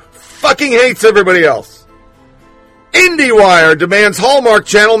who fucking hates everybody else. IndieWire demands Hallmark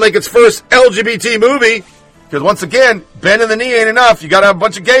Channel make its first LGBT movie. Because once again, bending the knee ain't enough. You gotta have a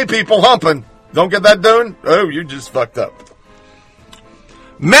bunch of gay people humping. Don't get that done? Oh, you just fucked up.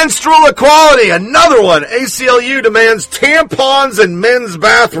 Menstrual equality, another one. ACLU demands tampons in men's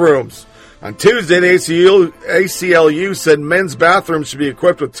bathrooms. On Tuesday, the ACLU said men's bathrooms should be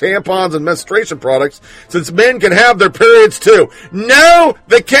equipped with tampons and menstruation products since men can have their periods too. No,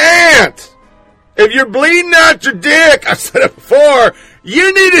 they can't. If you're bleeding out your dick, I've said it before,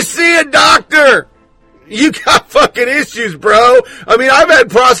 you need to see a doctor. You got fucking issues, bro. I mean, I've had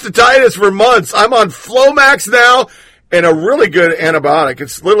prostatitis for months. I'm on Flomax now and a really good antibiotic.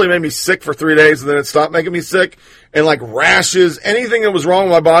 It's literally made me sick for 3 days and then it stopped making me sick. And like rashes, anything that was wrong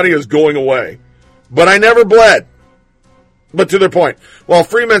with my body is going away. But I never bled. But to their point, while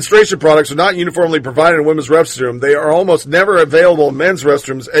free menstruation products are not uniformly provided in women's restrooms, they are almost never available in men's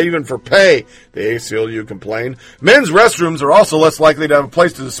restrooms, even for pay, the ACLU complained. Men's restrooms are also less likely to have a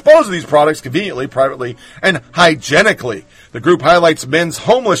place to dispose of these products conveniently, privately, and hygienically. The group highlights men's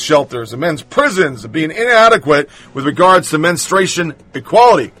homeless shelters and men's prisons as being inadequate with regards to menstruation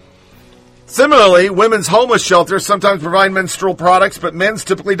equality. Similarly, women's homeless shelters sometimes provide menstrual products, but men's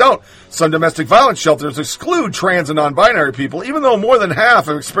typically don't. Some domestic violence shelters exclude trans and non-binary people, even though more than half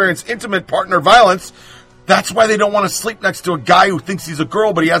have experienced intimate partner violence. That's why they don't want to sleep next to a guy who thinks he's a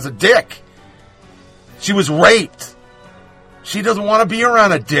girl, but he has a dick. She was raped. She doesn't want to be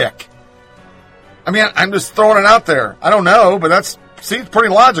around a dick. I mean, I'm just throwing it out there. I don't know, but seems pretty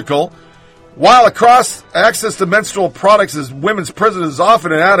logical. While across access to menstrual products in women's prisons is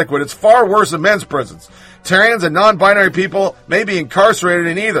often inadequate, it's far worse in men's prisons. Trans and non-binary people may be incarcerated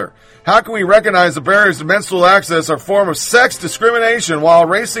in either. How can we recognize the barriers to menstrual access are a form of sex discrimination while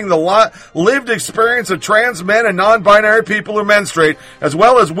erasing the lived experience of trans men and non-binary people who menstruate, as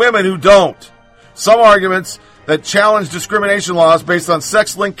well as women who don't? Some arguments that challenge discrimination laws based on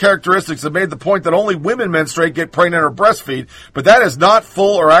sex-linked characteristics have made the point that only women menstruate, get pregnant, or breastfeed, but that is not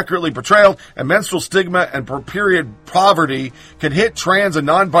full or accurately portrayed, and menstrual stigma and period poverty can hit trans and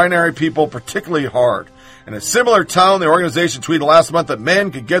non-binary people particularly hard. In a similar tone, the organization tweeted last month that men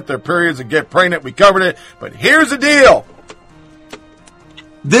could get their periods and get pregnant. We covered it, but here's the deal.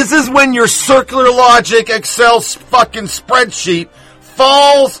 This is when your circular logic Excel fucking spreadsheet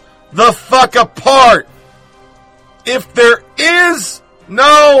falls the fuck apart. If there is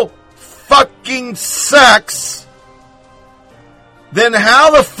no fucking sex, then how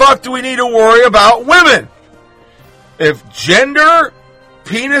the fuck do we need to worry about women? If gender,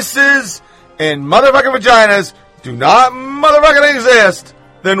 penises, and motherfucking vaginas do not motherfucking exist,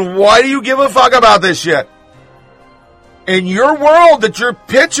 then why do you give a fuck about this shit? In your world that you're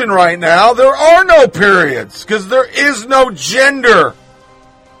pitching right now, there are no periods, because there is no gender.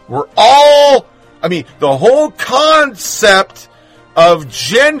 The whole concept of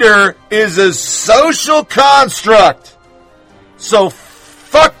gender is a social construct. So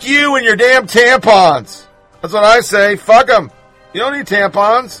fuck you and your damn tampons. That's what I say. Fuck them. You don't need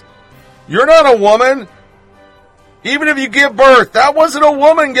tampons. You're not a woman. Even if you give birth, that wasn't a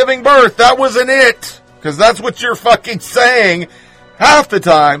woman giving birth. That was an it. Because that's what you're fucking saying half the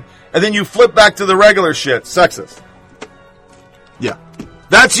time. And then you flip back to the regular shit. Sexist. Yeah.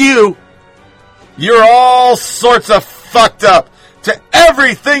 That's you. You're all sorts of fucked up. To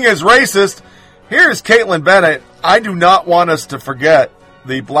everything is racist. Here's Caitlin Bennett. I do not want us to forget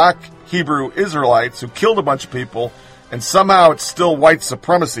the black Hebrew Israelites who killed a bunch of people, and somehow it's still white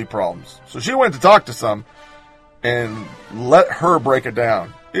supremacy problems. So she went to talk to some and let her break it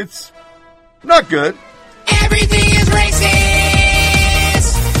down. It's not good. Everything is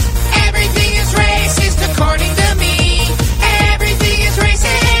racist. Everything is racist according to me. Everything is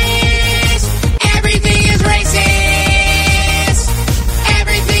racist. Everything is racist.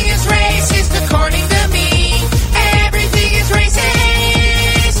 Everything is racist according to me. Everything is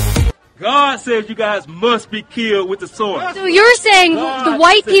racist. God says you guys must be killed with the sword. So you're saying the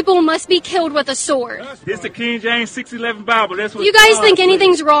white people must be killed with a sword? This is the King James 611 Bible. That's what you guys God think says.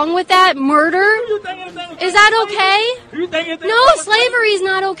 anything's wrong with that? Murder? Is that okay? No, slavery's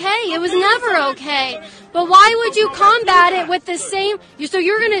not okay. It was never okay. But why would you combat it with the same? So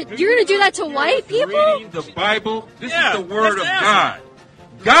you're gonna do that to white people? Reading the Bible. This is the word of God.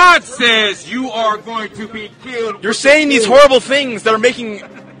 God says you are going to be killed. You're saying these horrible things that are making.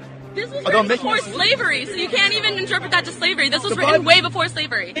 This was written before slavery, so you can't even interpret that to slavery. This was written way before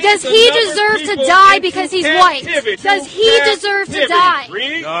slavery. Does he deserve to die because he's white? Does he deserve to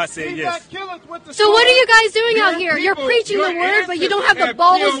die? God said yes. So what are you guys doing out here? You're preaching the word, but you don't have the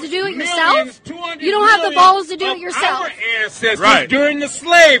balls to do it yourself? You don't have the balls to do it yourself? Our ancestors during the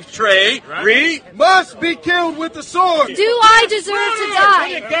slave trade, read, must be killed with the sword. Do I deserve to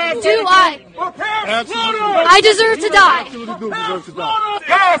die? Do I? I deserve to die.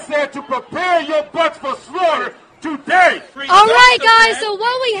 God said to prepare your butts for slaughter today. All right, guys, so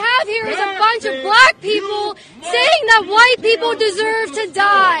what we have here is a bunch of black people saying that white people deserve to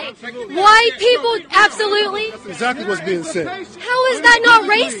die. White people, absolutely. That's exactly what's being said. How is that not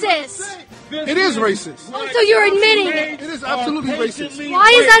racist? It is racist. Oh, so you're admitting it? It is absolutely racist. Why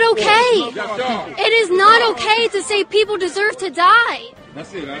is that okay? It is not okay to say people deserve to die.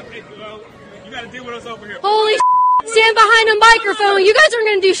 That's it, man. You gotta deal with us over here. Holy stand behind a microphone. You guys are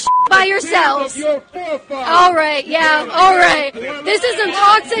going to do by yourselves. All right, yeah, all right. This is some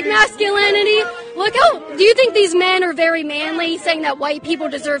toxic masculinity. Look how, do you think these men are very manly saying that white people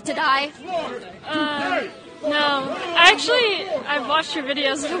deserve to die? No. Actually, I've watched your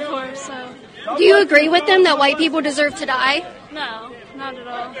videos before, so. Do you agree with them that white people deserve to die? No, not at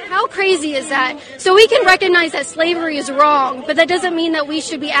all. How crazy is that? So we can recognize that slavery is wrong, but that doesn't mean that we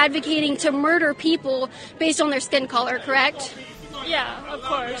should be advocating to murder people based on their skin color, correct? Yeah, of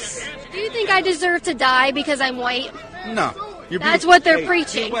course. Do you think I deserve to die because I'm white? No. That's what they're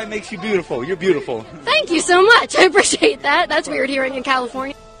preaching. What makes you beautiful? You're beautiful. Thank you so much. I appreciate that. That's weird hearing in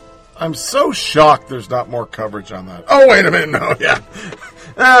California. I'm so shocked there's not more coverage on that. Oh, wait a minute. No, yeah.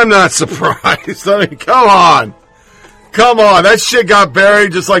 I'm not surprised. I mean, come on. Come on. That shit got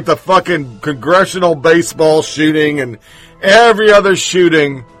buried just like the fucking congressional baseball shooting and every other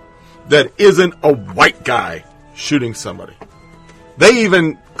shooting that isn't a white guy shooting somebody. They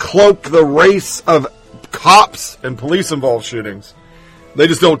even cloak the race of cops and police-involved shootings. They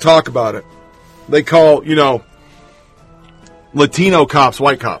just don't talk about it. They call, Latino cops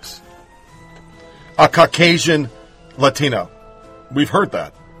white cops. A Caucasian Latino. We've heard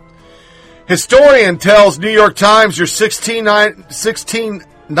that. Historian tells New York Times your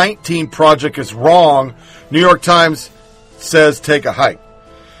 1619 project is wrong. New York Times says take a hike.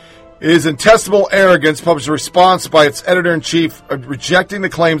 It is intestable arrogance, published a response by its editor-in-chief rejecting the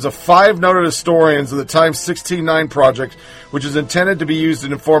claims of 5 noted historians of the Times 1609 project, which is intended to be used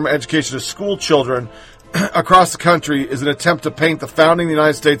in inform education of school children across the country, is an attempt to paint the founding of the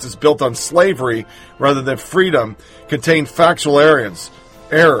United States as built on slavery rather than freedom, contain factual errors.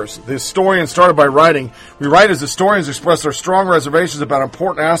 The historian started by writing, "We write as historians express our strong reservations about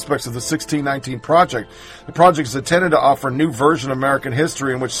important aspects of the 1619 project. The project is intended to offer a new version of American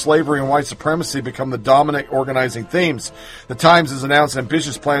history in which slavery and white supremacy become the dominant organizing themes. The Times has announced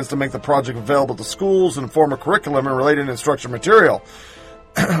ambitious plans to make the project available to schools and form a curriculum and related instruction material.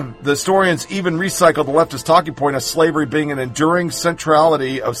 The historians even recycled the leftist talking point of slavery being an enduring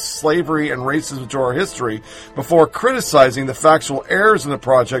centrality of slavery and racism to our history before criticizing the factual errors in the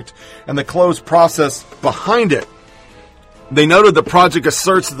project and the closed process behind it. They noted the project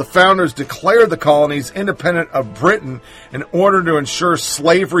asserts that the founders declared the colonies independent of Britain in order to ensure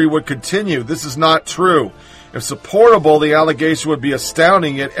slavery would continue. This is not true. If supportable, the allegation would be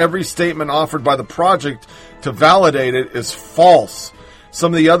astounding, yet every statement offered by the project to validate it is false.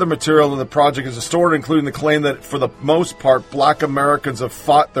 Some of the other material in the project is distorted, including the claim that, for the most part, black Americans have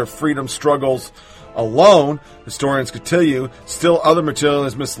fought their freedom struggles alone. Historians continue. Still, other material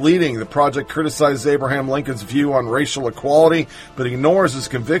is misleading. The project criticizes Abraham Lincoln's view on racial equality, but ignores his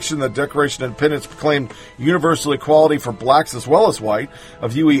conviction that the Declaration of Independence proclaimed universal equality for blacks as well as white, a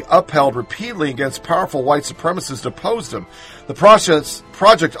view he upheld repeatedly against powerful white supremacists who opposed him. The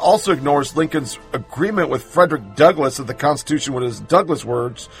project also ignores Lincoln's agreement with Frederick Douglass that the Constitution was, in Douglas'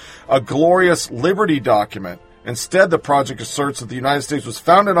 words, a glorious liberty document. Instead, the project asserts that the United States was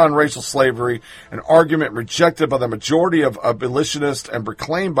founded on racial slavery, an argument rejected by the majority of abolitionists and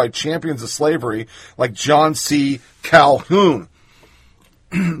proclaimed by champions of slavery like John C. Calhoun.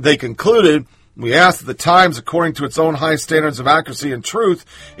 They concluded, "We ask that the Times, according to its own high standards of accuracy and truth,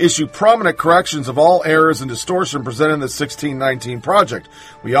 issue prominent corrections of all errors and distortion presented in the 1619 project.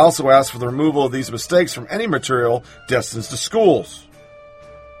 We also ask for the removal of these mistakes from any material destined to schools.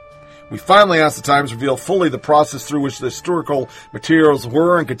 We finally ask the Times to reveal fully the process through which the historical materials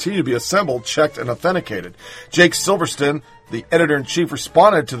were and continue to be assembled, checked, and authenticated." Jake Silverstein, the editor-in-chief,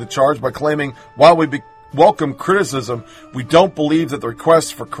 responded to the charge by claiming, "While we welcome criticism, we don't believe that the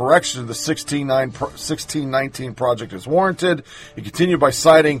request for correction of the 1619 project is warranted." He continued by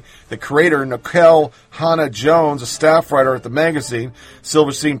citing the creator, Nicole Hannah-Jones, a staff writer at the magazine.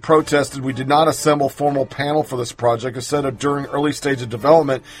 Silverstein protested, "We did not assemble a formal panel for this project. Instead of during early stage of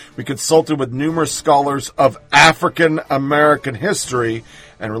development, we consulted with numerous scholars of African American history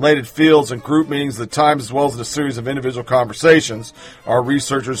and related fields and group meetings at the Times, as well as a series of individual conversations. Our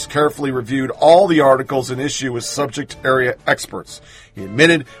researchers carefully reviewed all the articles in issue with subject area experts. He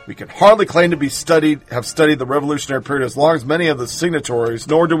admitted, we can hardly claim to have studied the Revolutionary period as long as many of the signatories,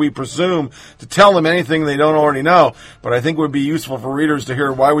 nor do we presume to tell them anything they don't already know. But I think it would be useful for readers to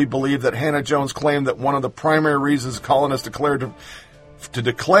hear why we believe that Hannah-Jones claimed that one of the primary reasons colonists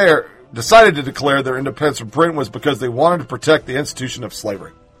decided to declare their independence from Britain was because they wanted to protect the institution of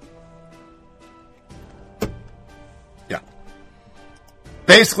slavery. Yeah.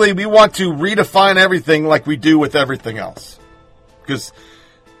 Basically, we want to redefine everything like we do with everything else. Because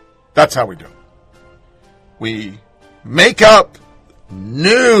that's how we do it. We make up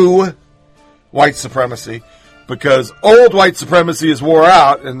new white supremacy because old white supremacy is wore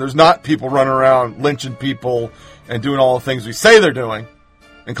out and there's not people running around lynching people and doing all the things we say they're doing,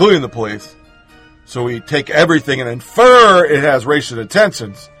 including the police. So we take everything and infer it has racial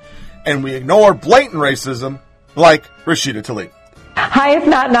intentions, and we ignore blatant racism like Rashida Tlaib. Hi, if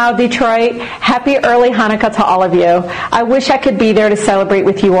not now, Detroit. Happy early Hanukkah to all of you. I wish I could be there to celebrate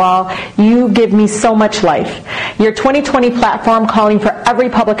with you all. You give me so much life. Your 2020 platform calling for every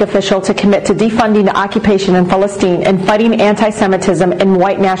public official to commit to defunding the occupation in Palestine and fighting anti-Semitism and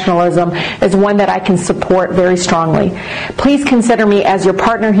white nationalism is one that I can support very strongly. Please consider me as your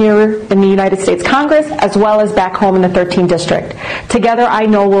partner here in the United States Congress as well as back home in the 13th District. Together, I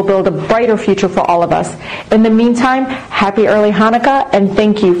know we'll build a brighter future for all of us. In the meantime, happy early Hanukkah, and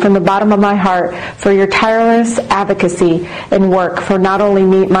thank you from the bottom of my heart for your tireless advocacy and work for not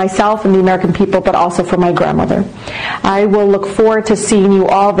only myself and the American people, but also for my grandmother. I will look forward to seeing you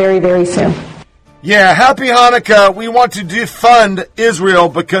all very, very soon. Yeah, happy Hanukkah. We want to defund Israel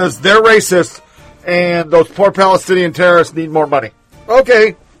because they're racist and those poor Palestinian terrorists need more money.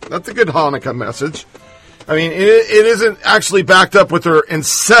 Okay, that's a good Hanukkah message. I mean, it isn't actually backed up with their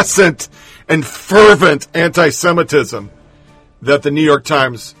incessant and fervent anti-Semitism that the New York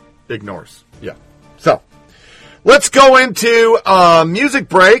Times ignores. Yeah. So, let's go into a music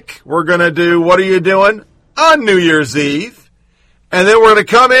break. We're going to do What Are You Doing on New Year's Eve. And then we're going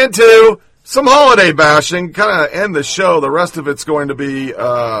to come into some holiday bashing, kind of end the show. The rest of it's going to be,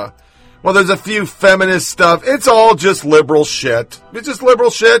 well, there's a few feminist stuff. It's all just liberal shit. It's just liberal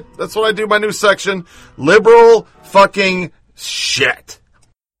shit. That's what I do, my new section. Liberal fucking shit.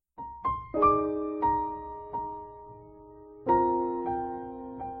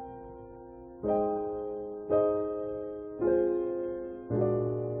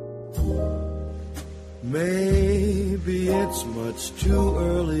 Maybe it's much too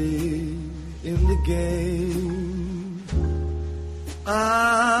early in the game.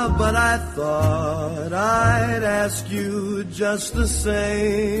 But I thought I'd ask you just the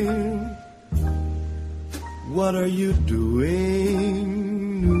same. What are you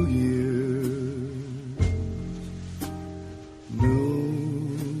doing, New Year? New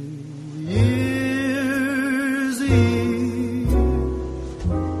Year's Eve.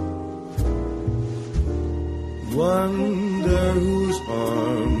 Wonder whose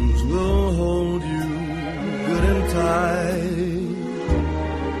arms will hold you good and tight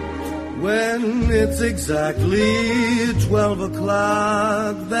when it's exactly 12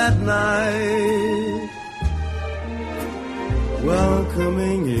 o'clock that night.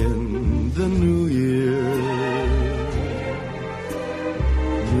 Welcoming in the new year.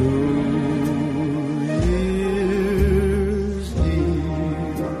 New Year's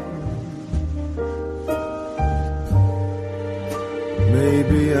Eve.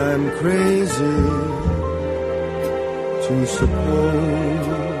 Maybe I'm crazy to suppose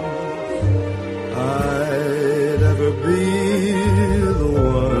I'd ever be the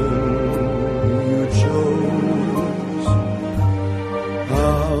one you chose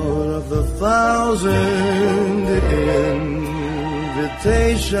out of the 1,000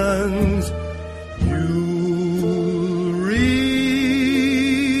 invitations you receive.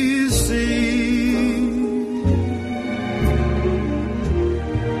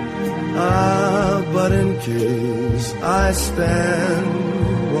 But in case I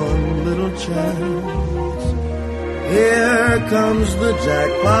stand one little chance, here comes the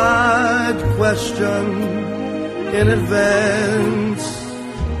jackpot question in advance.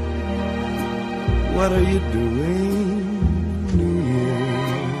 What are you doing, New Year's?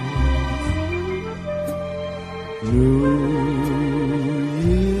 New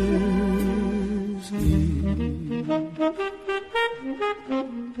Year's Eve.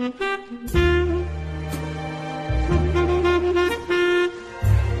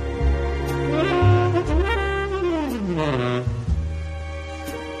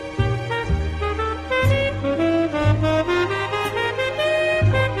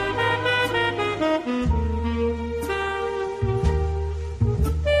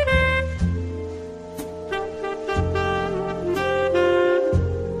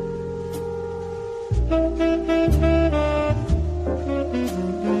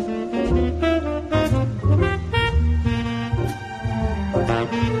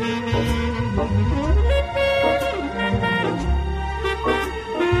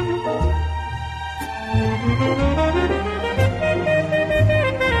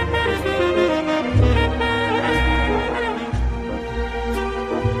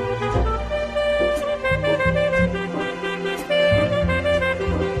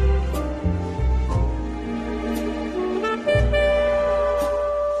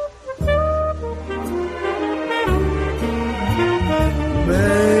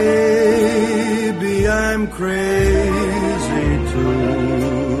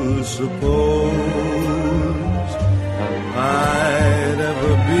 suppose I'd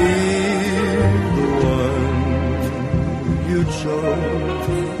ever be the one you chose.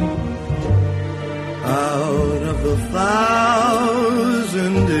 Out of the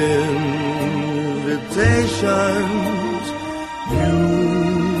thousand invitations you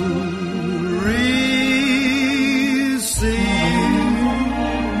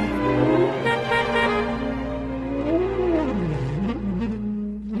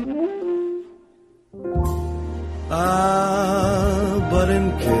but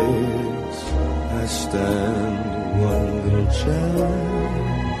in case I stand one little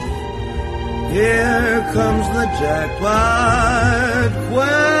chance, here comes the jackpot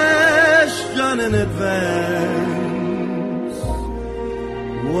question in advance.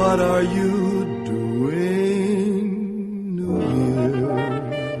 What are you doing, New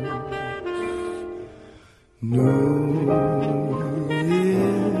Year's? New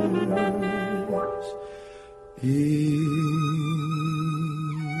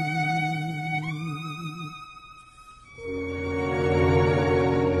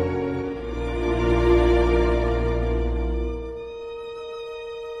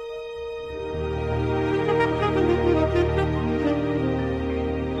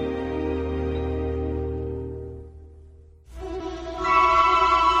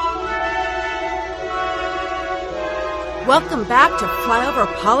Welcome back to Flyover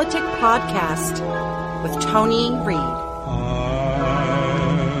Politic Podcast with Tony Reed.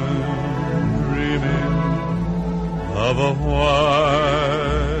 Of a white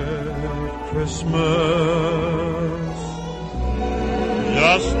Christmas,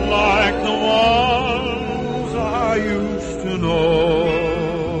 just like the ones I used to know.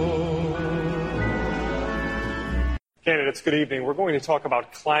 Candidates, good evening. We're going to talk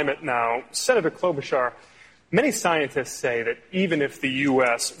about climate now. Senator Klobuchar, many scientists say that even if the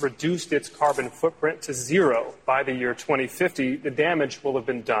U.S. reduced its carbon footprint to zero by the year 2050, the damage will have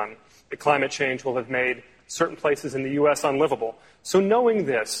been done. The climate change will have made certain places in the U.S. unlivable. So knowing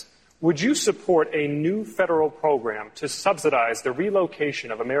this, would you support a new federal program to subsidize the relocation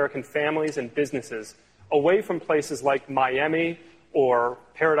of American families and businesses away from places like Miami or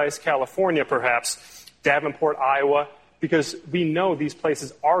Paradise, California, perhaps, Davenport, Iowa, because we know these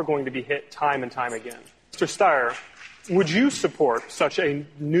places are going to be hit time and time again? Mr. Steyer, would you support such a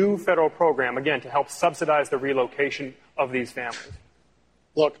new federal program, again, to help subsidize the relocation of these families?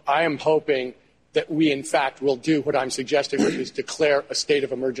 Look, I am hoping that we, in fact, will do what I'm suggesting, which is declare a state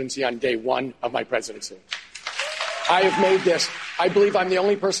of emergency on day one of my presidency. I have made this. I believe I'm the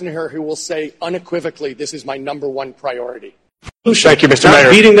only person here who will say unequivocally this is my number one priority. Thank you, Mr.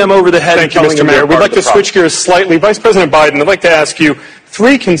 Mayor. Beating them over the head. Thank you, Mr. Mayor. We'd like to switch gears slightly. Vice President Biden, I'd like to ask you,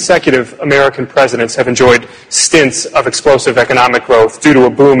 3 consecutive American presidents have enjoyed stints of explosive economic growth due to a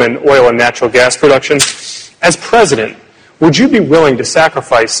boom in oil and natural gas production. As president, would you be willing to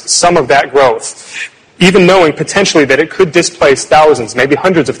sacrifice some of that growth, even knowing potentially that it could displace thousands, maybe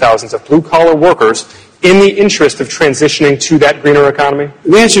hundreds of thousands of blue-collar workers in the interest of transitioning to that greener economy?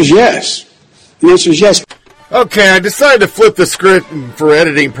 The answer is yes. The answer is yes. Okay, I decided to flip the script for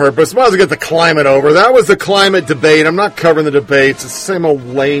editing purpose. Might as well get the climate over. That was the climate debate. I'm not covering the debates. It's the same old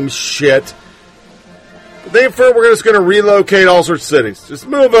lame shit. But they infer we're just going to relocate all sorts of cities. Just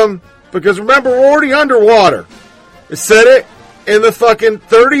move them, because remember, we're already underwater. They said it in the fucking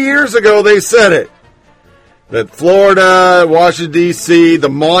 30 years ago, they said it. That Florida, Washington, D.C., the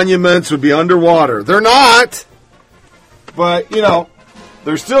monuments would be underwater. They're not. But, you know,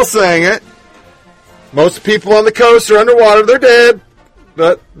 they're still saying it. Most people on the coast are underwater. They're dead.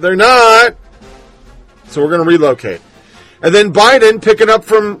 But they're not. So we're going to relocate. And then Biden picking up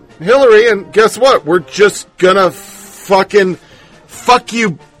from Hillary, and guess what? We're just going to fucking fuck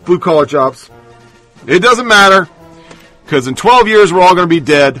you, blue-collar jobs. It doesn't matter. Because in 12 years, we're all going to be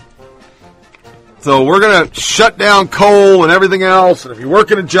dead. So we're going to shut down coal and everything else. And if you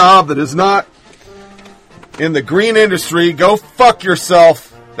work in a job that is not in the green industry, go fuck yourself.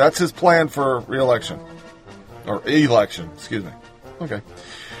 That's his plan for re-election. Or election, excuse me. Okay.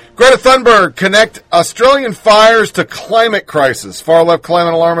 Greta Thunberg, connect Australian fires to climate crisis. Far-left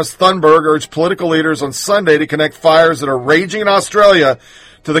climate alarmist Thunberg urged political leaders on Sunday to connect fires that are raging in Australia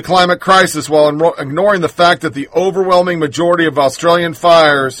to the climate crisis while ignoring the fact that the overwhelming majority of Australian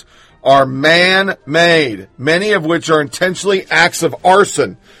fires are man-made, many of which are intentionally acts of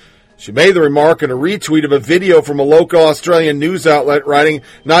arson. She made the remark in a retweet of a video from a local Australian news outlet, writing,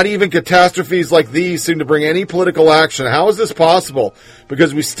 "Not even catastrophes like these seem to bring any political action. How is this possible?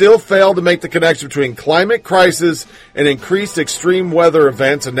 Because we still fail to make the connection between climate crisis and increased extreme weather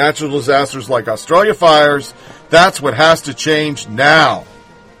events and natural disasters like Australia fires. That's what has to change now."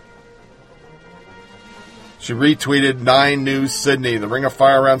 She retweeted 9 News Sydney. The ring of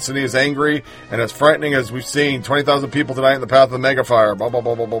fire around Sydney is angry and as frightening as we've seen. 20,000 people tonight in the path of the mega fire. Blah, blah,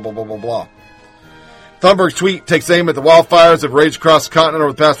 blah, blah, blah, blah, blah, blah, blah. Thunberg's tweet takes aim at the wildfires that have raged across the continent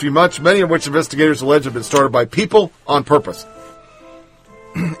over the past few months, many of which investigators allege have been started by people on purpose.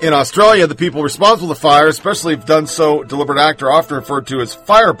 In Australia, the people responsible for the fire, especially if done so deliberate act, are often referred to as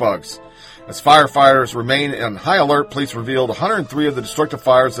firebugs. As firefighters remain on high alert, police revealed 103 of the destructive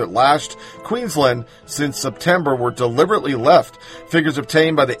fires that lashed Queensland since September were deliberately left. Figures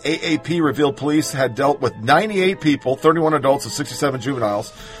obtained by the AAP revealed police had dealt with 98 people, 31 adults and 67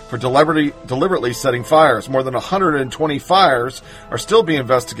 juveniles, for deliberately setting fires. More than 120 fires are still being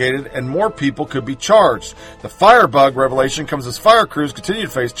investigated, and more people could be charged. The firebug revelation comes as fire crews continue to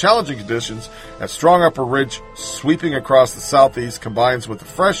face challenging conditions as strong upper ridge sweeping across the southeast combines with the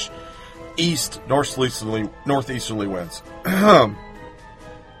fresh east northeasterly winds. On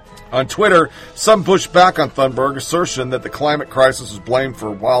Twitter, some pushed back on Thunberg's assertion that the climate crisis was blamed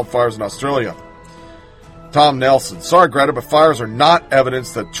for wildfires in Australia. Tom Nelson: sorry, Greta, but fires are not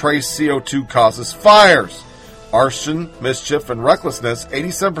evidence that trace CO2 causes fires. Arson, mischief, and recklessness,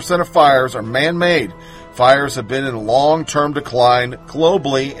 87% of fires are man-made. Fires have been in long-term decline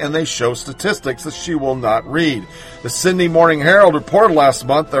globally, and they show statistics that she will not read. The Sydney Morning Herald reported last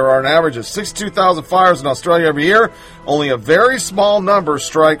month there are an average of 62,000 fires in Australia every year. Only a very small number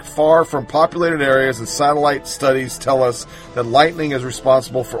strike far from populated areas, and satellite studies tell us that lightning is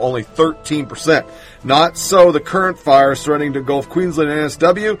responsible for only 13%. Not so the current fires threatening to engulf Queensland and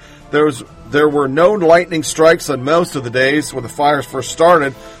NSW. There were no lightning strikes on most of the days when the fires first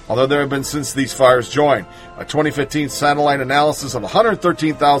started, although there have been since these fires joined. A 2015 satellite analysis of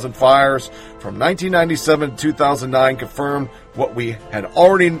 113,000 fires from 1997 to 2009 confirmed what we had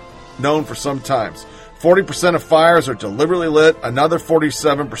already known for some times. 40% of fires are deliberately lit, another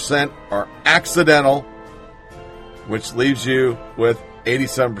 47% are accidental, which leaves you with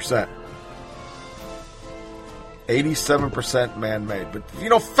 87%. 87% man-made. But,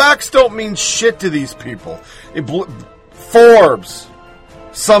 facts don't mean shit to these people. Forbes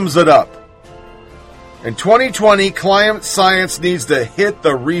sums it up. In 2020, climate science needs to hit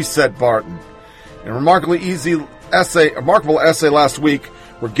the reset button. In a remarkable essay last week,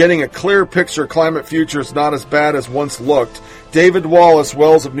 we're getting a clear picture of climate future is not as bad as once looked. David Wallace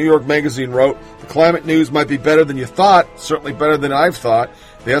Wells of New York Magazine wrote, "The climate news might be better than you thought, certainly better than I've thought."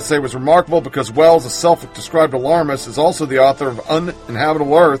 The essay was remarkable because Wells, a self-described alarmist, is also the author of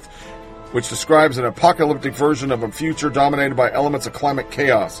Uninhabitable Earth, which describes an apocalyptic version of a future dominated by elements of climate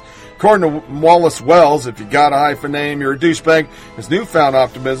chaos. According to Wallace Wells, if you got a hyphen name, you're a douchebag. His newfound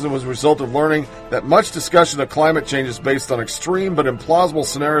optimism was a result of learning that much discussion of climate change is based on extreme but implausible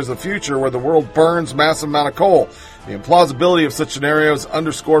scenarios of the future where the world burns massive amount of coal. The implausibility of such scenarios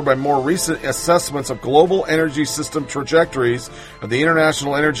underscored by more recent assessments of global energy system trajectories of the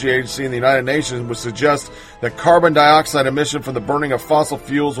International Energy Agency and the United Nations would suggest that carbon dioxide emission from the burning of fossil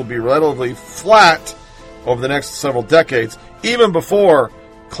fuels will be relatively flat over the next several decades, even before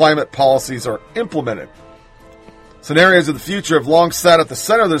climate policies are implemented. Scenarios of the future have long sat at the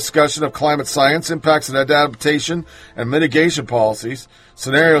center of the discussion of climate science, impacts and adaptation, and mitigation policies.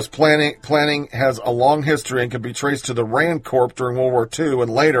 Scenarios planning has a long history and can be traced to the Rand Corp during World War II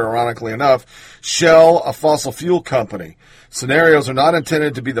and later, ironically enough, Shell, a fossil fuel company. Scenarios are not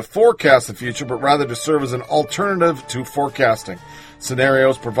intended to be the forecast of the future, but rather to serve as an alternative to forecasting.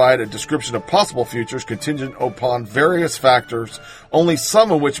 Scenarios provide a description of possible futures contingent upon various factors, only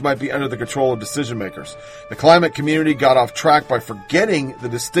some of which might be under the control of decision makers. The climate community got off track by forgetting the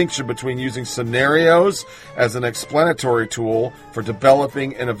distinction between using scenarios as an explanatory tool for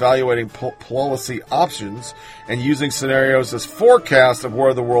developing and evaluating policy options and using scenarios as forecasts of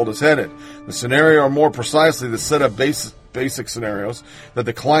where the world is headed. The scenario, or more precisely, the set of basic scenarios that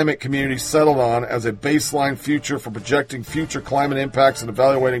the climate community settled on as a baseline future for projecting future climate impacts and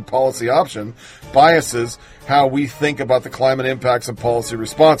evaluating policy option biases how we think about the climate impacts and policy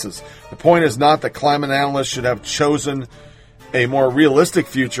responses. The point is not that climate analysts should have chosen a more realistic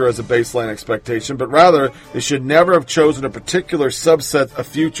future as a baseline expectation, but rather they should never have chosen a particular subset of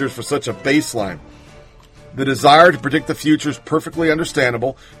futures for such a baseline. The desire to predict the future is perfectly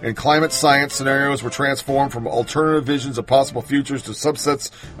understandable. In climate science, scenarios were transformed from alternative visions of possible futures to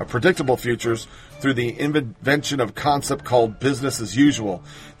subsets of predictable futures through the invention of a concept called business as usual.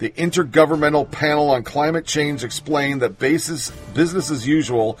 The Intergovernmental Panel on Climate Change explained that business as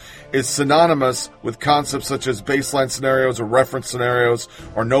usual is synonymous with concepts such as baseline scenarios or reference scenarios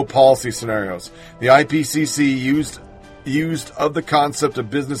or no policy scenarios. The IPCC used used of the concept of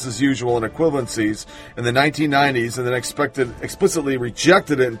business as usual and equivalencies in the 1990s and then explicitly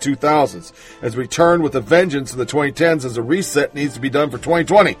rejected it in 2000s. Has returned with a vengeance in the 2010s as a reset needs to be done for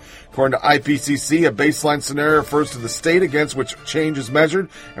 2020. According to IPCC, a baseline scenario refers to the state against which change is measured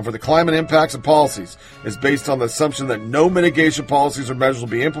and for the climate impacts of policies. Is based on the assumption that no mitigation policies or measures will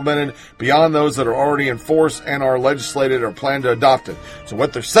be implemented beyond those that are already in force and are legislated or planned to adopt it. So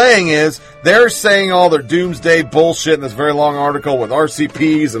what they're saying is, they're saying all their doomsday bullshit in this very long article with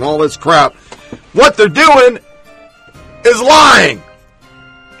RCPs and all this crap. What they're doing is lying.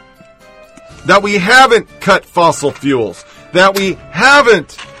 That we haven't cut fossil fuels. That we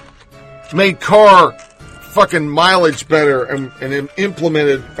haven't made car fucking mileage better and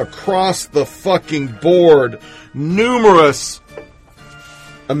implemented across the fucking board numerous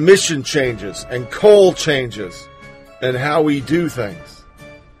emission changes and coal changes and how we do things.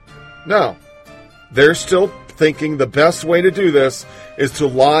 No. They're still thinking the best way to do this is to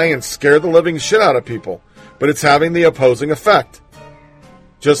lie and scare the living shit out of people. But it's having the opposing effect.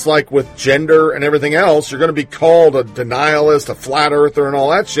 Just like with gender and everything else, you're going to be called a denialist, a flat earther, and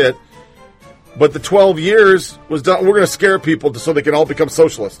all that shit. But the 12 years was done. We're going to scare people so they can all become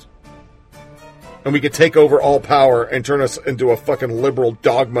socialists. And we can take over all power and turn us into a fucking liberal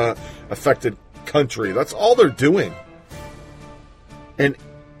dogma-affected country. That's all they're doing. And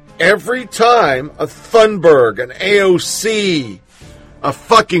every time a Thunberg, an AOC, a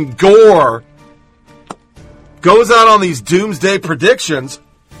fucking Gore goes out on these doomsday predictions,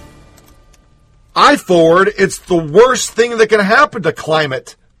 I forward, it's the worst thing that can happen to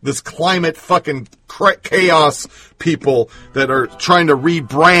climate. This climate fucking chaos people that are trying to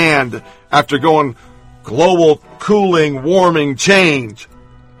rebrand after going global cooling, warming, change.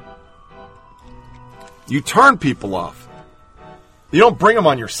 You turn people off. You don't bring them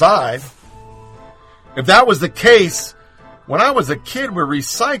on your side. If that was the case, when I was a kid, we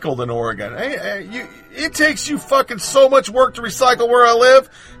recycled in Oregon. It takes you fucking so much work to recycle where I live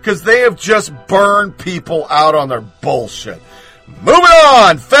because they have just burned people out on their bullshit. Moving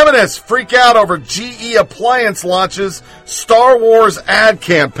on, feminists freak out over GE Appliance launches Star Wars ad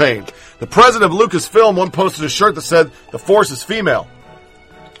campaign. The president of Lucasfilm once posted a shirt that said, "The Force is female."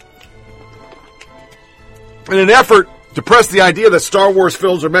 In an effort to press the idea that Star Wars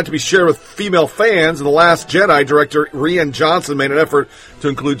films are meant to be shared with female fans, The Last Jedi director Rian Johnson made an effort to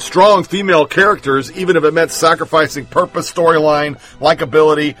include strong female characters, even if it meant sacrificing purpose, storyline,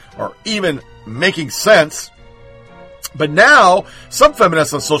 likability, or even making sense. But now, some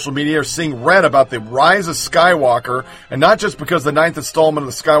feminists on social media are seeing red about the rise of Skywalker, and not just because the 9th installment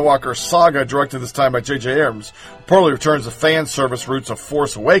of the Skywalker saga, directed this time by J.J. Abrams, reportedly returns the fan service roots of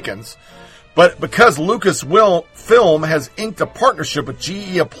Force Awakens, but because Lucasfilm has inked a partnership with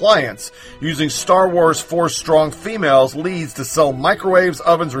GE Appliance, using Star Wars Force-strong females leads to sell microwaves,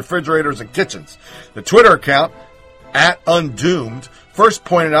 ovens, refrigerators, and kitchens. The Twitter account, @Undoomed, first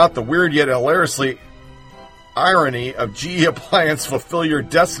pointed out the weird yet hilariously irony of GE Appliance Fulfill Your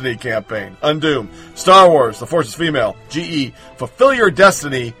Destiny campaign. Undoomed. Star Wars, The Force is female. GE, fulfill your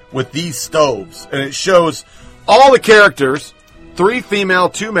destiny with these stoves. And it shows all the characters, 3 female,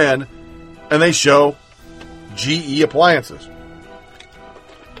 2 men, and they show GE appliances.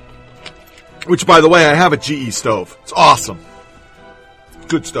 Which, by the way, I have a GE stove. It's awesome.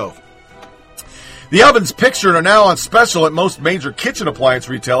 Good stove. The ovens pictured are now on special at most major kitchen appliance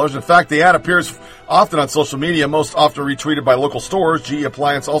retailers. In fact, the ad appears often on social media, most often retweeted by local stores. GE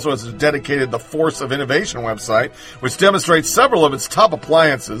Appliance also has dedicated the Force of Innovation website, which demonstrates several of its top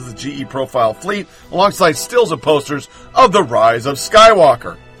appliances, the GE Profile fleet, alongside stills and posters of the rise of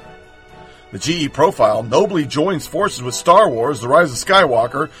Skywalker. The GE Profile nobly joins forces with Star Wars, The Rise of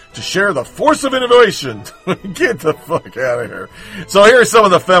Skywalker, to share the Force of Innovation. Get the fuck out of here. So here are some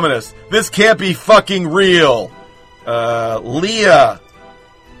of the feminists. This can't be fucking real. Leah.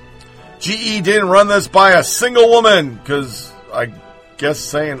 GE didn't run this by a single woman, because I guess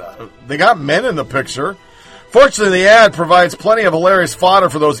saying they got men in the picture. Fortunately, the ad provides plenty of hilarious fodder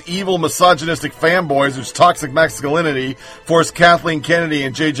for those evil, misogynistic fanboys whose toxic masculinity forced Kathleen Kennedy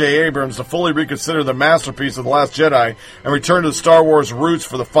and J.J. Abrams to fully reconsider the masterpiece of The Last Jedi and return to the Star Wars roots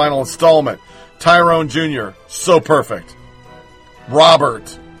for the final installment. Tyrone Jr., so perfect.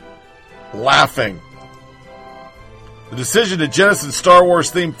 Robert, laughing. The decision to jettison Star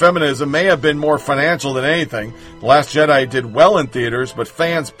Wars-themed feminism may have been more financial than anything. The Last Jedi did well in theaters, but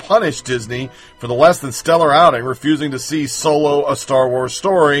fans punished Disney for the less-than-stellar outing, refusing to see Solo, a Star Wars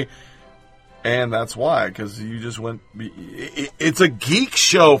story. And that's why, because you just went... It's a geek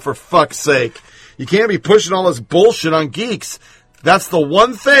show, for fuck's sake. You can't be pushing all this bullshit on geeks. That's the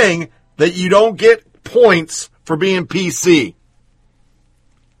one thing that you don't get points for being PC.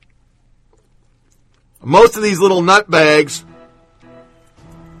 Most of these little nutbags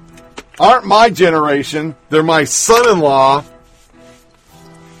aren't my generation. They're my son-in-law,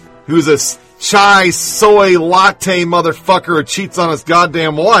 who's a chai soy latte motherfucker who cheats on his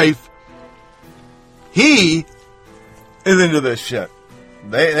goddamn wife. He is into this shit.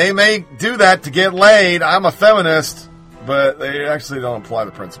 They may do that to get laid. I'm a feminist, but they actually don't apply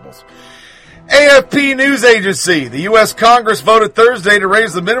the principles. AFP News Agency. The U.S. Congress voted Thursday to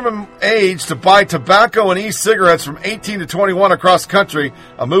raise the minimum age to buy tobacco and e-cigarettes from 18 to 21 across the country,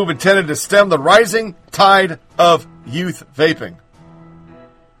 a move intended to stem the rising tide of youth vaping.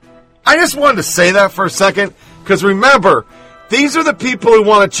 I just wanted to say that for a second, because remember, these are the people who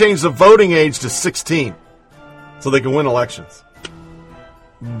want to change the voting age to 16 so they can win elections.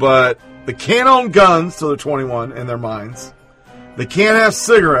 But they can't own guns till they're 21 in their minds. They can't have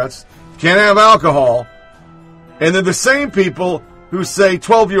cigarettes. Can't have alcohol. And they're the same people who say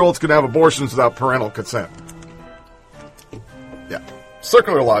 12-year-olds can have abortions without parental consent. Yeah.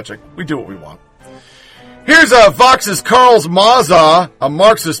 Circular logic. We do what we want. Here's Vox's Carlos Maza, a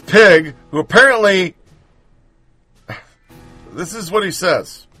Marxist pig, who apparently... This is what he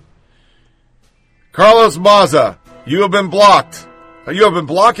says. Carlos Maza, you have been blocked. You have been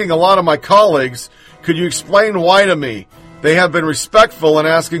blocking a lot of my colleagues. Could you explain why to me? They have been respectful in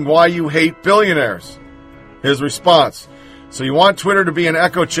asking why you hate billionaires. His response. So you want Twitter to be an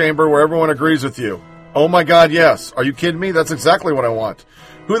echo chamber where everyone agrees with you? Oh my God, yes. Are you kidding me? That's exactly what I want.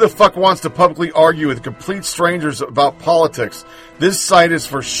 Who the fuck wants to publicly argue with complete strangers about politics? This site is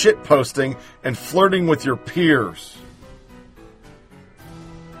for shit posting and flirting with your peers.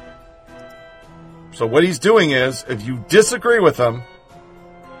 So what he's doing is, if you disagree with him,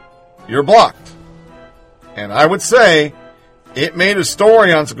 you're blocked. And I would say it made a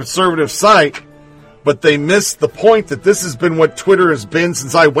story on some conservative site, but they missed the point that this has been what Twitter has been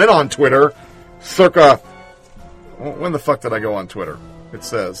since I went on Twitter, circa... When the fuck did I go on Twitter? It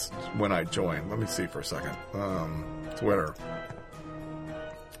says when I joined. Let me see for a second. Twitter.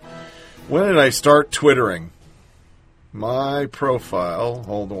 When did I start Twittering? My profile.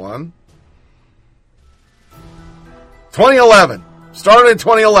 Hold on. 2011. Started in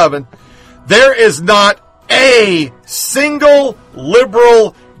 2011. There is not a single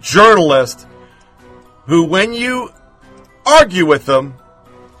liberal journalist who, when you argue with them,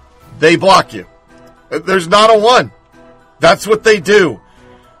 they block you. There's not a one. That's what they do.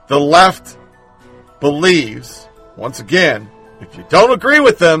 The left believes, once again, if you don't agree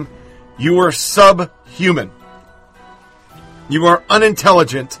with them, you are subhuman. You are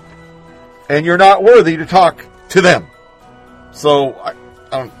unintelligent, and you're not worthy to talk to them. So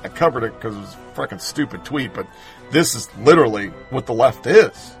I covered it because it was a freaking stupid tweet, but this is literally what the left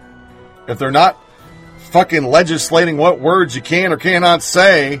is. If they're not fucking legislating what words you can or cannot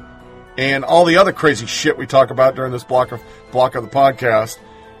say, and all the other crazy shit we talk about during this block of the podcast,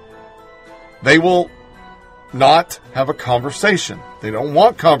 they will not have a conversation. They don't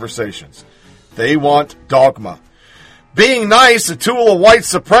want conversations. They want dogma. Being nice, a tool of white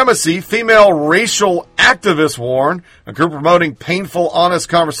supremacy, female racial activists warn, a group promoting painful, honest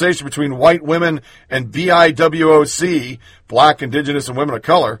conversation between white women and BIWOC, black, indigenous, and women of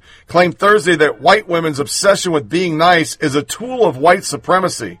color, claimed Thursday that white women's obsession with being nice is a tool of white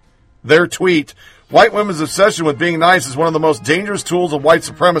supremacy. Their tweet, white women's obsession with being nice is one of the most dangerous tools of white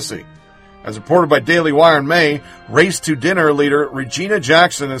supremacy. As reported by Daily Wire in May, Race to Dinner leader Regina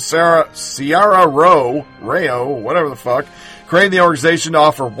Jackson and Ciara Rayo, whatever the fuck, created the organization to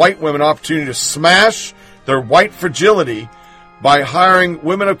offer white women opportunity to smash their white fragility by hiring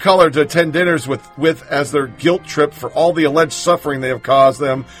women of color to attend dinners with as their guilt trip for all the alleged suffering they have caused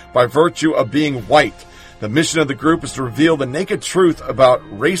them by virtue of being white. The mission of the group is to reveal the naked truth about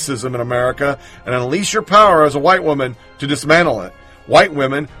racism in America and unleash your power as a white woman to dismantle it. White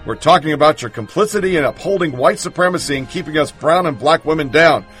women, we're talking about your complicity in upholding white supremacy and keeping us brown and black women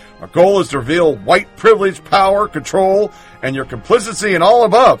down. Our goal is to reveal white privilege, power, control, and your complicity in all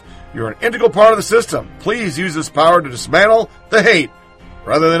above. You're an integral part of the system. Please use this power to dismantle the hate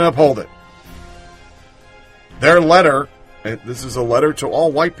rather than uphold it. Their letter, and this is a letter to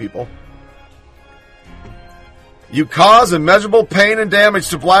all white people. You cause immeasurable pain and damage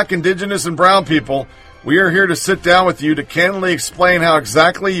to black, indigenous, and brown people. We are here to sit down with you to candidly explain how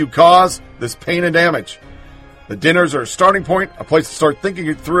exactly you cause this pain and damage. The dinners are a starting point, a place to start thinking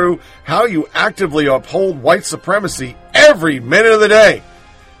it through how you actively uphold white supremacy every minute of the day.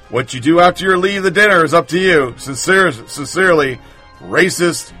 What you do after you leave the dinner is up to you. Sincerely,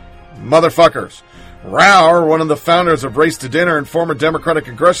 racist motherfuckers. Rauer, one of the founders of Race to Dinner and former Democratic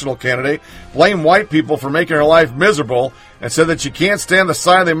congressional candidate, blamed white people for making her life miserable and said that she can't stand the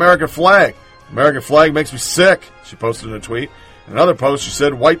sight of the American flag. The American flag makes me sick, she posted in a tweet. In another post, she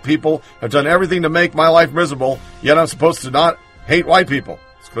said, white people have done everything to make my life miserable, yet I'm supposed to not hate white people.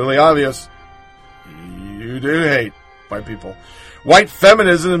 It's clearly obvious. You do hate white people. White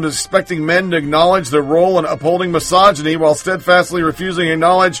feminism is expecting men to acknowledge their role in upholding misogyny while steadfastly refusing to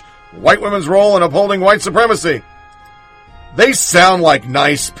acknowledge white women's role in upholding white supremacy. They sound like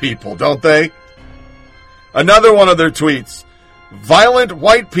nice people, don't they? Another one of their tweets. Violent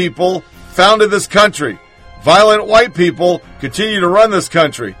white people founded this country. Violent white people continue to run this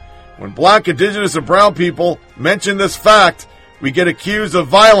country. When black, indigenous, and brown people mention this fact, we get accused of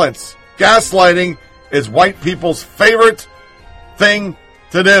violence. Gaslighting is white people's favorite thing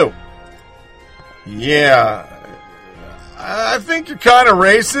to do. Yeah. I think you're kind of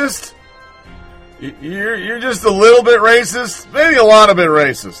racist. You're just a little bit racist, maybe a lot of bit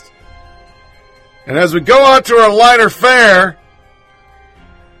racist. And as we go out to our lighter fare,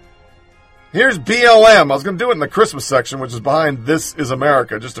 here's BLM. I was going to do it in the Christmas section, which is behind This Is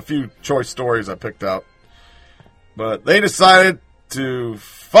America. Just a few choice stories I picked out. But they decided to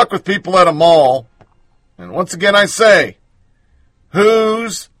fuck with people at a mall. And once again I say,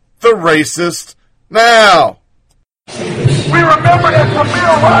 who's the racist now? We remember that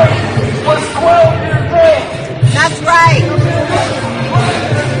Tamir Rice was 12 years old. That's right.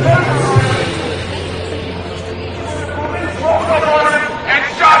 And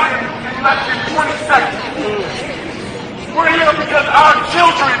shot him in less than 20 seconds. We're here because our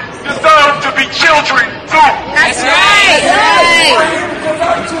children deserve to be children too. That's right. We're here because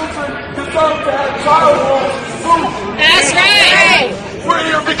our children deserve to have childhood too. That's right. We're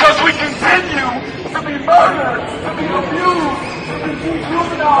here because we continue to be murdered, to be abused, to be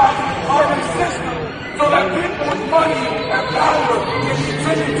dehumanized our system, so that people with money and power can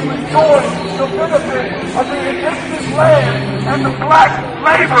continue to enjoy the benefit of the indigenous land and the black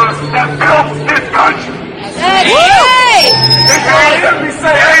labor that built this country. Hey! Hey! If y'all hear me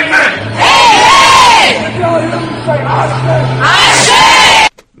say amen! Hey! If y'all hear me say I say!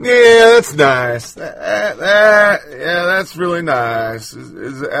 Yeah, that's nice. Yeah, that's really nice.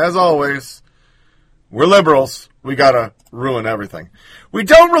 As always, we're liberals. We gotta ruin everything. We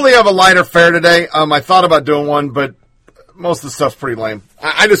don't really have a lighter fare today. I thought about doing one, but most of the stuff's pretty lame.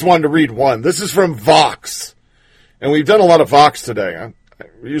 I just wanted to read one. This is from Vox. And we've done a lot of Vox today. I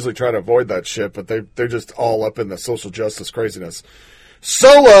usually try to avoid that shit, but they're just all up in the social justice craziness.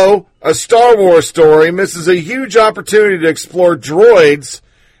 Solo, a Star Wars story, misses a huge opportunity to explore droids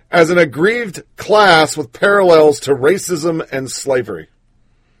as an aggrieved class with parallels to racism and slavery.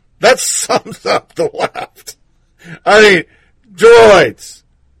 That sums up the left. I mean, droids,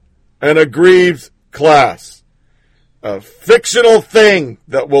 an aggrieved class, a fictional thing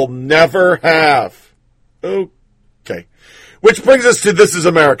that we'll never have. Okay. Which brings us to This Is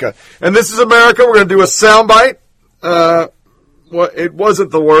America. And This Is America, we're going to do a soundbite. Well, it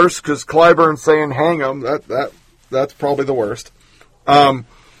wasn't the worst, because Clyburn saying hang 'em, that's probably the worst.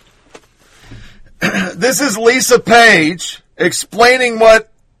 This is Lisa Page explaining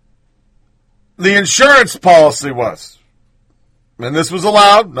what the insurance policy was. And this was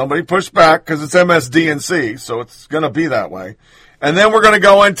allowed. Nobody pushed back because it's MSDNC, so it's going to be that way. And then we're going to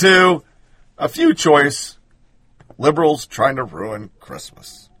go into a few choice liberals trying to ruin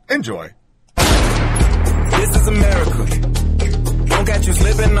Christmas. Enjoy. This is America. Don't catch you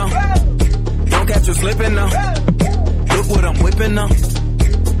slipping now. Don't catch you slipping now. Look what I'm whipping now.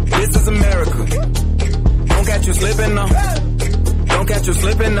 This is America. Don't catch you slipping now. Don't catch you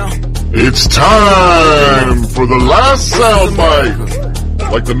slipping now. It's time for the last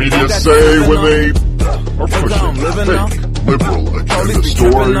soundbite. Like the media say when they are pushing fake liberal agenda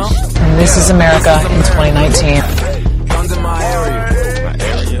stories. This is America in 2019. Guns in my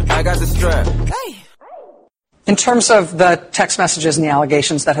area. I got the strap. In terms of the text messages and the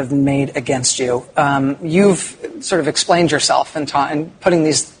allegations that have been made against you, you've sort of explained yourself in putting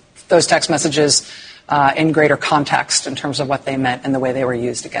those text messages in greater context in terms of what they meant and the way they were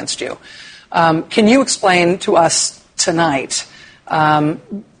used against you. Can you explain to us tonight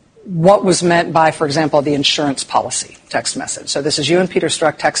what was meant by, for example, the insurance policy text message? So this is you and Peter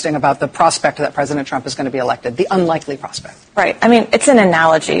Strzok texting about the prospect that President Trump is going to be elected, the unlikely prospect. Right. I mean, it's an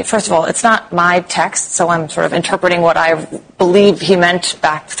analogy. First of all, it's not my text, so I'm sort of interpreting what I believe he meant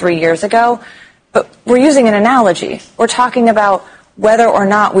back 3 years ago. But we're using an analogy. We're talking about whether or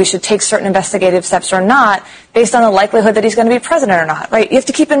not we should take certain investigative steps or not based on the likelihood that he's going to be president or not, right? You have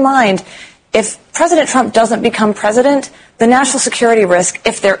to keep in mind, if President Trump doesn't become president, the national security risk,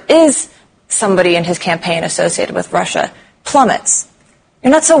 if there is somebody in his campaign associated with Russia plummets.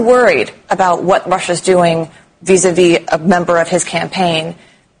 You're not so worried about what Russia's doing vis-a-vis a member of his campaign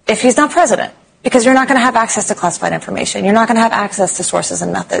if he's not president, because you're not going to have access to classified information. You're not going to have access to sources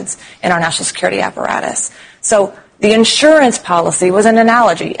and methods in our national security apparatus. So the insurance policy was an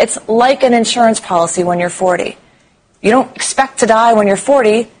analogy. It's like an insurance policy when you're 40. You don't expect to die when you're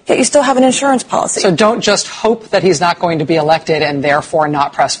 40, yet you still have an insurance policy. So don't just hope that he's not going to be elected and therefore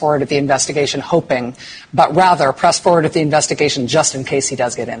not press forward with the investigation hoping, but rather press forward with the investigation just in case he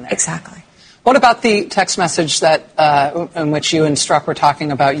does get in there. Exactly. What about the text message that in which you and Strzok were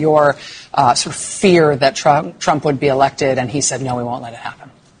talking about your sort of fear that Trump would be elected, and he said, no, we won't let it happen?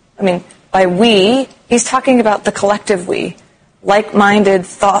 I mean, by we, he's talking about the collective we. Like-minded,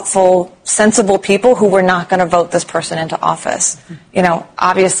 thoughtful, sensible people who were not going to vote this person into office. You know,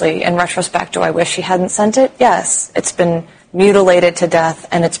 obviously, in retrospect, do I wish he hadn't sent it? Yes. It's been mutilated to death,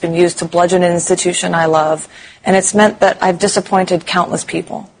 and it's been used to bludgeon an institution I love, and it's meant that I've disappointed countless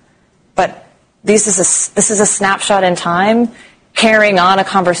people. But this is a snapshot in time, carrying on a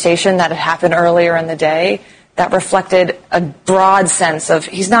conversation that had happened earlier in the day that reflected a broad sense of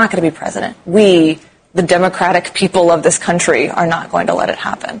he's not going to be president. We, the democratic people of this country, are not going to let it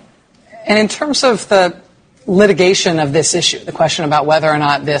happen. And in terms of the litigation of this issue, the question about whether or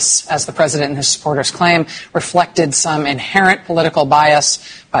not this, as the president and his supporters claim, reflected some inherent political bias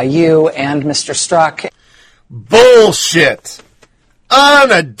by you and Mr. Strzok. Bullshit.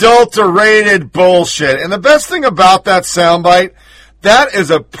 Unadulterated bullshit. And the best thing about that soundbite, that is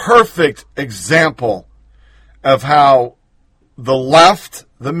a perfect example of how the left,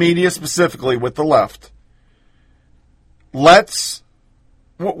 the media specifically with the left, we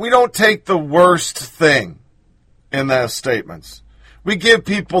don't take the worst thing in those statements. We give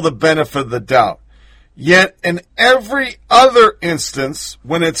people the benefit of the doubt. Yet in every other instance,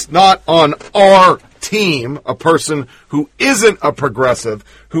 when it's not on our team, a person who isn't a progressive,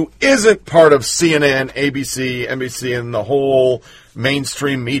 who isn't part of CNN, ABC, NBC, and the whole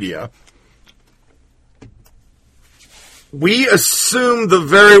mainstream media, we assume the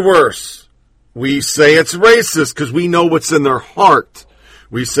very worst. We say it's racist because we know what's in their heart.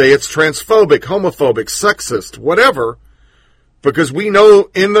 We say it's transphobic, homophobic, sexist, whatever, because we know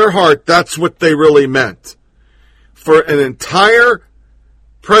in their heart that's what they really meant. For an entire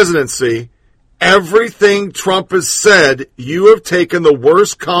presidency, everything Trump has said, you have taken the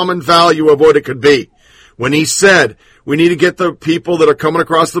worst common value of what it could be. When he said, we need to get the people that are coming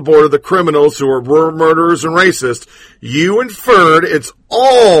across the border, the criminals who are murderers and racists, you inferred it's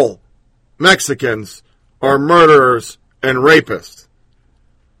all Mexicans are murderers and rapists.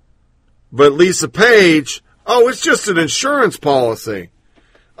 But Lisa Page, it's just an insurance policy.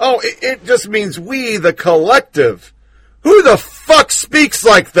 It just means we, the collective. Who the fuck speaks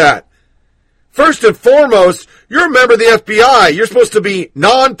like that? First and foremost, you're a member of the FBI. You're supposed to be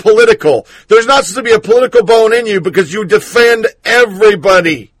non-political. There's not supposed to be a political bone in you because you defend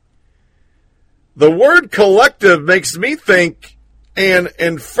everybody. The word collective makes me think and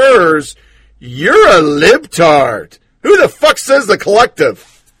infers you're a libtard. Who the fuck says the collective?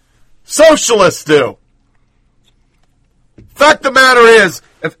 Socialists do. Fact of the matter is,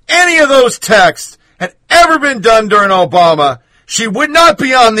 if any of those texts had ever been done during Obama, she would not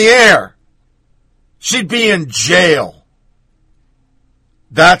be on the air. She'd be in jail.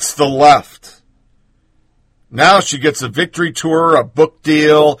 That's the left. Now she gets a victory tour, a book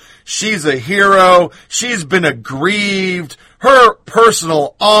deal. She's a hero. She's been aggrieved. Her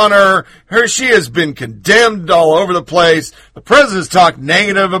personal honor. She has been condemned all over the place. The president's talked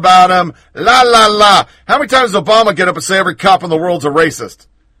negative about him. La, la, la. How many times does Obama get up and say every cop in the world's a racist?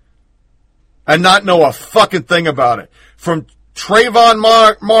 And not know a fucking thing about it? From Trayvon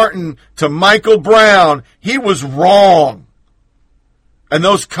Martin to Michael Brown, he was wrong. And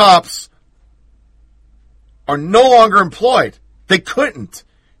those cops are no longer employed. They couldn't.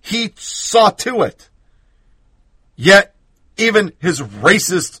 He saw to it. Yet, even his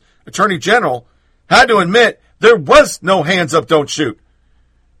racist attorney general had to admit there was no hands up, don't shoot.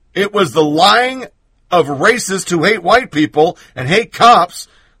 It was the lying of racists who hate white people and hate cops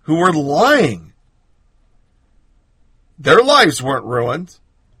who were lying. Their lives weren't ruined.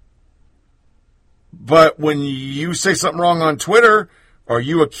 But when you say something wrong on Twitter or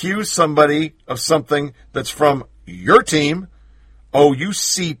you accuse somebody of something that's from your team, you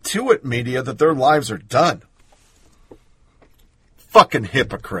see to it, media, that their lives are done. Fucking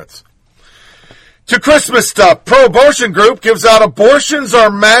hypocrites. To Christmas stuff, pro-abortion group gives out abortions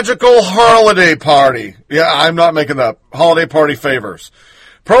are magical holiday party. Yeah, I'm not making that. Holiday party favors.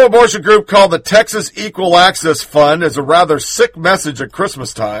 Pro-abortion group called the Texas Equal Access Fund is a rather sick message at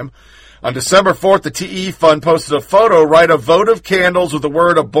Christmas time. On December 4th, the TE Fund posted a photo, right, of votive candles with the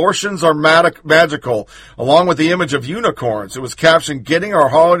word abortions are magical, along with the image of unicorns. It was captioned, getting our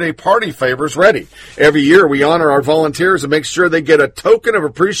holiday party favors ready. Every year we honor our volunteers and make sure they get a token of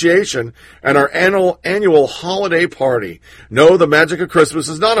appreciation at our annual holiday party. No, the magic of Christmas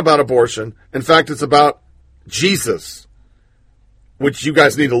is not about abortion. In fact, it's about Jesus, which you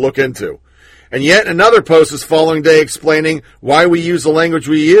guys need to look into. And yet another post is following day explaining why we use the language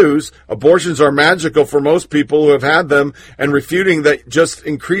we use. Abortions are magical for most people who have had them, and refuting that just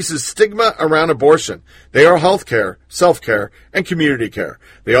increases stigma around abortion. They are health care, self-care, and community care.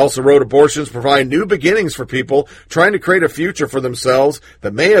 They also wrote abortions provide new beginnings for people trying to create a future for themselves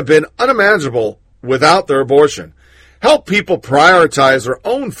that may have been unimaginable without their abortion. Help people prioritize their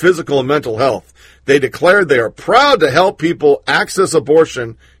own physical and mental health. They declared they are proud to help people access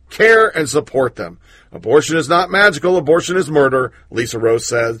abortion care and support them. Abortion is not magical. Abortion is murder, Lisa Rose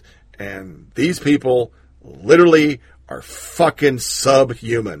said. And these people literally are fucking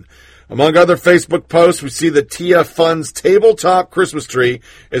subhuman. Among other Facebook posts, we see the TIA Fund's tabletop Christmas tree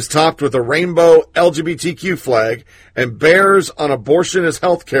is topped with a rainbow LGBTQ flag and bears on abortion as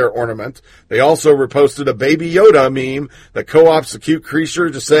healthcare ornament. They also reposted a Baby Yoda meme that co-opts the cute creature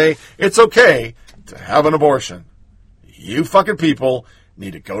to say it's okay to have an abortion. You fucking people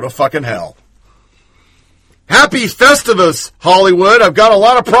need to go to fucking hell. Happy Festivus, Hollywood. I've got a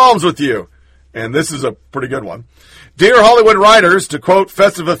lot of problems with you. And this is a pretty good one. Dear Hollywood writers, to quote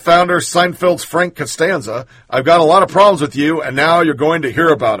Festivus founder Seinfeld's Frank Costanza, I've got a lot of problems with you, and now you're going to hear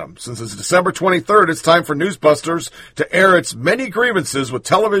about them. Since it's December 23rd, it's time for Newsbusters to air its many grievances with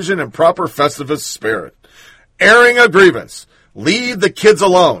television and proper Festivus spirit. Airing a grievance. Leave the kids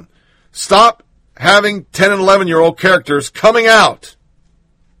alone. Stop having 10 and 11-year-old characters coming out.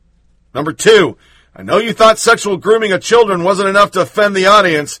 Number 2, I know you thought sexual grooming of children wasn't enough to offend the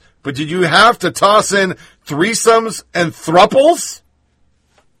audience, but did you have to toss in threesomes and thruples?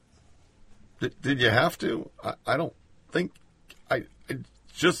 Did you have to? I don't think, I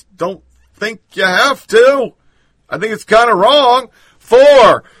just don't think you have to. I think it's kind of wrong.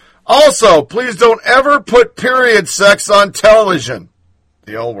 4, also, please don't ever put period sex on television.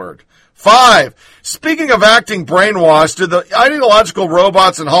 The L word. 5, speaking of acting brainwashed, did the ideological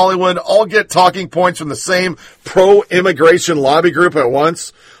robots in Hollywood all get talking points from the same pro-immigration lobby group at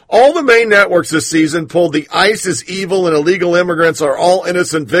once? All the main networks this season pulled the ICE is evil and illegal immigrants are all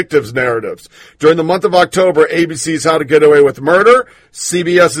innocent victims narratives. During the month of October, ABC's How to Get Away with Murder,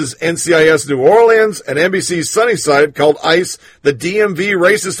 CBS's NCIS New Orleans, and NBC's Sunnyside called ICE the DMV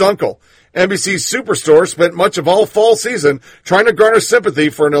racist uncle. NBC's Superstore spent much of all fall season trying to garner sympathy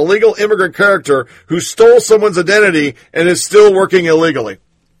for an illegal immigrant character who stole someone's identity and is still working illegally.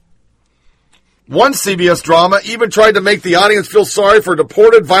 One CBS drama even tried to make the audience feel sorry for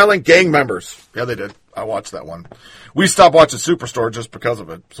deported violent gang members. Yeah, they did. I watched that one. We stopped watching Superstore just because of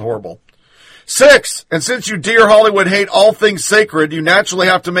it. It's horrible. 6, and since you dear Hollywood hate all things sacred, you naturally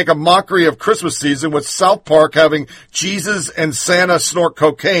have to make a mockery of Christmas season with South Park having Jesus and Santa snort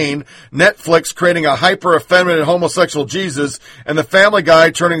cocaine, Netflix creating a hyper-effeminate homosexual Jesus, and the Family Guy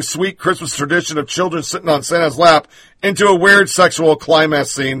turning sweet Christmas tradition of children sitting on Santa's lap into a weird sexual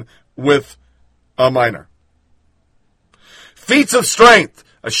climax scene with a minor. Feats of strength.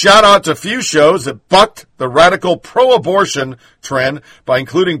 A shout-out to a few shows that bucked the radical pro-abortion trend by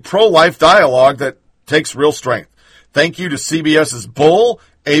including pro-life dialogue that takes real strength. Thank you to CBS's Bull,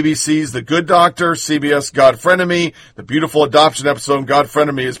 ABC's The Good Doctor, CBS God Frenemy. The beautiful adoption episode of God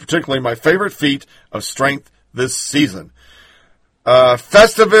Frenemy is particularly my favorite feat of strength this season.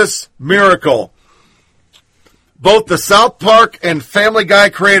 Festivus Miracle. Both the South Park and Family Guy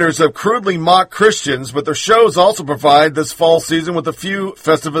creators have crudely mocked Christians, but their shows also provide this fall season with a few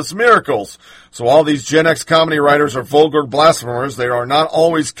Festivus miracles. So all these Gen X comedy writers are vulgar blasphemers. They are not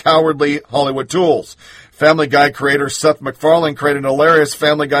always cowardly Hollywood tools. Family Guy creator Seth MacFarlane created an hilarious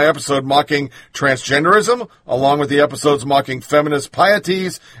Family Guy episode mocking transgenderism, along with the episodes mocking feminist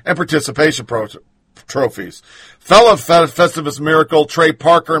pieties and participation trophies. Fellow Festivus Miracle Trey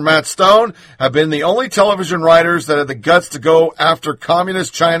Parker and Matt Stone have been the only television writers that had the guts to go after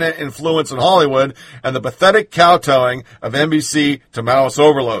communist China influence in Hollywood and the pathetic kowtowing of NBC to Maoist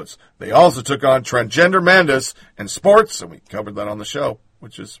overloads. They also took on transgender madness in sports, and we covered that on the show,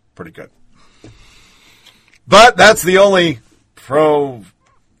 which is pretty good. But that's the only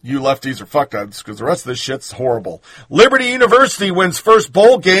you lefties are fucked ups, because the rest of this shit's horrible. Liberty University wins first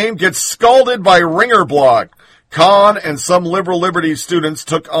bowl game, gets scalded by Ringer blog. Khan and some liberal liberties students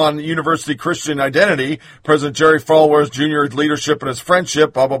took on university Christian identity. President Jerry Falwell's Jr.'s leadership and his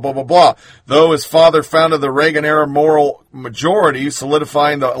friendship, blah, blah, blah, blah, blah. Though his father founded the Reagan-era moral majority,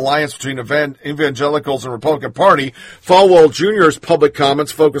 solidifying the alliance between evangelicals and Republican Party, Falwell Jr.'s public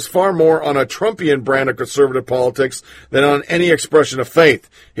comments focus far more on a Trumpian brand of conservative politics than on any expression of faith.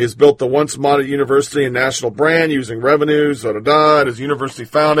 He has built the once modest university and national brand using revenues, at his university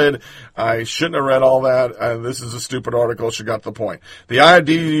founded. I shouldn't have read all that. This is a stupid article. She got the point. The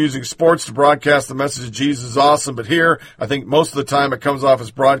idea of using sports to broadcast the message of Jesus is awesome, but here, I think most of the time it comes off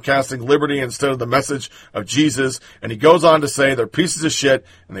as broadcasting liberty instead of the message of Jesus. And he goes on to say they're pieces of shit,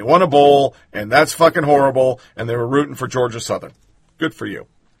 and they won a bowl, and that's fucking horrible, and they were rooting for Georgia Southern. Good for you.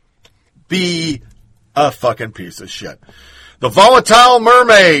 Be a fucking piece of shit. The Volatile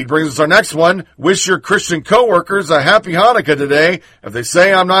Mermaid brings us our next one. Wish your Christian coworkers a happy Hanukkah today. If they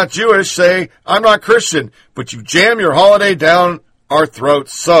say I'm not Jewish, say I'm not Christian, but you jam your holiday down our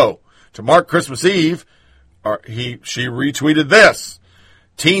throats. So, to mark Christmas Eve, she retweeted this.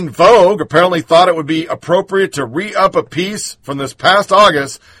 Teen Vogue apparently thought it would be appropriate to re-up a piece from this past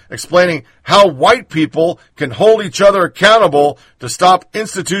August explaining how white people can hold each other accountable to stop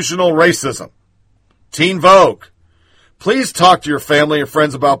institutional racism. Teen Vogue. Please talk to your family and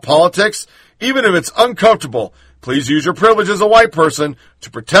friends about politics, even if it's uncomfortable. Please use your privilege as a white person to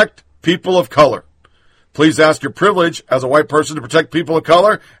protect people of color. Please ask your privilege as a white person to protect people of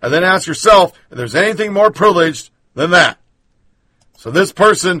color, and then ask yourself if there's anything more privileged than that. So this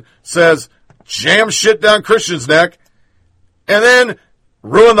person says, jam shit down Christian's neck, and then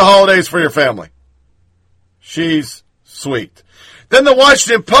ruin the holidays for your family. She's sweet. Then the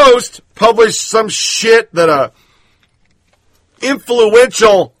Washington Post published some shit that a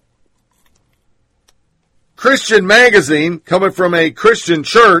influential Christian magazine coming from a Christian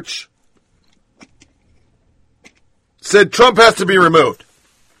church said Trump has to be removed.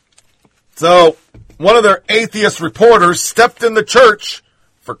 So one of their atheist reporters stepped in the church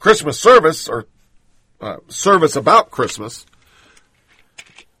for Christmas service, or service about Christmas,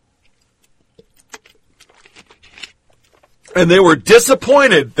 and they were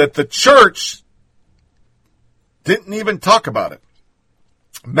disappointed that the church didn't even talk about it.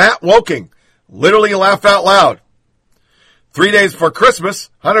 Matt Woking literally laughed out loud. 3 days before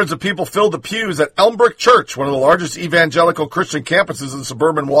Christmas, hundreds of people filled the pews at Elmbrook Church, one of the largest evangelical Christian campuses in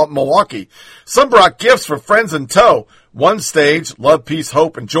suburban Milwaukee. Some brought gifts for friends in tow. One stage, love, peace,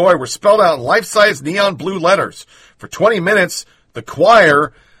 hope, and joy, were spelled out in life-size neon blue letters. For 20 minutes, the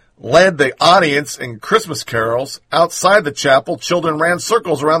choir led the audience in Christmas carols. Outside the chapel, children ran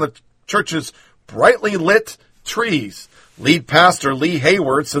circles around the church's brightly lit trees. Lead pastor Lee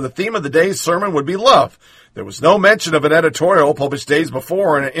Hayward said the theme of the day's sermon would be love. There was no mention of an editorial published days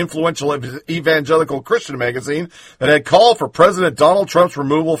before in an influential evangelical Christian magazine that had called for President Donald Trump's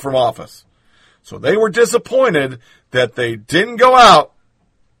removal from office. So they were disappointed that they didn't go out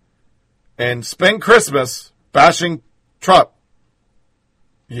and spend Christmas bashing Trump.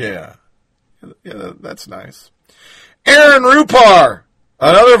 Yeah, that's nice. Aaron Rupar,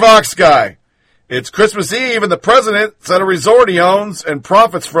 another Vox guy. It's Christmas Eve, and the president's at a resort he owns and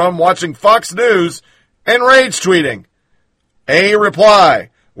profits from watching Fox News and rage tweeting. A reply.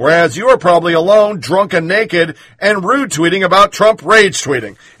 Whereas you are probably alone, drunk and naked, and rude tweeting about Trump rage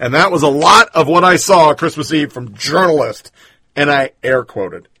tweeting. And that was a lot of what I saw Christmas Eve from journalists. And I air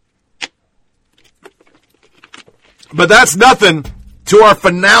quoted. But that's nothing to our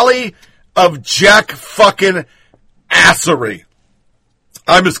finale of Jack fucking assery.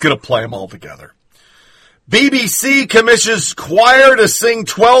 I'm just going to play them all together. BBC commissions choir to sing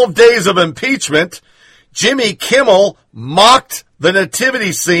 12 Days of Impeachment. Jimmy Kimmel mocked the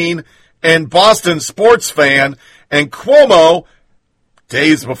nativity scene and Boston sports fan. And Cuomo,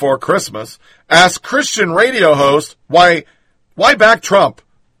 days before Christmas, asked Christian radio host, why back Trump,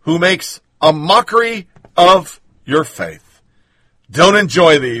 who makes a mockery of your faith? Don't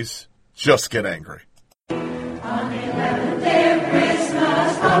enjoy these, just get angry. On the 11th day of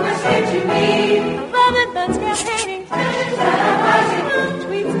Christmas, Congress came to me. 11 months campaigning, tensions that are rising,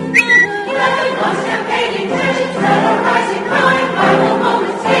 tweets and letters. 11 months campaigning, tensions that are rising, growing viral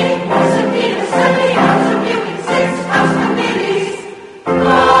moments, taking more subpoenas, 70 hours of viewing, 6 House committees.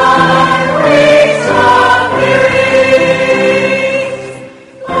 More weeks of hearings.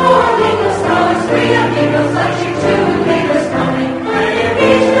 More legal scholars, freedom eagles, lecture to leaders coming.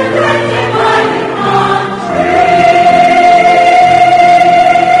 Impeachment directed by the country.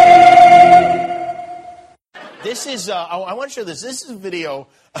 This is, I want to show this. This is a video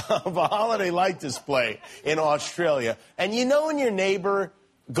of a holiday light display in Australia. And you know when your neighbor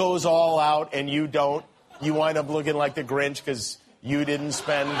goes all out and you don't? you wind up looking like the Grinch because you didn't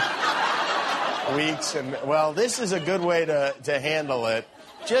spend weeks. And well, this is a good way to handle it.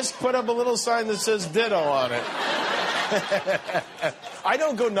 Just put up a little sign that says ditto on it. I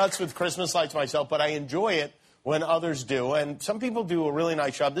don't go nuts with Christmas lights myself, but I enjoy it when others do. And some people do a really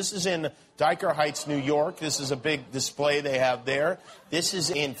nice job. This is in Dyker Heights, New York. This is a big display they have there. This is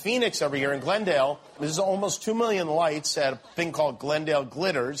in Phoenix every year in Glendale. This is almost 2 million lights at a thing called Glendale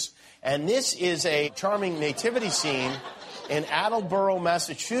Glitters. And this is a charming nativity scene in Attleboro,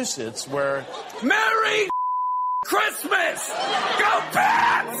 Massachusetts, where... Merry Christmas! Go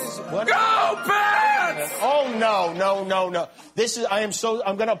Pats! Go Pats! Oh, no.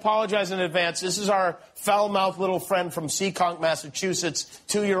 I'm going to apologize in advance. This is our foul-mouthed little friend from Seekonk, Massachusetts,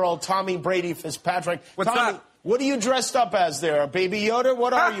 2-year-old Tommy Brady Fitzpatrick. What's Tommy, up? What are you dressed up as there? A Baby Yoda?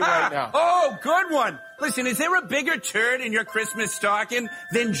 What are you right now? Oh, good one. Listen, is there a bigger turd in your Christmas stocking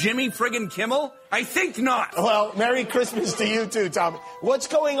than Jimmy friggin' Kimmel? I think not. Well, Merry Christmas to you too, Tom. What's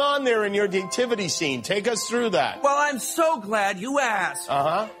going on there in your nativity scene? Take us through that. Well, I'm so glad you asked.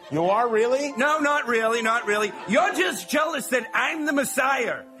 Uh-huh. You are really? No, not really. You're just jealous that I'm the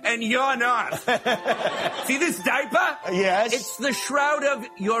Messiah and you're not. See this diaper? Yes. It's the shroud of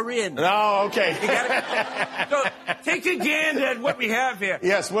urine. Oh, okay. So take a gander at what we have here.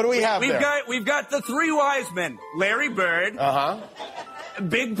 Yes, what do we have there? We've got the three wise men. Larry Bird. Uh-huh.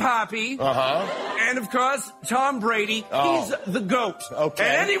 Big Papi. Uh-huh. And, of course, Tom Brady. Oh. He's the GOAT. Okay.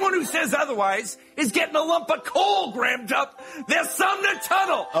 And anyone who says otherwise is getting a lump of coal grammed up their Sumner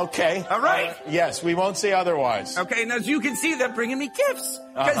Tunnel. Okay. All right? Yes, we won't say otherwise. Okay, and as you can see, they're bringing me gifts.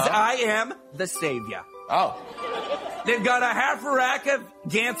 Because I am the savior. Oh. They've got a half a rack of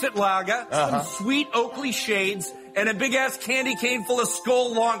Gansett Lager, some sweet Oakley shades, and a big-ass candy cane full of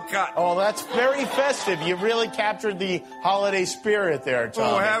Skull Long Cut. Oh, that's very festive. You really captured the holiday spirit there,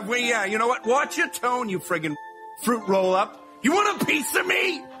 Tom. Oh, have we? Yeah. You know what? Watch your tone, you friggin' fruit roll-up. You want a piece of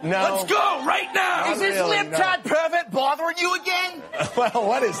me? No. Let's go right now. Is this libtard pervert bothering you again? Well,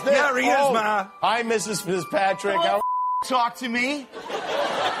 what is this? Yeah, he is, Ma. Hi, Mrs. Fitzpatrick. Talk to me.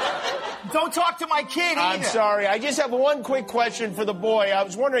 Don't talk to my kid either. I'm sorry. I just have one quick question for the boy. I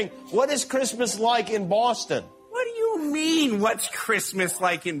was wondering, what is Christmas like in Boston? What do you mean, what's Christmas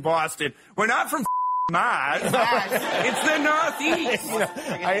like in Boston? We're not from Mars. It's the Northeast.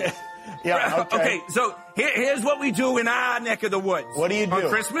 Okay, so here's what we do in our neck of the woods. What do you do? On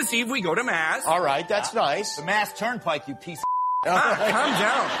Christmas Eve, we go to Mass. All right, that's nice. The Mass Turnpike, you piece of calm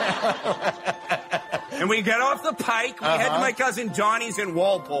down. And we get off the Pike. We head to my cousin Donnie's in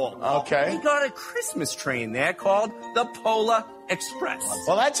Walpole. Okay. We got a Christmas train there called the Polar Express.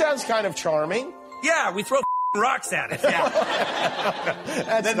 Well, that sounds kind of charming. Yeah, we throw rocks at it.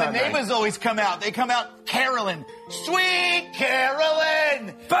 Yeah. Then the neighbors always come out. They come out caroling. Sweet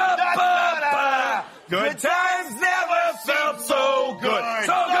Carolyn! Ba, ba, ba. Good times never felt so good.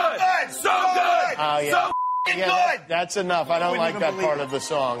 So good. So good. Yeah. So good. That's enough. I don't like that part of the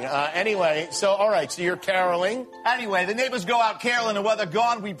song. Anyway, all right, so you're caroling. Anyway, the neighbors go out caroling, and while they're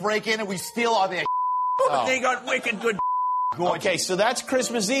gone, we break in and we steal all their They got wicked good. Okay, so that's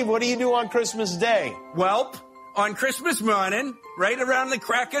Christmas Eve. What do you do on Christmas Day? Well, on Christmas morning, right around the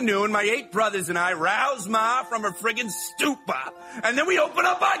crack of noon, my 8 brothers and I rouse Ma from her friggin' stupor. And then we open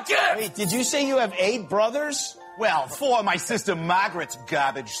up our gift. Wait, did you say you have 8 brothers? Well, 4 my sister Margaret's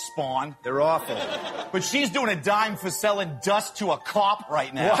garbage spawn. They're awful. But she's doing a dime for selling dust to a cop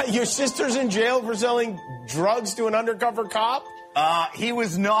right now. What? Your sister's in jail for selling drugs to an undercover cop? He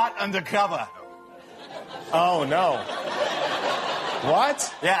was not undercover. Oh, no.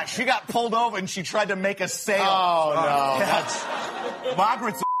 What? Yeah, she got pulled over and she tried to make a sale. Oh, no. That's...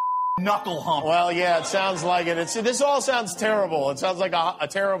 Margaret's a knuckle hump. Well, yeah, it sounds like it. This all sounds terrible. It sounds like a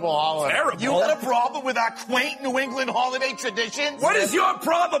terrible holiday. Terrible? You got a problem with our quaint New England holiday traditions? What is your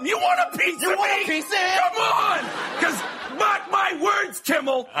problem? You want a piece of me? You want a piece of it? Come on! Because, mark my words,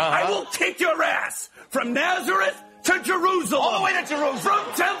 Kimmel, I will kick your ass from Nazareth to Jerusalem. All the way to Jerusalem.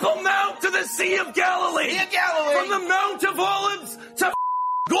 From Temple Mount to the Sea of Galilee. Sea of Galilee. From the Mount of Olives to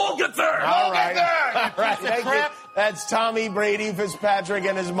Golgotha. All right. Thank you. That's Tommy Brady Fitzpatrick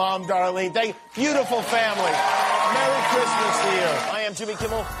and his mom, Darlene. Thank you. Beautiful family. Merry Christmas to you. I am Jimmy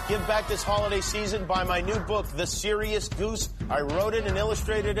Kimmel. Give back this holiday season by my new book, The Serious Goose. I wrote it and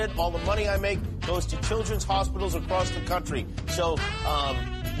illustrated it. All the money I make goes to children's hospitals across the country. So,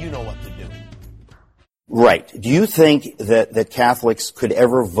 you know what to do. Right. Do you think that Catholics could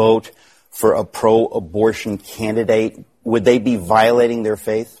ever vote for a pro-abortion candidate? Would they be violating their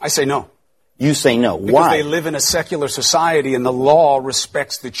faith? I say no. You say no. Because Why? they live in a secular society and the law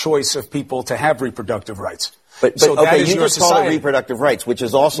respects the choice of people to have reproductive rights. But so okay, that is you your just call it society. reproductive rights, which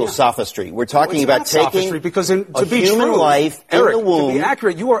is also sophistry. We're talking about taking sophistry because to a be human true, life Eric, in the womb. to be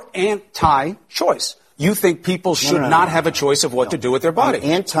accurate, you are anti-choice. You think people should not have a choice of what to do with their body. I'm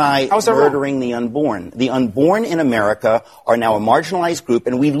anti-murdering the unborn. The unborn in America are now a marginalized group,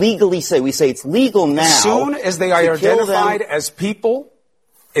 and we say it's legal now. As soon as they are identified as people,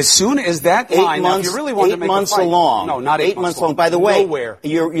 as soon as that line, now, if you really want to make a fight, along. No, not 8 months long. By the way, nowhere.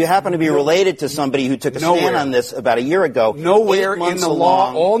 You happen to be related to somebody who took a stand on this about a year ago. Nowhere in the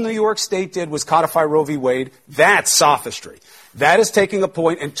law, all New York State did was codify Roe v. Wade. That's sophistry. That is taking a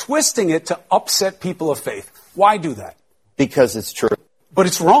point and twisting it to upset people of faith. Why do that? Because it's true. But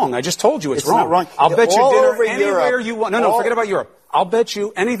it's wrong. I just told you it's wrong. Not wrong. I'll bet you All dinner over anywhere Europe, you want. No, forget about Europe. I'll bet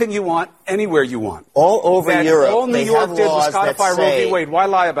you anything you want, anywhere you want. All over Europe, all New they York have did was laws that codify Roe say v. Wade. Why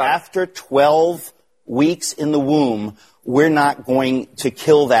lie about it? after 12 weeks in the womb, we're not going to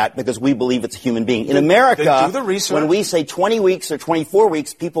kill that because we believe it's a human being. In America, Then do the research. when we say 20 weeks or 24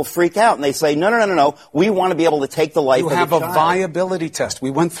 weeks, people freak out and they say, no. We want to be able to take the life You of have the a child. viability test.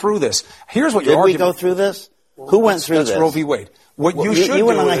 We went through this. Here's what your Did we argument. go through this? Who went through That's this? Roe v. Wade. What Well, you you- should you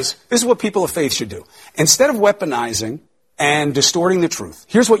and do I- is, this is what people of faith should do. Instead of weaponizing and distorting the truth,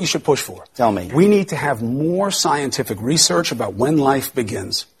 here's what you should push for. Tell me. We need to have more scientific research about when life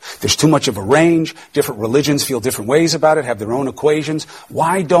begins. There's too much of a range. Different religions feel different ways about it, have their own equations.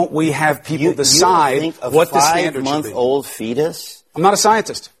 Why don't we have people decide you think a what the standard should be? 5-month-old fetus? I'm not a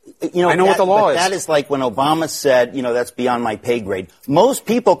scientist. I know what the law but is. That is like when Obama said, that's beyond my pay grade. Most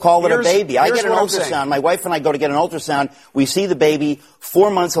people call it a baby. I get an what I'm saying. ultrasound. My wife and I go to get an ultrasound. We see the baby 4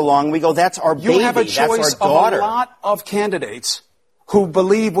 months along. We go, that's our baby. You have a That's choice our daughter. of a lot of candidates who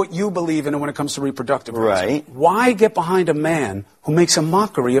believe what you believe in when it comes to reproductive rights. Right. Why get behind a man who makes a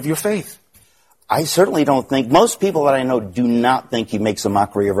mockery of your faith? I certainly don't think, most people that I know do not think he makes a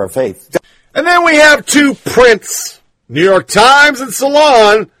mockery of our faith. And then we have two prints, New York Times and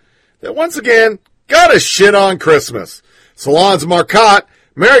Salon, that once again got a shit on Christmas. Salon's Marcotte,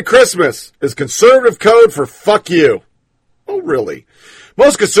 Merry Christmas is conservative code for fuck you. Oh, really?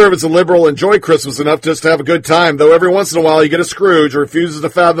 Most conservatives and liberal enjoy Christmas enough just to have a good time, though every once in a while you get a Scrooge who refuses to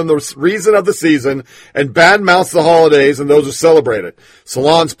fathom the reason of the season and badmouths the holidays and those who celebrate it.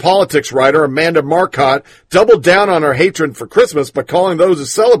 Salon's politics writer, Amanda Marcotte, doubled down on her hatred for Christmas by calling those who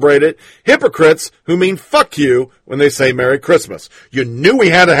celebrate it hypocrites who mean fuck you when they say Merry Christmas. You knew we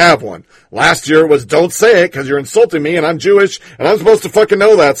had to have one. Last year was don't say it because you're insulting me and I'm Jewish and I'm supposed to fucking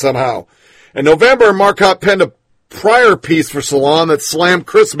know that somehow. In November, Marcotte penned a prior piece for Salon that slammed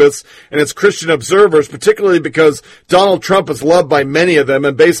Christmas and its Christian observers, particularly because Donald Trump is loved by many of them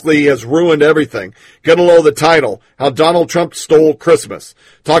and basically has ruined everything. Get below the title, How Donald Trump Stole Christmas.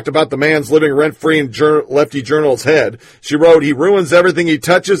 Talked about the man's living rent-free in Lefty Journal's head. She wrote, he ruins everything he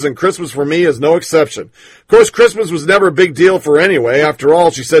touches and Christmas for me is no exception. Of course, Christmas was never a big deal for her anyway. After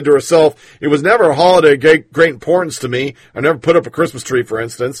all, she said to herself, it was never a holiday of great importance to me. I never put up a Christmas tree, for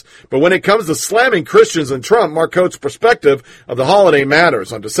instance. But when it comes to slamming Christians and Trump, Marcotte's perspective of the holiday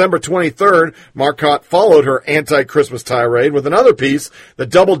matters. On December 23rd, Marcotte followed her anti-Christmas tirade with another piece that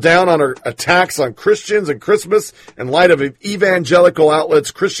doubled down on her attacks on Christians and Christmas in light of evangelical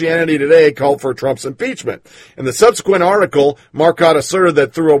outlets Christianity Today called for Trump's impeachment. In the subsequent article, Marcotte asserted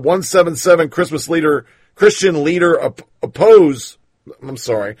that through a 177 Christian leader oppose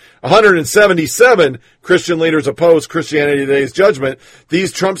 177 Christian leaders oppose Christianity Today's judgment.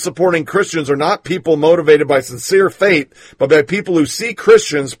 These Trump-supporting Christians are not people motivated by sincere faith, but by people who see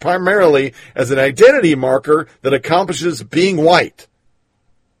Christians primarily as an identity marker that accomplishes being white.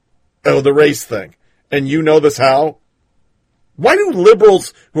 Oh, the race thing. And you know this how? Why do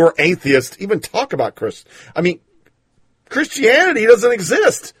liberals who are atheists even talk about Christians? I mean, Christianity doesn't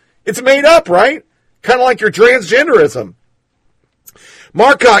exist. It's made up, right? Kind of like your transgenderism.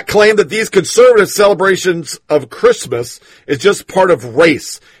 Marcotte claimed that these conservative celebrations of Christmas is just part of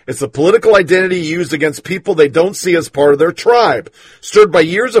race. It's a political identity used against people they don't see as part of their tribe. Stirred by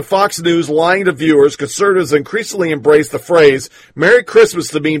years of Fox News lying to viewers, conservatives increasingly embrace the phrase Merry Christmas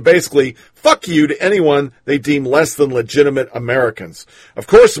to mean basically fuck you to anyone they deem less than legitimate Americans. Of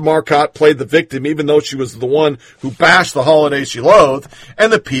course, Marcotte played the victim even though she was the one who bashed the holiday she loathed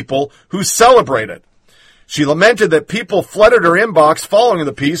and the people who celebrate it. She lamented that people flooded her inbox following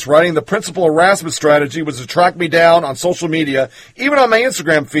the piece, writing the principal harassment strategy was to track me down on social media, even on my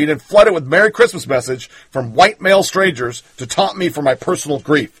Instagram feed, and flood it with Merry Christmas message from white male strangers to taunt me for my personal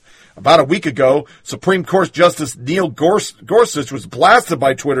grief. About a week ago, Supreme Court Justice Neil Gorsuch was blasted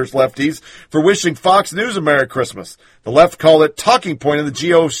by Twitter's lefties for wishing Fox News a Merry Christmas. The left call it talking point of the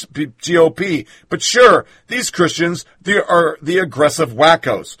GOP. But sure, these Christians, they are the aggressive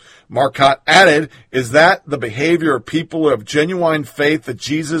wackos. Marcotte added, is that the behavior of people who have genuine faith that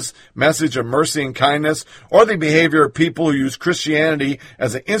Jesus' message of mercy and kindness, or the behavior of people who use Christianity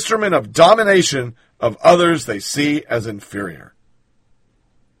as an instrument of domination of others they see as inferior?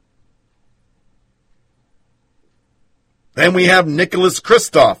 Then we have Nicholas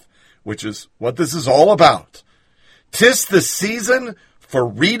Kristof, which is what this is all about. 'Tis the season for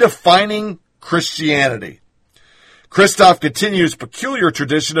redefining Christianity. Kristof continues peculiar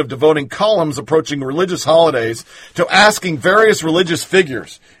tradition of devoting columns approaching religious holidays to asking various religious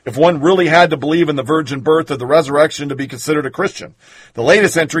figures if one really had to believe in the virgin birth or the resurrection to be considered a Christian. The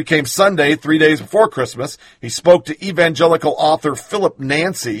latest entry came Sunday, 3 days before Christmas. He spoke to evangelical author Philip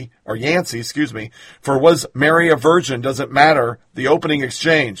Yancey, for Was Mary a Virgin? Does it matter? The opening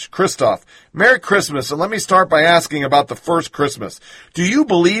exchange. Kristof, Merry Christmas, and let me start by asking about the first Christmas. Do you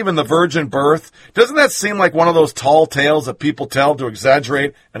believe in the virgin birth? Doesn't that seem like one of those tall tales that people tell to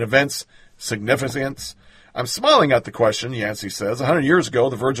exaggerate an event's significance? I'm smiling at the question, Yancey says. 100 years ago,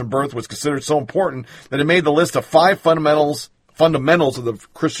 the virgin birth was considered so important that it made the list of 5 fundamentals of the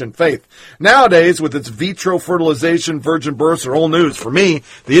Christian faith. Nowadays, with its vitro fertilization, virgin births are old news. For me,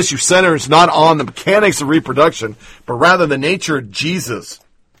 the issue centers not on the mechanics of reproduction, but rather the nature of Jesus.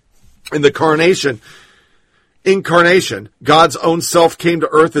 In the incarnation, God's own self came to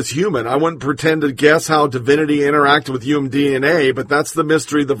earth as human. I wouldn't pretend to guess how divinity interacted with human DNA, but that's the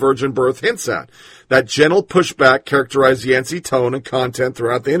mystery the virgin birth hints at. That gentle pushback characterized Yancey's tone and content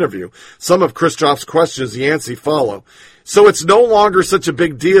throughout the interview. Some of Kristof's questions Yancey follow. So it's no longer such a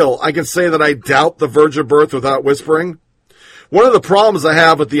big deal. I can say that I doubt the virgin birth without whispering. One of the problems I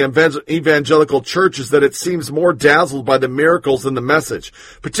have with the evangelical church is that it seems more dazzled by the miracles than the message.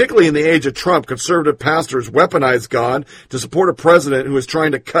 Particularly in the age of Trump, conservative pastors weaponize God to support a president who is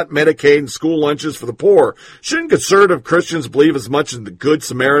trying to cut Medicaid and school lunches for the poor. Shouldn't conservative Christians believe as much in the Good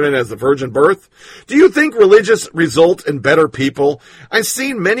Samaritan as the virgin birth? Do you think religious result in better people? I've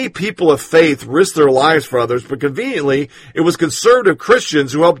seen many people of faith risk their lives for others, but conveniently, it was conservative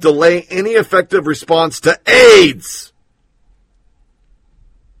Christians who helped delay any effective response to AIDS.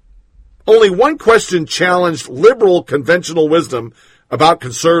 Only one question challenged liberal conventional wisdom about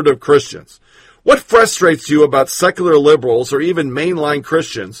conservative Christians. What frustrates you about secular liberals or even mainline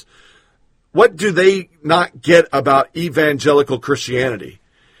Christians? What do they not get about evangelical Christianity?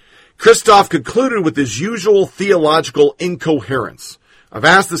 Kristof concluded with his usual theological incoherence. I've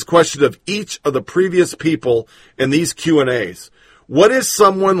asked this question of each of the previous people in these Q&As. What is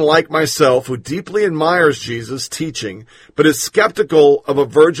someone like myself who deeply admires Jesus' teaching, but is skeptical of a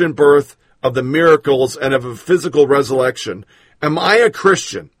virgin birth, of the miracles, and of a physical resurrection? Am I a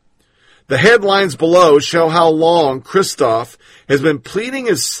Christian? The headlines below show how long Kristof has been pleading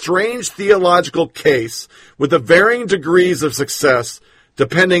his strange theological case with the varying degrees of success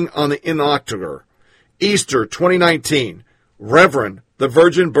depending on the interlocutor. Easter 2019, Reverend, the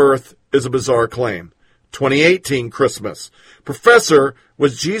virgin birth is a bizarre claim. 2018 Christmas, Professor,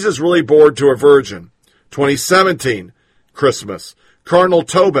 was Jesus really born to a virgin? 2017 Christmas, Cardinal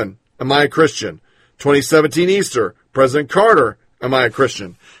Tobin, am I a Christian? 2017 Easter, President Carter, am I a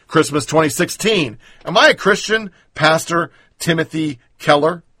Christian? Christmas 2016, am I a Christian? Pastor Timothy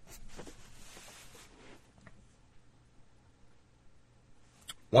Keller.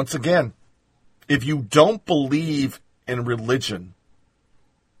 Once again, if you don't believe in religion,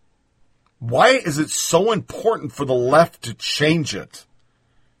 why is it so important for the left to change it?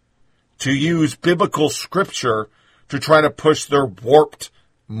 To use biblical scripture to try to push their warped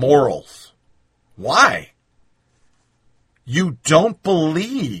morals? Why? You don't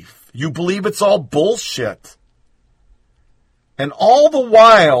believe. You believe it's all bullshit. And all the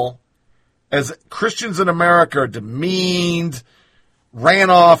while, as Christians in America are demeaned,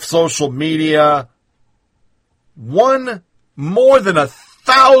 ran off social media, more than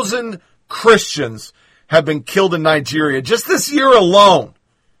 1,000 Christians have been killed in Nigeria just this year alone.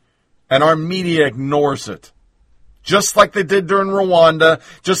 And our media ignores it. Just like they did during Rwanda,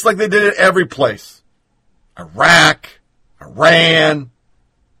 just like they did at every place. Iraq, Iran.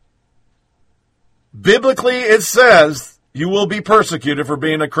 Biblically, it says you will be persecuted for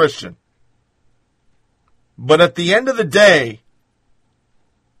being a Christian. But at the end of the day,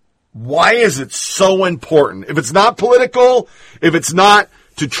 why is it so important? If it's not political, if it's not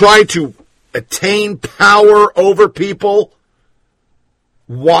to try to attain power over people,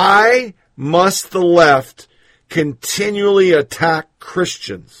 why must the left continually attack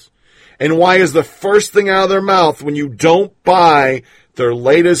Christians? And why is the first thing out of their mouth when you don't buy their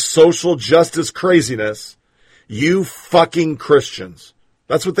latest social justice craziness, you fucking Christians?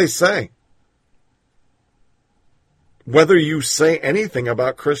 That's what they say. Whether you say anything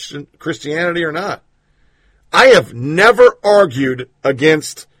about Christianity or not. I have never argued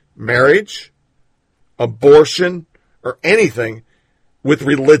against marriage, abortion, or anything with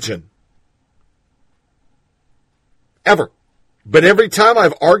religion. Ever. But every time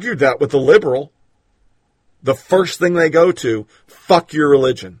I've argued that with a liberal, the first thing they go to, fuck your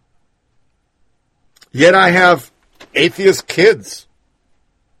religion. Yet I have atheist kids.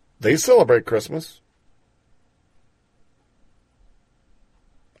 They celebrate Christmas.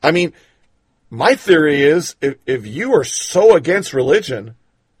 I mean, my theory is if you are so against religion,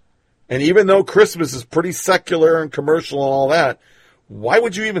 and even though Christmas is pretty secular and commercial and all that, why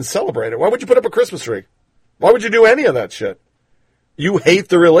would you even celebrate it? Why would you put up a Christmas tree? Why would you do any of that shit? You hate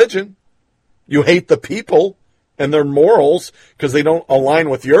the religion. You hate the people and their morals because they don't align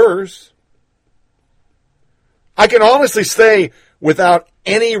with yours. I can honestly say without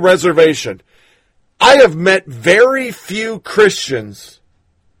any reservation, I have met very few Christians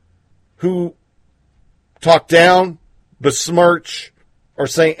who talk down, besmirch, or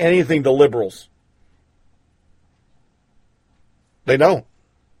say anything to liberals. They don't.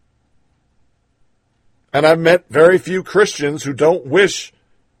 And I've met very few Christians who don't wish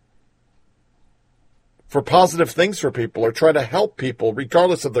for positive things for people or try to help people,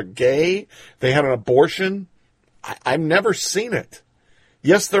 regardless if they're gay, they had an abortion. I've never seen it.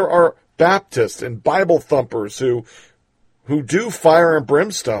 Yes, there are Baptists and Bible thumpers who do fire and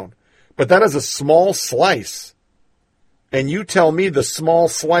brimstone, but that is a small slice. And you tell me the small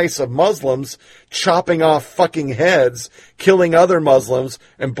slice of Muslims chopping off fucking heads, killing other Muslims,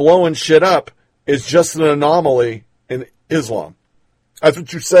 and blowing shit up is just an anomaly in Islam. That's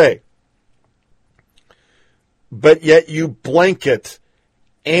what you say. But yet you blanket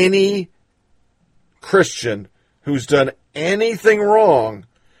any Christian who's done anything wrong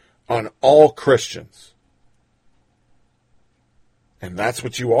on all Christians. And that's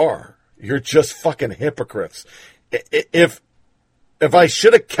what you are. You're just fucking hypocrites. If I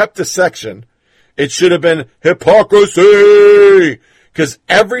should have kept a section, it should have been hypocrisy. Because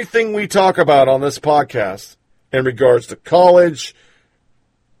everything we talk about on this podcast in regards to college,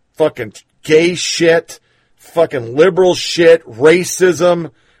 fucking gay shit, fucking liberal shit,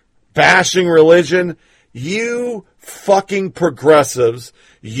 racism, bashing religion, you fucking progressives,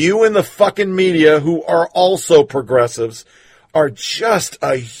 you in the fucking media who are also progressives, are just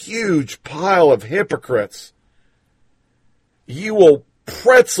a huge pile of hypocrites. You will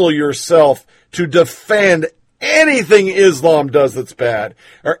pretzel yourself to defend anything Islam does that's bad,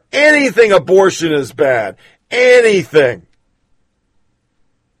 or anything abortion is bad, anything.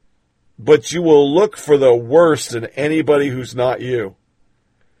 But you will look for the worst in anybody who's not you.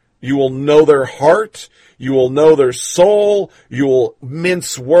 You will know their heart. You will know their soul. You will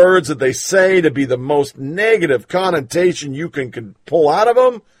mince words that they say to be the most negative connotation you can pull out of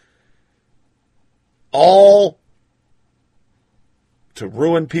them. All to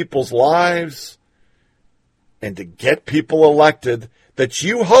ruin people's lives and to get people elected that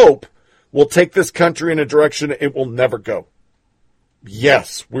you hope will take this country in a direction it will never go.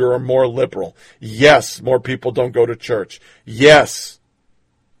 Yes, we are more liberal. Yes, more people don't go to church. Yes,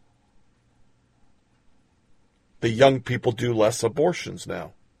 the young people do less abortions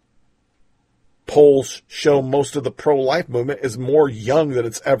now. Polls show most of the pro-life movement is more young than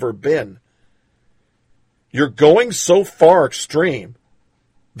it's ever been. You're going so far extreme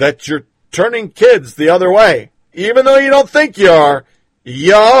that you're turning kids the other way. Even though you don't think you are,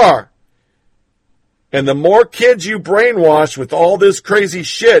 you are. And the more kids you brainwash with all this crazy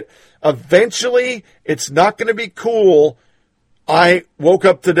shit, eventually it's not going to be cool. I woke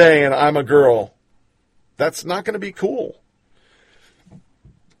up today and I'm a girl. That's not going to be cool.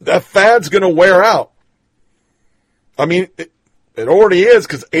 That fad's going to wear out. I mean, it already is,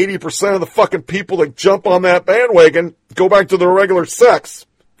 because 80% of the fucking people that jump on that bandwagon go back to their regular sex.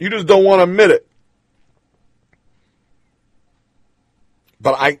 You just don't want to admit it.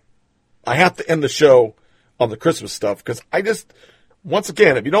 But I have to end the show on the Christmas stuff, because I just, once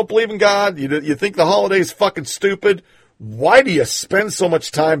again, if you don't believe in God, you think the holiday's fucking stupid, why do you spend so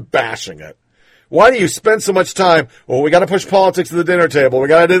much time bashing it? Why do you spend so much time, well, we got to push politics to the dinner table, we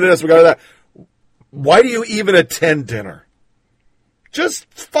got to do this, we got to do that. Why do you even attend dinner? Just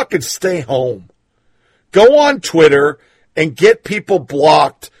fucking stay home. Go on Twitter and get people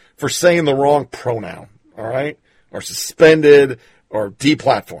blocked for saying the wrong pronoun, all right? Or suspended or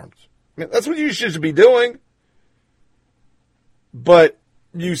deplatformed. I mean, that's what you should be doing. But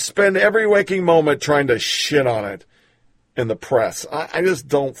you spend every waking moment trying to shit on it in the press. I just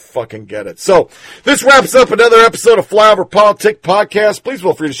don't fucking get it. So this wraps up another episode of Flyover Politic Podcast. Please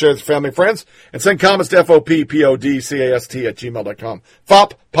feel free to share with your family and friends and send comments to foppodcast@gmail.com.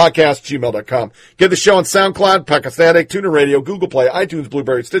 foppodcast@gmail.com. Get the show on SoundCloud, Podcast Addict, TuneIn Radio, Google Play, iTunes,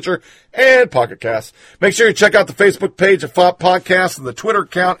 Blueberry, Stitcher, and Pocket Cast. Make sure you check out the Facebook page of FOP Podcast, and the Twitter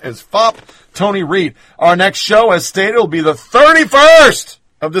account is FOP Tony Reed. Our next show, as stated, will be the 31st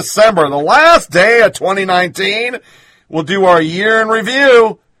of December, the last day of 2019. We'll do our year in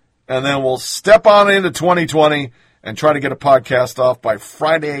review, and then we'll step on into 2020 and try to get a podcast off by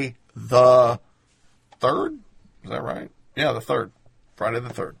Friday the 3rd. Is that right? Yeah, the 3rd. Friday the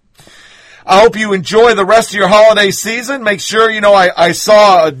 3rd. I hope you enjoy the rest of your holiday season. Make sure, I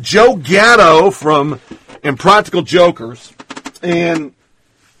saw Joe Gatto from Impractical Jokers, and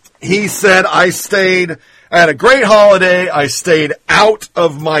he said, I had a great holiday, I stayed out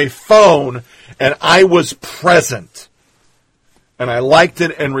of my phone, and I was present. And I liked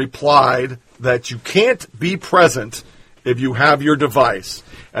it and replied that you can't be present if you have your device.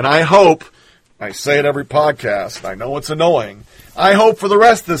 And I hope, I say it every podcast, I know it's annoying, I hope for the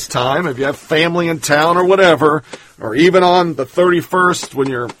rest of this time, if you have family in town or whatever, or even on the 31st when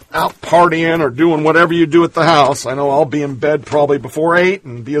you're out partying or doing whatever you do at the house, I know I'll be in bed probably before 8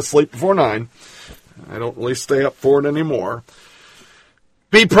 and be asleep before 9. I don't really stay up for it anymore.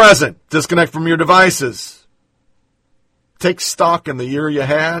 Be present. Disconnect from your devices. Take stock in the year you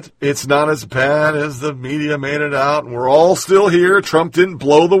had. It's not as bad as the media made it out, and we're all still here. Trump didn't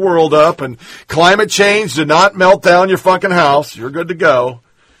blow the world up, and climate change did not melt down your fucking house. You're good to go.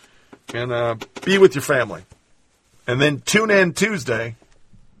 And be with your family. And then tune in Tuesday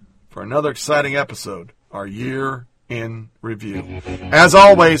for another exciting episode, our year in review. As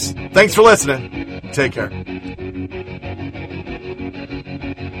always, thanks for listening. Take care.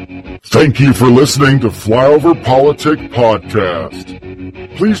 Thank you for listening to Flyover Politic Podcast.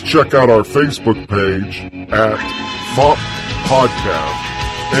 Please check out our Facebook page at FOP Podcast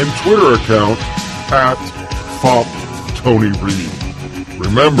and Twitter account at FOP Tony Reed.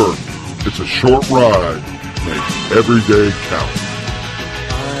 Remember, it's a short ride. Make every day count.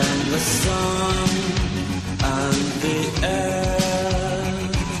 I'm the son